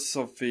because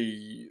of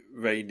the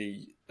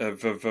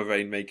the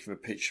rain making the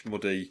pitch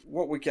muddy,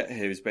 what we get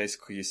here is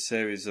basically a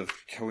series of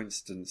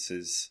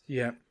coincidences.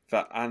 Yeah.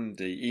 That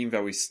Andy, even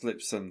though he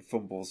slips and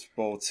fumbles the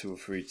ball 2 or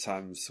 3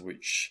 times,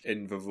 which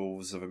in the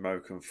rules of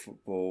American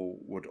football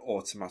would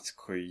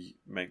automatically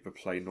make the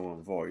play null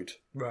and void.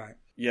 Right.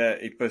 Yeah,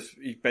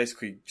 he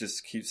basically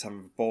just keeps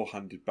having the ball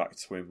handed back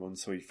to him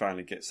until he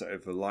finally gets it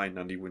over the line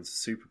and he wins the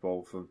Super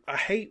Bowl for him. I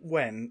hate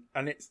when,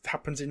 and it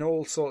happens in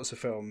all sorts of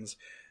films,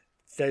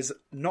 there's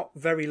not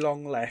very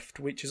long left,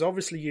 which is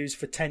obviously used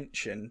for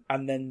tension,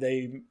 and then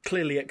they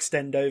clearly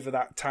extend over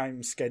that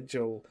time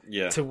schedule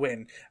to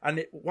win. And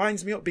it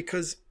winds me up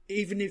because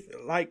even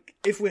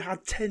if we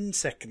had 10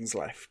 seconds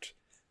left,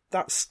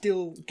 that's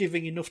still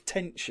giving enough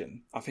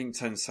tension. I think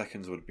 10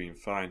 seconds would have been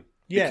fine.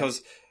 Yeah,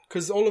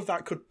 because all of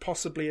that could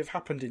possibly have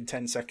happened in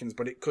 10 seconds,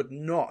 but it could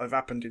not have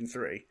happened in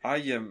 3.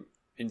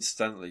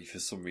 Instantly, for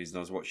some reason, I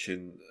was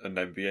watching an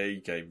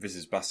NBA game. This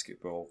is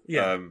basketball.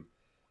 Yeah.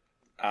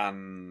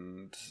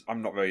 And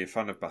I'm not really a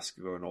fan of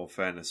basketball in all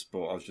fairness,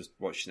 but I was just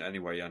watching it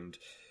anyway, and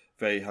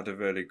they had a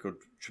really good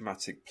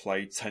dramatic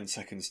play 10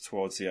 seconds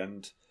towards the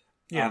end.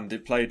 Yeah. And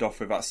it played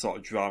off with that sort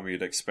of drama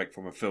you'd expect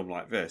from a film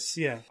like this.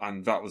 Yeah.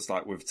 And that was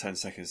like with 10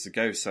 seconds to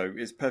go, so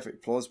it's perfectly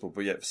plausible,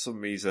 but yet for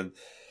some reason...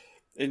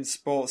 In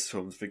sports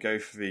films, they go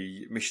for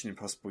the Mission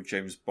Impossible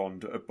James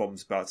Bond, a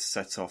bomb's about to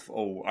set off,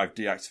 I've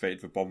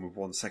deactivated the bomb with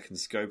 1 second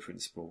to go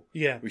principle.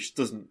 Yeah. Which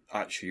doesn't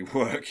actually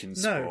work in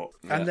sport.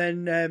 No. And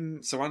then...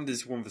 so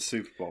Andy's won the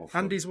Super Bowl.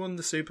 Andy's won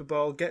the Super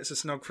Bowl, gets a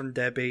snog from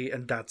Debbie,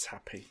 and Dad's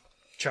happy.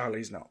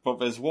 Charlie's not. But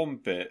there's one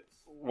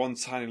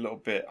tiny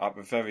little bit at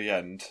the very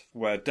end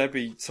where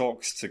Debbie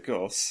talks to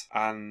Gus,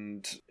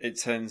 and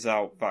it turns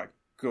out that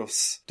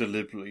Gus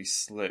deliberately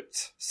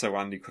slipped so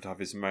Andy could have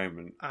his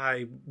moment.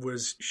 I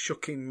was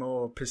shucking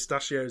more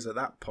pistachios at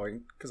that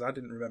point because I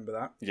didn't remember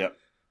that. Yep.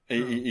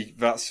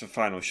 That's the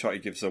final shot. He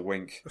gives a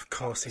wink. Of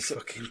course he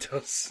fucking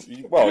does.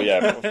 Well,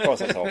 yeah, of course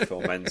that's how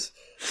film ends.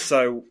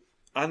 So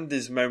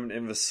Andy's moment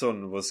in the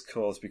sun was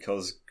caused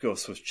because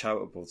Gus was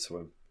charitable to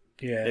him.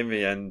 Yeah. In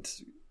the end,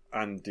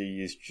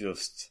 Andy is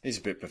he's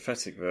a bit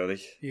pathetic,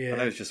 really. Yeah. I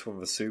know he's just won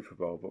the Super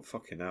Bowl, but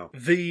fucking hell.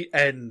 The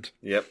end.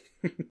 Yep.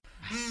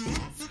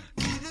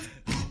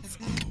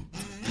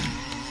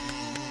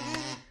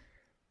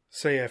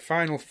 So yeah,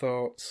 final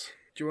thoughts.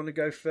 Do you want to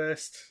go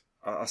first?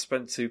 I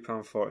spent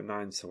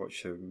 £2.49 to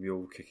watch a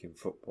mule kicking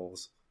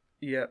footballs.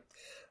 Yeah.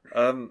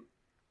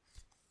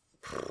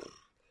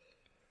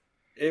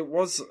 It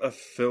was a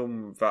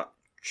film that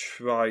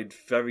tried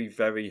very,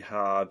 very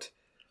hard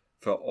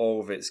for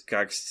all of its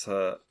gags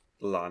to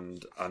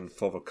land and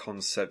for the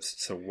concepts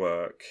to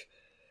work.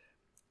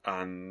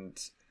 And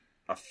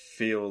I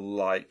feel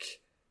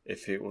like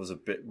if it was a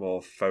bit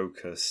more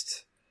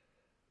focused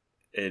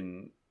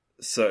in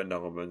certain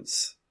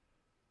elements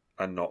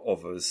and not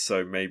others,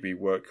 so maybe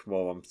work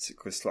more on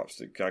particular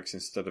slapstick gags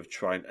instead of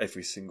trying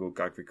every single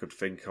gag we could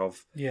think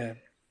of. Yeah.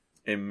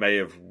 It may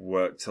have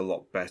worked a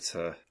lot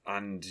better,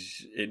 and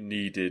it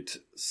needed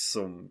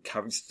some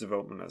character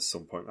development at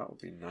some point. That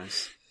would be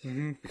nice.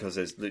 Mm-hmm. Because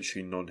there's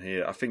literally none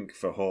here. I think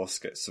the horse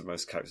gets the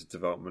most character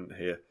development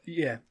here.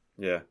 Yeah.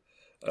 Yeah.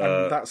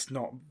 And that's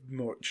not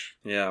much.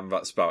 Yeah, and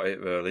that's about it,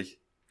 really.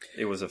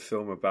 It was a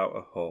film about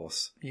a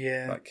horse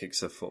that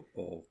kicks a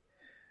football,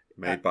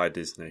 made by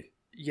Disney.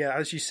 Yeah,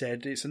 as you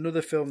said, it's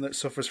another film that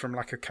suffers from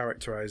lack of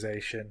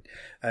characterization.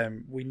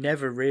 We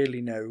never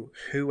really know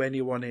who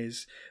anyone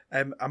is.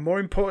 And more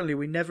importantly,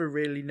 we never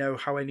really know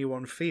how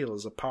anyone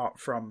feels apart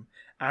from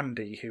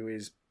Andy, who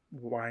is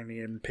whiny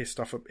and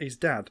pissed off at his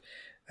dad.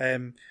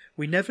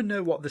 We never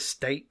know what the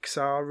stakes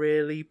are,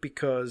 really,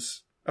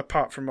 because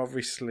apart from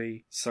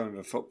obviously... Selling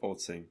the football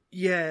team.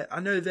 Yeah, I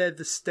know they're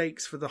the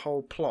stakes for the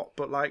whole plot,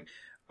 but like,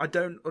 we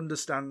don't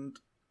understand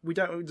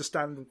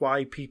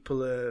why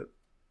people are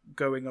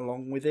going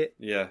along with it.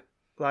 Yeah.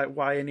 Like,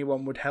 why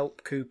anyone would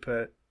help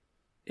Cooper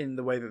in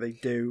the way that they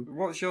do.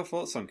 What's your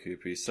thoughts on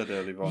Cooper? You said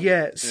earlier on.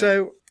 Yeah,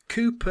 so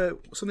Cooper,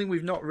 something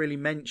we've not really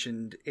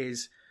mentioned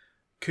is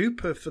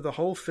Cooper for the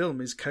whole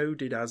film is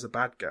coded as a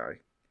bad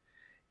guy.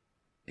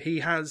 He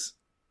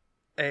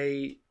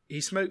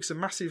smokes a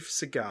massive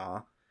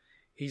cigar.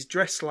 He's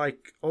dressed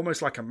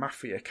almost like a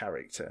mafia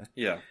character.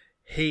 Yeah.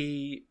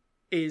 He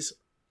is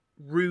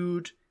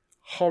rude,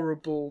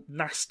 horrible,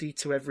 nasty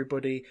to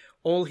everybody.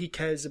 All he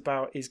cares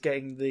about is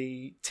getting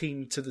the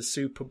team to the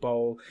Super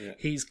Bowl. Yeah.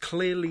 He's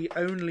clearly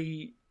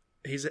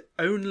his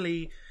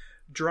only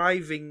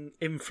driving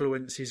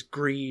influence is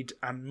greed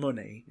and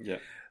money. Yeah.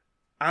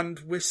 And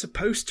we're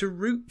supposed to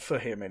root for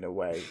him in a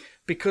way,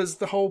 because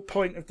the whole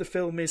point of the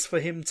film is for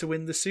him to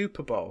win the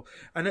Super Bowl.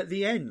 And at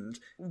the end,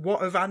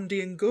 what have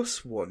Andy and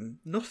Gus won?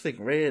 Nothing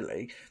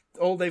really.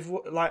 All they've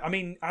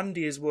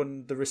Andy has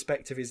won the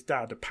respect of his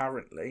dad,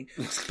 apparently,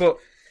 but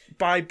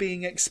by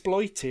being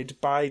exploited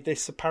by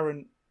this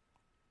apparent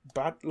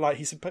bad,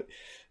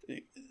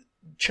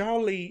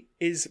 Charlie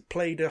is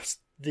played as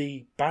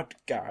the bad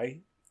guy.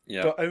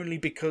 Yeah. But only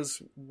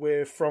because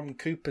we're from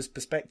Cooper's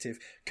perspective.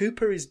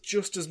 Cooper is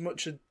just as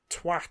much a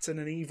twat and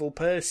an evil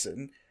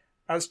person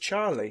as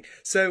Charlie.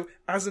 So,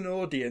 as an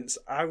audience,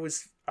 I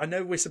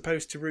know we're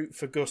supposed to root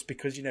for Gus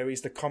because,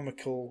 he's the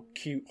comical,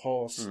 cute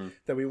horse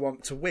that we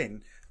want to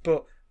win.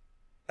 But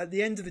at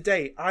the end of the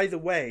day, either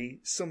way,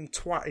 some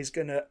twat is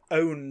going to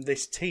own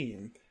this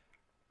team.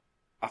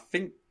 I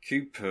think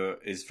Cooper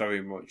is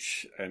very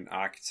much an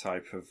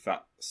archetype of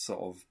that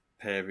sort of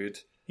period.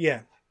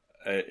 Yeah.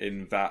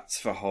 In that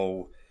the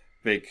whole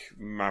big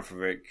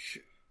maverick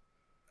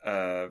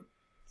owner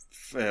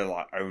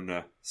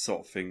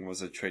sort of thing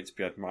was a trait to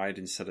be admired,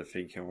 instead of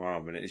thinking, wow,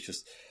 I mean, it's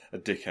just a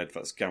dickhead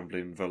that's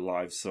gambling the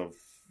lives of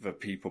the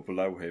people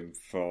below him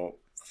for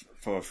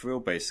a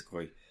thrill,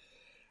 basically.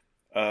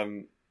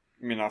 I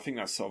think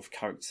that sort of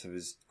character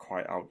is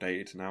quite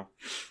outdated now.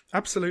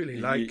 Absolutely.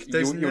 You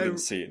wouldn't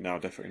see it now,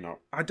 definitely not.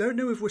 I don't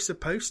know if we're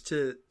supposed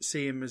to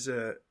see him as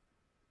a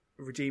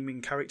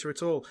redeeming character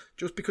at all,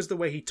 just because the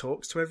way he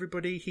talks to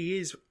everybody. He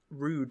is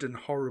rude and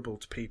horrible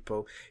to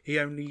people. He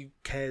only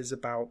cares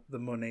about the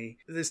money.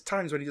 There's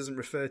times when he doesn't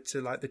refer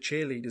to the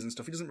cheerleaders and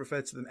stuff. He doesn't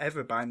refer to them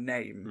ever by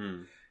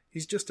name.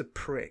 He's just a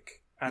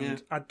prick,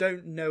 and I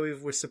don't know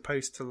if we're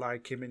supposed to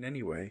like him in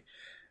any way.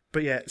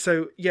 But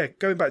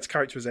going back to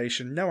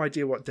characterization, no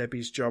idea what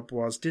Debbie's job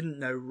was. Didn't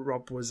know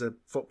Rob was a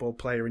football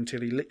player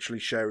until he literally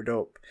showed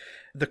up.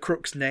 The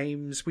crooks'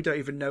 names, we don't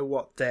even know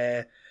what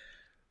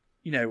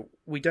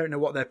we don't know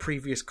what their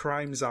previous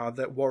crimes are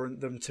that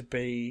warrant them to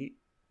be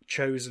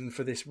chosen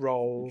for this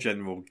role.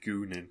 General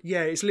gooning.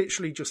 Yeah, it's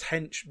literally just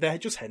they're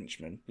just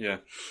henchmen. Yeah.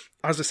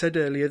 As I said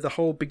earlier, the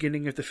whole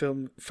beginning of the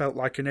film felt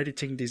like an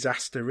editing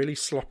disaster, really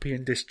sloppy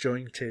and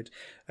disjointed,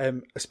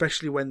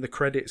 especially when the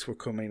credits were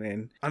coming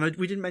in. And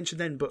we didn't mention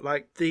then, but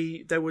like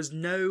there was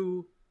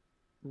no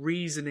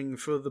reasoning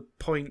for the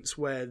points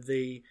where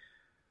the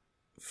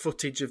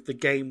footage of the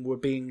game were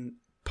being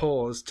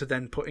paused to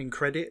then put in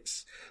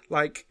credits.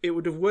 Like, it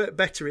would have worked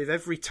better if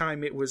every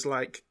time it was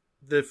like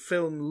the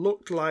film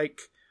looked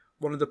like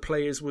one of the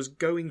players was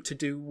going to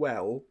do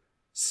well,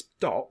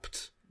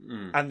 stopped,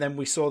 and then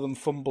we saw them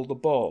fumble the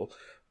ball.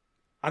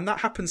 And that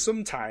happened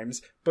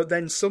sometimes, but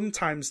then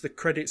sometimes the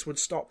credits would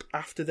stop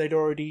after they'd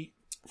already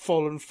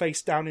fallen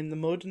face down in the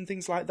mud and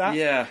things like that.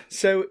 Yeah.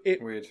 So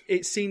Weird.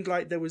 it seemed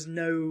like there was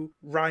no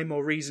rhyme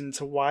or reason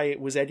to why it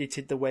was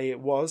edited the way it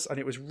was, and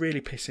it was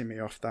really pissing me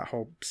off, that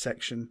whole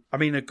section. I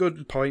mean, a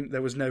good point,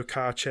 there was no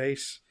car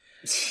chase.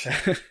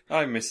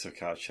 I miss the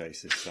car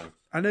chases, so.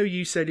 I know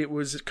you said it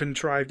was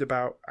contrived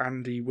about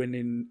Andy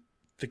winning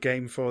the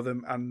game for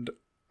them, and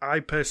I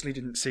personally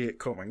didn't see it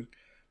coming,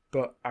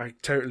 but I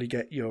totally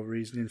get your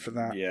reasoning for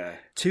that. Yeah.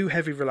 Too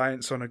heavy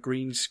reliance on a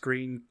green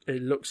screen.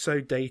 It looks so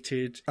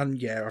dated. And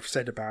yeah, I've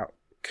said about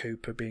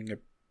Cooper being an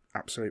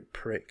absolute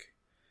prick.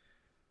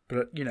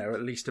 But, you know,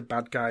 at least a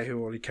bad guy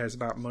who only cares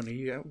about money.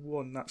 Yeah,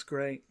 won, that's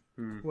great.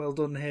 Well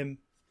done, him.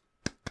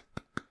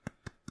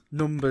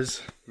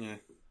 Numbers. Yeah.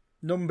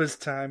 Numbers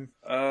time.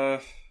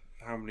 How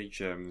many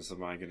gems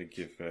am I going to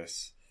give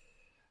this?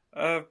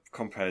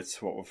 Compared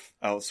to what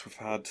else we've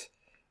had,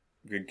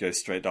 I'm going to go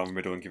straight down the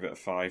middle and give it a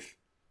 5.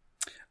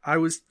 I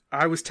was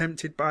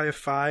tempted by a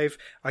 5.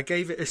 I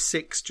gave it a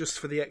 6 just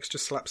for the extra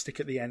slapstick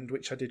at the end,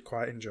 which I did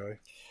quite enjoy.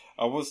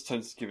 I was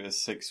tempted to give it a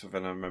 6, but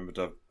then I remembered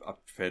I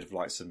preferred the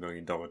likes of $1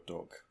 Million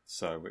Duck,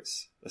 so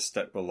it's a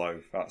step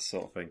below that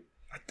sort of thing.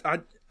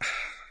 I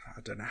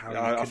don't know how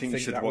I you could think you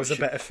should that watch was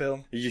a better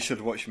film. You should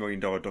watch $1 Million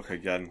Duck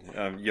again.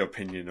 Your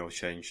opinion will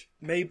change.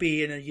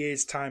 Maybe in a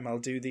year's time I'll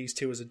do these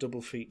two as a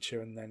double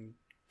feature and then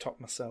top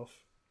myself.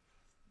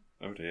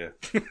 Oh dear.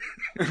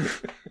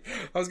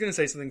 I was going to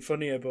say something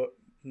funnier, but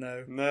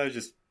no. No,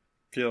 just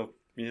feel,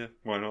 yeah,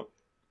 why not?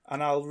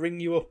 And I'll ring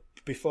you up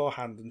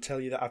beforehand and tell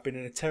you that I've been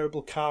in a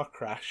terrible car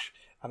crash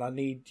and I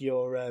need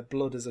your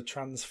blood as a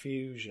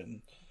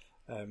transfusion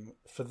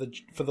for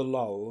the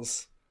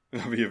lols.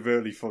 That'll be a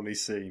really funny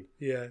scene.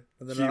 Yeah.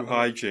 And then Few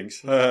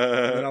hijinks.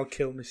 and then I'll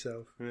kill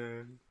myself.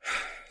 Yeah.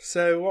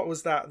 So what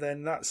was that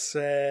then? That's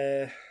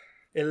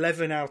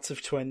 11 out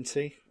of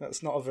 20.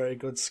 That's not a very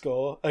good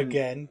score,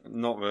 again.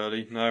 Not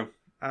really, no.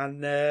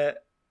 And that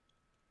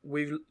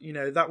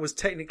was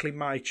technically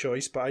my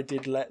choice, but I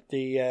did let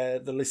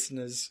the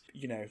listeners,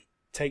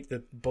 take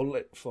the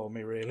bullet for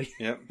me, really.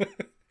 Yep.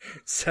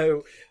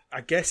 So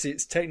I guess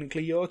it's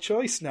technically your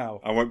choice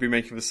now. I won't be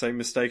making the same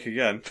mistake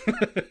again.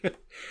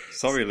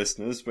 Sorry,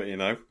 listeners, but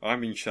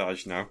I'm in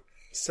charge now.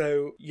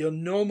 So your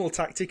normal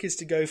tactic is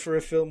to go for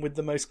a film with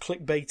the most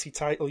clickbaity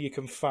title you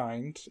can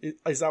find.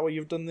 Is that what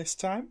you've done this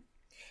time?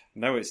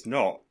 No, it's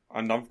not.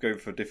 And I'm going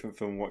for a different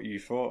film what you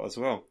thought as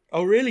well.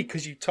 Oh, really?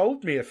 Because you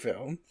told me a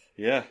film.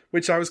 Yeah.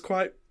 Which I was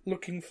quite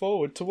looking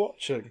forward to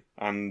watching.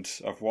 And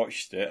I've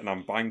watched it and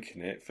I'm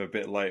banking it for a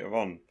bit later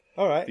on.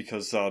 All right.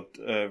 Because I'd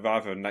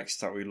rather next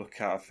time we look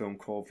at a film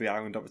called The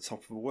Island at the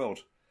Top of the World.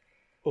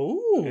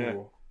 Ooh.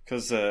 Yeah.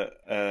 Because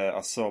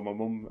I saw my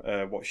mum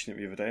watching it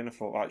the other day and I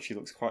thought it actually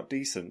looks quite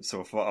decent.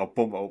 So I thought I'll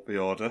bump up the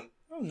order.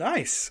 Oh,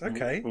 nice.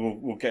 Okay.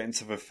 We'll get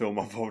into the film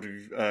I've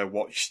already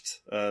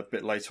watched a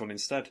bit later on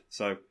instead.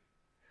 So,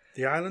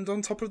 The Island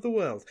on Top of the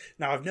World.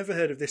 Now, I've never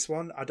heard of this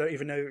one. I don't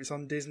even know it's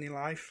on Disney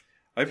Life.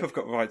 I hope I've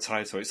got the right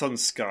title. It's on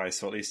Sky,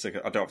 so at least I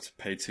don't have to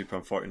pay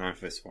 £2.49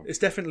 for this one. It's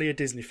definitely a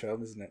Disney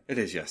film, isn't it? It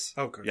is, yes.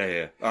 Oh, good.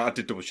 Yeah. I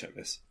did double check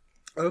this.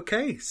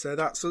 Okay, so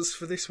that's us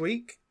for this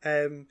week.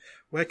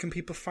 Where can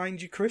people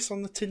find you, Chris,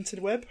 on the tinted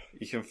web?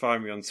 You can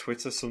find me on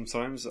Twitter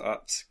sometimes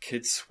at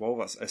KidSwole,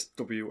 that's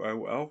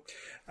SWOL.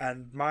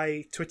 And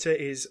my Twitter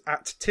is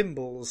at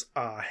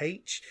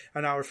TimblesRH.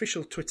 And our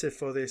official Twitter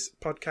for this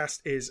podcast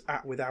is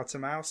at Without a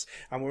Mouse.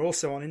 And we're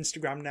also on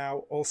Instagram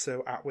now,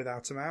 also at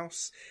Without a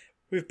Mouse.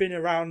 We've been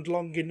around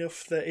long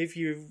enough that if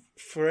you,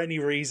 for any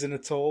reason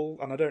at all,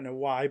 and I don't know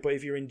why, but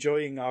if you're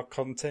enjoying our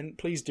content,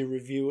 please do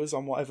review us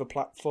on whatever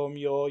platform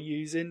you're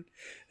using.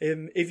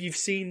 If you've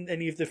seen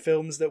any of the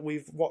films that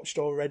we've watched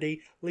already,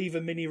 leave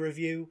a mini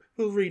review.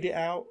 We'll read it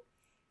out.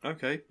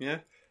 Okay, yeah.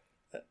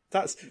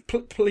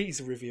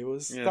 Please review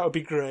us. Yeah. That would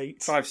be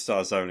great. 5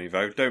 stars only,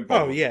 though. Don't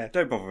bother. Oh, yeah.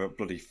 Don't bother with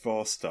bloody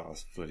 4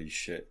 stars. Bloody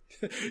shit.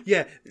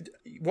 Yeah,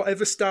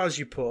 whatever stars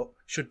you put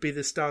should be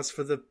the stars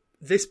for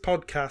this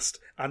podcast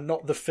and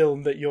not the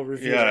film that you're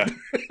reviewing. Yeah.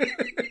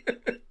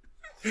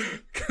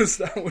 Because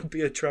that would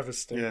be a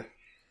travesty. Yeah.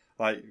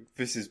 Like,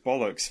 this is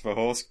bollocks. The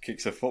horse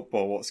kicks a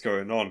football. What's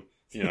going on?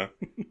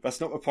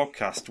 That's not a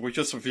podcast. We're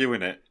just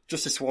reviewing it.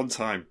 Just this one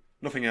time.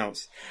 Nothing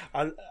else.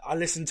 I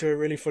listened to a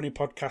really funny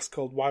podcast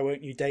called Why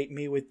Won't You Date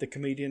Me with the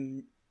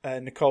comedian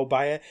Nicole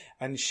Byer,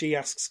 and she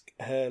asks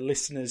her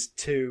listeners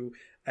to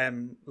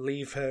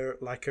leave her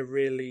like a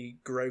really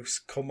gross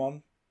come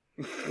on.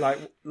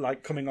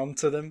 like coming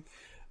onto them,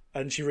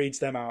 and she reads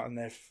them out, and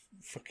they're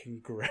fucking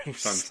gross.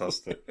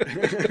 Fantastic.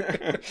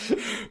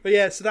 But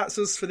yeah, so that's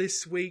us for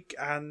this week,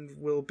 and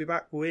we'll be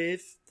back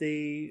with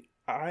the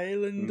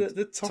island at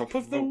the top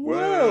of the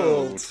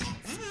world.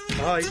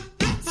 Bye.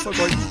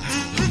 Bye.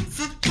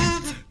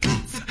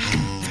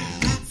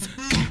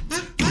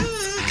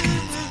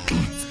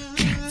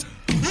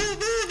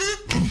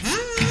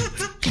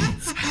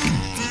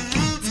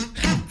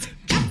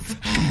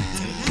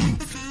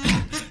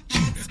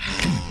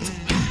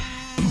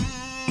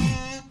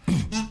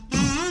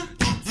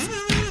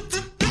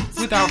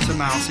 Without a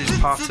Mouse is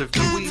part of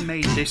the We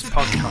Made This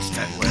podcast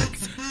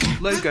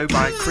network. Logo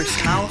by Chris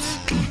House.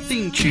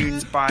 Theme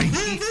tune by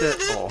Ether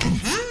Orr.